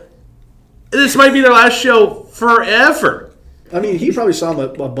show. This might be their last show forever. I mean, he probably saw him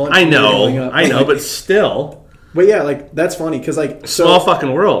a bunch. I know, but still. But yeah, like that's funny because like small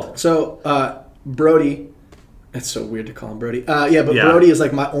fucking world. So Brody, it's so weird to call him Brody. Brody is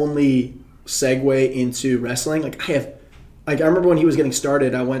like my only segue into wrestling. Like I remember when he was getting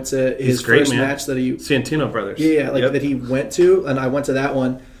started, I went to his first match that he Santino Brothers. Yeah, that he went to, and I went to that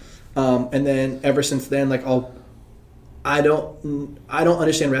one, and then ever since then, like I don't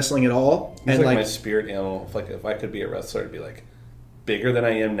understand wrestling at all. He's like my spirit animal. If I could be a wrestler, I'd be like bigger than I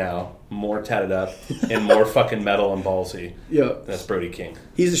am now, more tatted up, and more fucking metal and ballsy. Yeah, that's Brody King.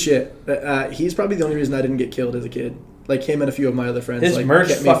 He's the shit. He's probably the only reason I didn't get killed as a kid. Like him and a few of my other friends. His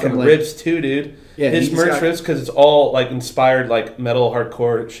merch fucking rips too, dude. Yeah, his merch rips because it's all like inspired like metal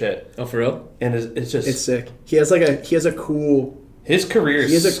hardcore shit. Oh, for real? And it's sick. He has a cool. His career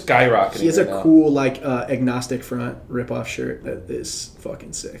is skyrocketing. He has a cool like agnostic front ripoff shirt that is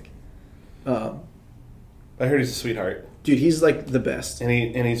fucking sick. I heard he's a sweetheart. Dude, he's like the best. And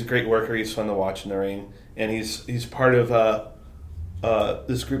he's a great worker. He's fun to watch in the ring. And he's part of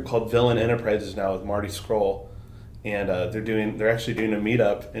this group called Villain Enterprises now with Marty Scroll. And they're actually doing a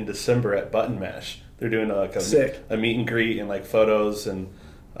meetup in December at Button Mash. They're doing like a meet and greet and like photos and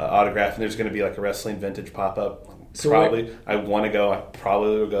autograph. And there's going to be like a wrestling vintage pop up. So probably, I want to go. I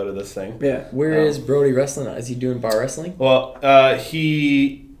probably will go to this thing. Yeah. Where is Brody wrestling? Is he doing bar wrestling? Well,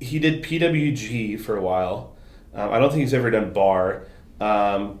 he did PWG for a while. I don't think he's ever done bar,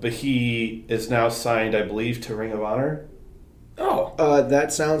 but he is now signed, I believe, to Ring of Honor. Oh,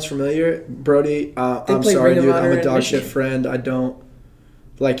 that sounds familiar, Brody. I'm sorry, dude. I'm a dog shit friend. I don't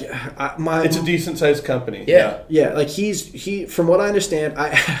like It's a decent sized company. Yeah. Like he. From what I understand,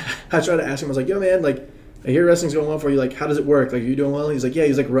 I tried to ask him. I was like, "Yo, man, like, I hear wrestling's going well for you. Like, how does it work? Like, are you doing well?" And he's like, "Yeah."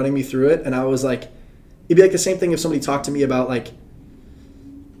 He's like running me through it, and I was like, it'd be like the same thing if somebody talked to me about like.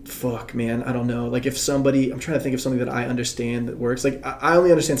 Fuck, man, I don't know. Like I'm trying to think of something that I understand that works. Like I only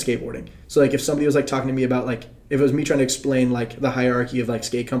understand skateboarding. So like if somebody was like talking to me about like if it was me trying to explain like the hierarchy of like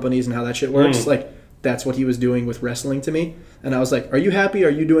skate companies and how that shit works, like that's what he was doing with wrestling to me. And I was like, "Are you happy? Are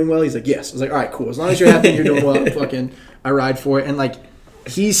you doing well?" He's like, "Yes." I was like, "All right, cool. As long as you're happy and you're doing well, fucking I ride for it." And like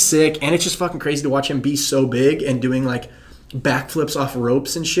he's sick, and it's just fucking crazy to watch him be so big and doing like backflips off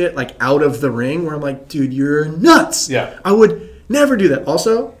ropes and shit, like out of the ring, where I'm like, dude, you're nuts. Yeah. I would never do that.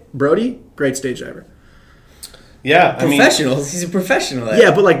 Also, Brody, great stage diver. Yeah, I mean, Professionals. He's a professional. At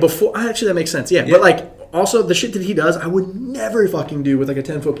Yeah, but like before, actually that makes sense. Yeah, but like also the shit that he does, I would never fucking do with like a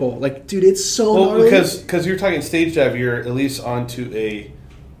 10-foot pole. Like, dude, it's so gnarly. because you're talking stage dive, you're at least onto a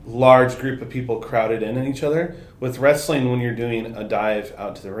large group of people crowded in on each other. With wrestling, when you're doing a dive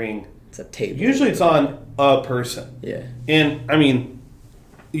out to the ring, it's a table. Usually it's on a person. Yeah. And I mean,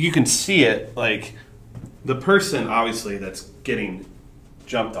 you can see it, like the person obviously that's getting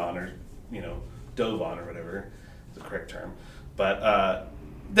jumped on or, you know, dove on or whatever is the correct term. But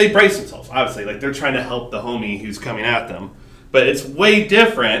they brace themselves, obviously. Like they're trying to help the homie who's coming at them. But it's way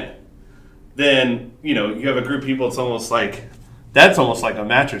different than, you know, you have a group of people, it's almost like, that's almost like a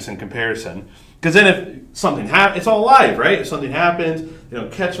mattress in comparison. Because then if something happens, it's all live, right? If something happens, they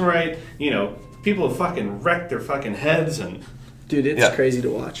don't catch them right, you know, people have fucking wrecked their fucking heads. And dude, it's crazy to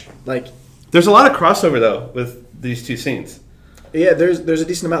watch. Like, there's a lot of crossover, though, with these two scenes. Yeah, there's a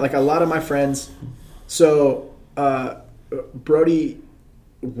decent amount. Like, a lot of my friends, so Brody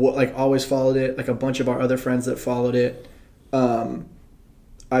like always followed it, like a bunch of our other friends that followed it.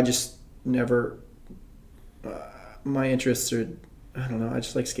 I just never, my interests are, I don't know, I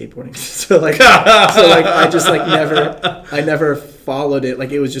just like skateboarding. so I just like never followed it.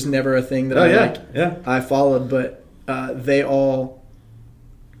 Like, it was just never a thing that I followed. But they all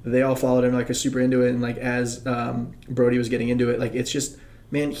followed him, like, are super into it. And like, as Brody was getting into it, like, it's just,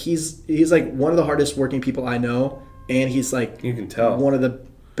 man, he's like one of the hardest working people I know, and he's like, you can tell, one of the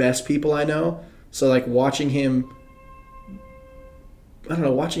best people I know. So like, watching him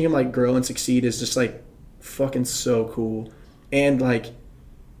like grow and succeed is just like fucking so cool. And like,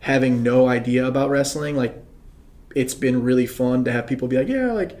 having no idea about wrestling, like, it's been really fun to have people be like,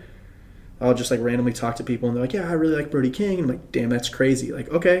 yeah, like, I'll just like randomly talk to people and they're like, yeah, I really like Brody King. And I'm like, damn, that's crazy. Like,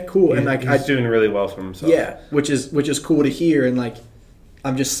 okay, cool. And like, he's doing really well for himself. Yeah, which is cool to hear. And like,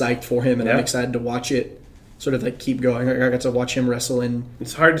 I'm just psyched for him, and I'm excited to watch it sort of like keep going. I got to watch him wrestle, and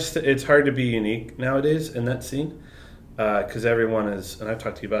it's hard to be unique nowadays in that scene, because everyone is, and I've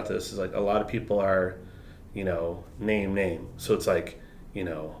talked to you about this, is like a lot of people are, you know, name. So it's like, you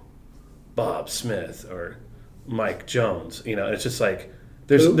know, Bob Smith or Mike Jones. You know, it's just like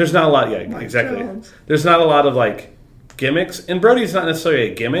there's not a lot. Yeah, Mike exactly. Jones. There's not a lot of like gimmicks, and Brody's not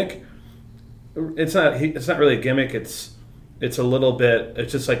necessarily a gimmick. It's not really a gimmick. It's a little bit.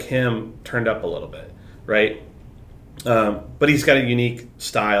 It's just like him turned up a little bit, right? But he's got a unique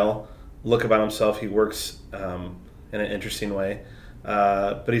style, look about himself. He works in an interesting way.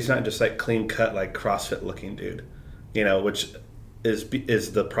 But he's not just like clean cut, like CrossFit looking dude, you know, which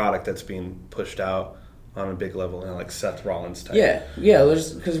is the product that's being pushed out on a big level, and like Seth Rollins type. Yeah.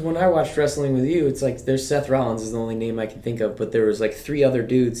 Because when I watched wrestling with you, it's like there's Seth Rollins is the only name I can think of, but there was like 3 other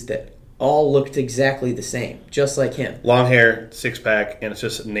dudes that all looked exactly the same, just like him. Long hair, 6-pack, and it's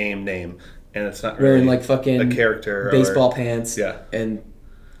just name, and it's not really wearing like fucking a character, baseball pants. Yeah, and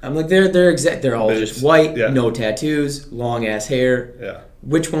I'm like, they're all just white, no tattoos, long ass hair. Yeah.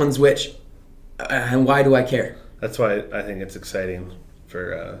 Which one's which? And why do I care? That's why I think it's exciting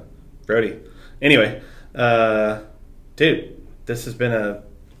for Brody. Anyway, dude, this has been a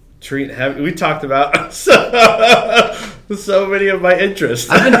treat. We talked about so many of my interests.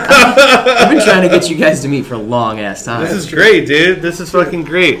 I've been trying to get you guys to meet for a long ass time. This is great, dude. This is fucking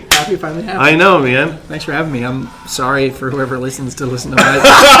great. Happy to finally have I know, man. Thanks for having me. I'm sorry for whoever listens to listen to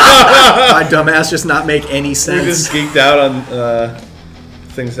my dumbass just not make any sense. We just geeked out on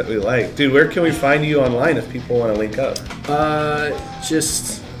things that we like. Dude, where can we find you online if people want to link up?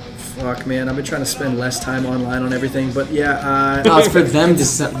 Fuck, man. I've been trying to spend less time online on everything, but yeah. No, it's for them to.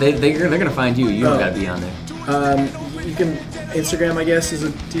 They're gonna find you. You don't gotta be on there. You can Instagram, I guess, is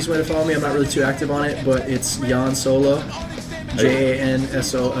a decent way to follow me. I'm not really too active on it, but it's Jan Solo,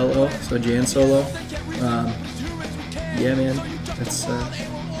 JANSOLO, so Jan Solo. Yeah, man, that's a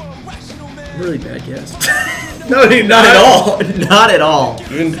really bad guess. No, not at all. Not at all.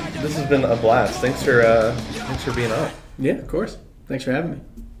 This has been a blast. Thanks for being on. Yeah, of course. Thanks for having me.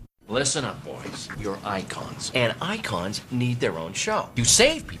 Listen up, boys. You're icons. And icons need their own show. You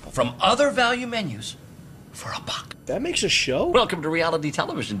save people from other value menus for $1. That makes a show? Welcome to reality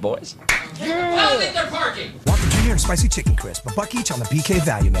television, boys. Yeah. I don't think they're parking. Whopper Jr. and spicy chicken crisp, $1 each on the BK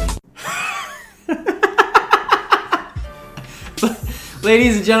value menu.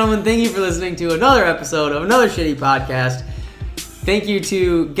 Ladies and gentlemen, thank you for listening to another episode of Another Shitty Podcast. Thank you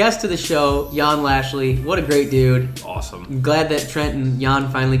to guest of the show, Jan Lashly. What a great dude. Awesome. I'm glad that Trent and Jan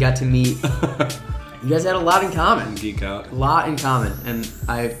finally got to meet. You guys had a lot in common. Geek out. A lot in common. And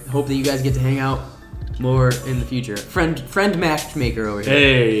I hope that you guys get to hang out More in the future. Friend matchmaker over here.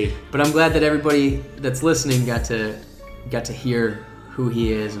 Hey. But I'm glad that everybody that's listening got to hear who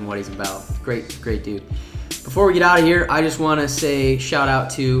he is and what he's about. Great dude. Before we get out of here, I just want to say shout out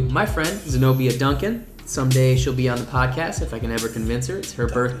to my friend Zenobia Duncan. Someday she'll be on the podcast if I can ever convince her. It's her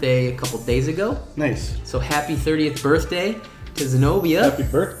birthday a couple days ago. Nice. So happy 30th birthday to Zenobia. Happy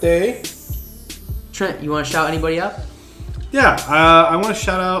birthday. Trent, you want to shout anybody out? Yeah, I want to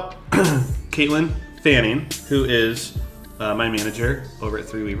shout out Caitlin Fanning, who is my manager over at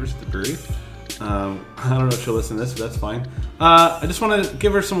Three Weavers at the brewery. I don't know if she'll listen to this, but that's fine. I just want to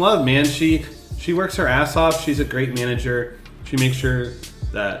give her some love, man. She works her ass off. She's a great manager. She makes sure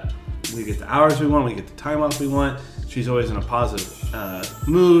that we get the hours we want, we get the time off we want. She's always in a positive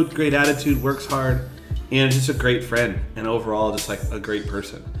mood, great attitude, works hard, and just a great friend, and overall just like a great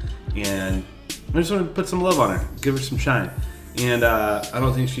person. And I just want to put some love on her, give her some shine. And I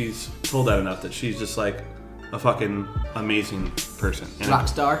don't think she's told that enough, that she's just like a fucking amazing person. And rock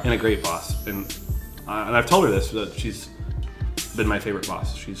star. And a great boss. And I've told her this, that she's been my favorite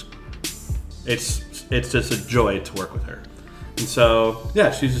boss. It's just a joy to work with her. And so, yeah,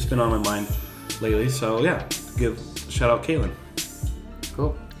 she's just been on my mind lately. So, yeah, shout out Caitlin.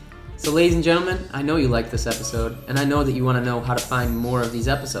 Cool. So, ladies and gentlemen, I know you like this episode, and I know that you want to know how to find more of these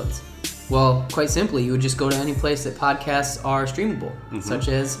episodes. Well, quite simply, you would just go to any place that podcasts are streamable, such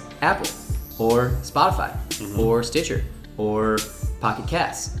as Apple, or Spotify, or Stitcher, or Pocket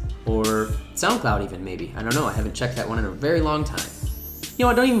Casts, or SoundCloud even, maybe. I don't know. I haven't checked that one in a very long time. You know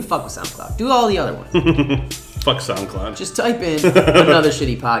what? Don't even fuck with SoundCloud. Do all the other ones. Fuck SoundCloud. Just type in another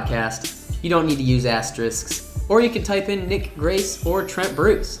shitty podcast. You don't need to use asterisks. Or you can type in Nick Grace or Trent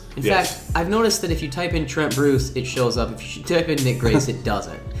Bruce. In fact, I've noticed that if you type in Trent Bruce, it shows up. If you type in Nick Grace, it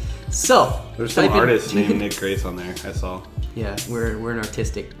doesn't. So, there's some artist named Nick Grace on there, I saw. Yeah, we're an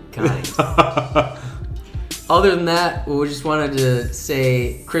artistic kind. Other than that, we just wanted to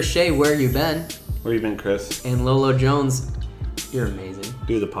say, Chris Shea, where you been? Where you been, Chris? And Lolo Jones, you're amazing.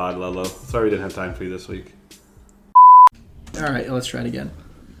 Do the pod, Lolo. Sorry we didn't have time for you this week. All right, let's try it again.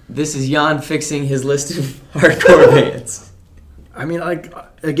 This is Jan fixing his list of hardcore bands. I mean, like,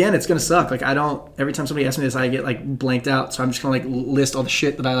 again, it's gonna suck. Like, I don't. Every time somebody asks me this, I get like blanked out. So I'm just gonna like list all the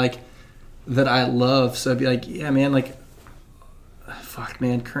shit that I like, that I love. So I'd be like, yeah, man, like, fuck,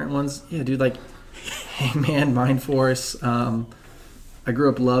 man, current ones, yeah, dude, like, Hangman, Mind Force. I grew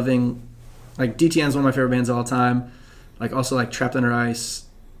up loving, like, DTN's one of my favorite bands of all time. Like, also like Trapped Under Ice,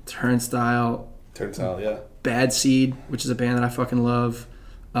 Turnstile, yeah. Bad Seed, which is a band that I fucking love.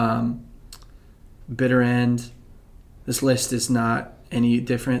 Bitter End. This list is not any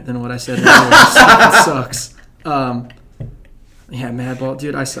different than what I said earlier. It sucks. Yeah, Madball.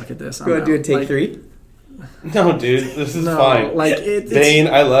 Dude, I suck at this. Go ahead, do a take 3. No, dude, this is fine. Like, Bane,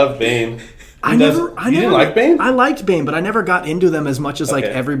 I love Bane. You didn't like Bane? I liked Bane, but I never got into them as much as like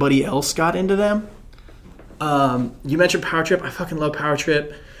everybody else got into them. You mentioned Power Trip. I fucking love Power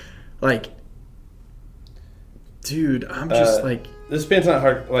Trip. Like, dude, I'm just like, this band's not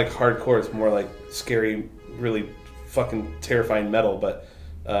hardcore. It's more like scary, really fucking terrifying metal. But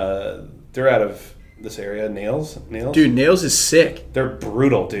they're out of this area. Nails. Dude, Nails is sick. They're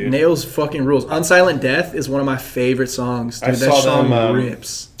brutal, dude. Nails fucking rules. Unsilent Death is one of my favorite songs. Dude, that song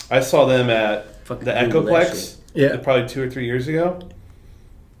rips. I saw them at the Echoplex. Yeah, probably 2 or 3 years ago.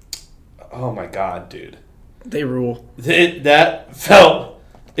 Oh my god, dude. They rule. It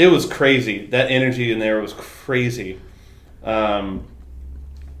was crazy. That energy in there was crazy.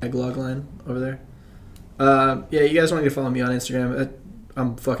 Egg log line over there. Yeah, you guys want to follow me on Instagram.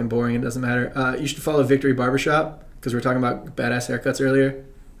 I'm fucking boring. It doesn't matter. You should follow Victory Barbershop because we were talking about badass haircuts earlier.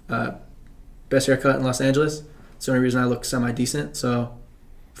 Best haircut in Los Angeles. It's the only reason I look semi-decent. So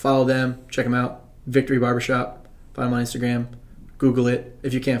follow them. Check them out. Victory Barbershop. Find them on Instagram. Google it.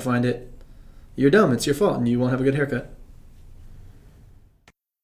 If you can't find it, you're dumb. It's your fault and you won't have a good haircut.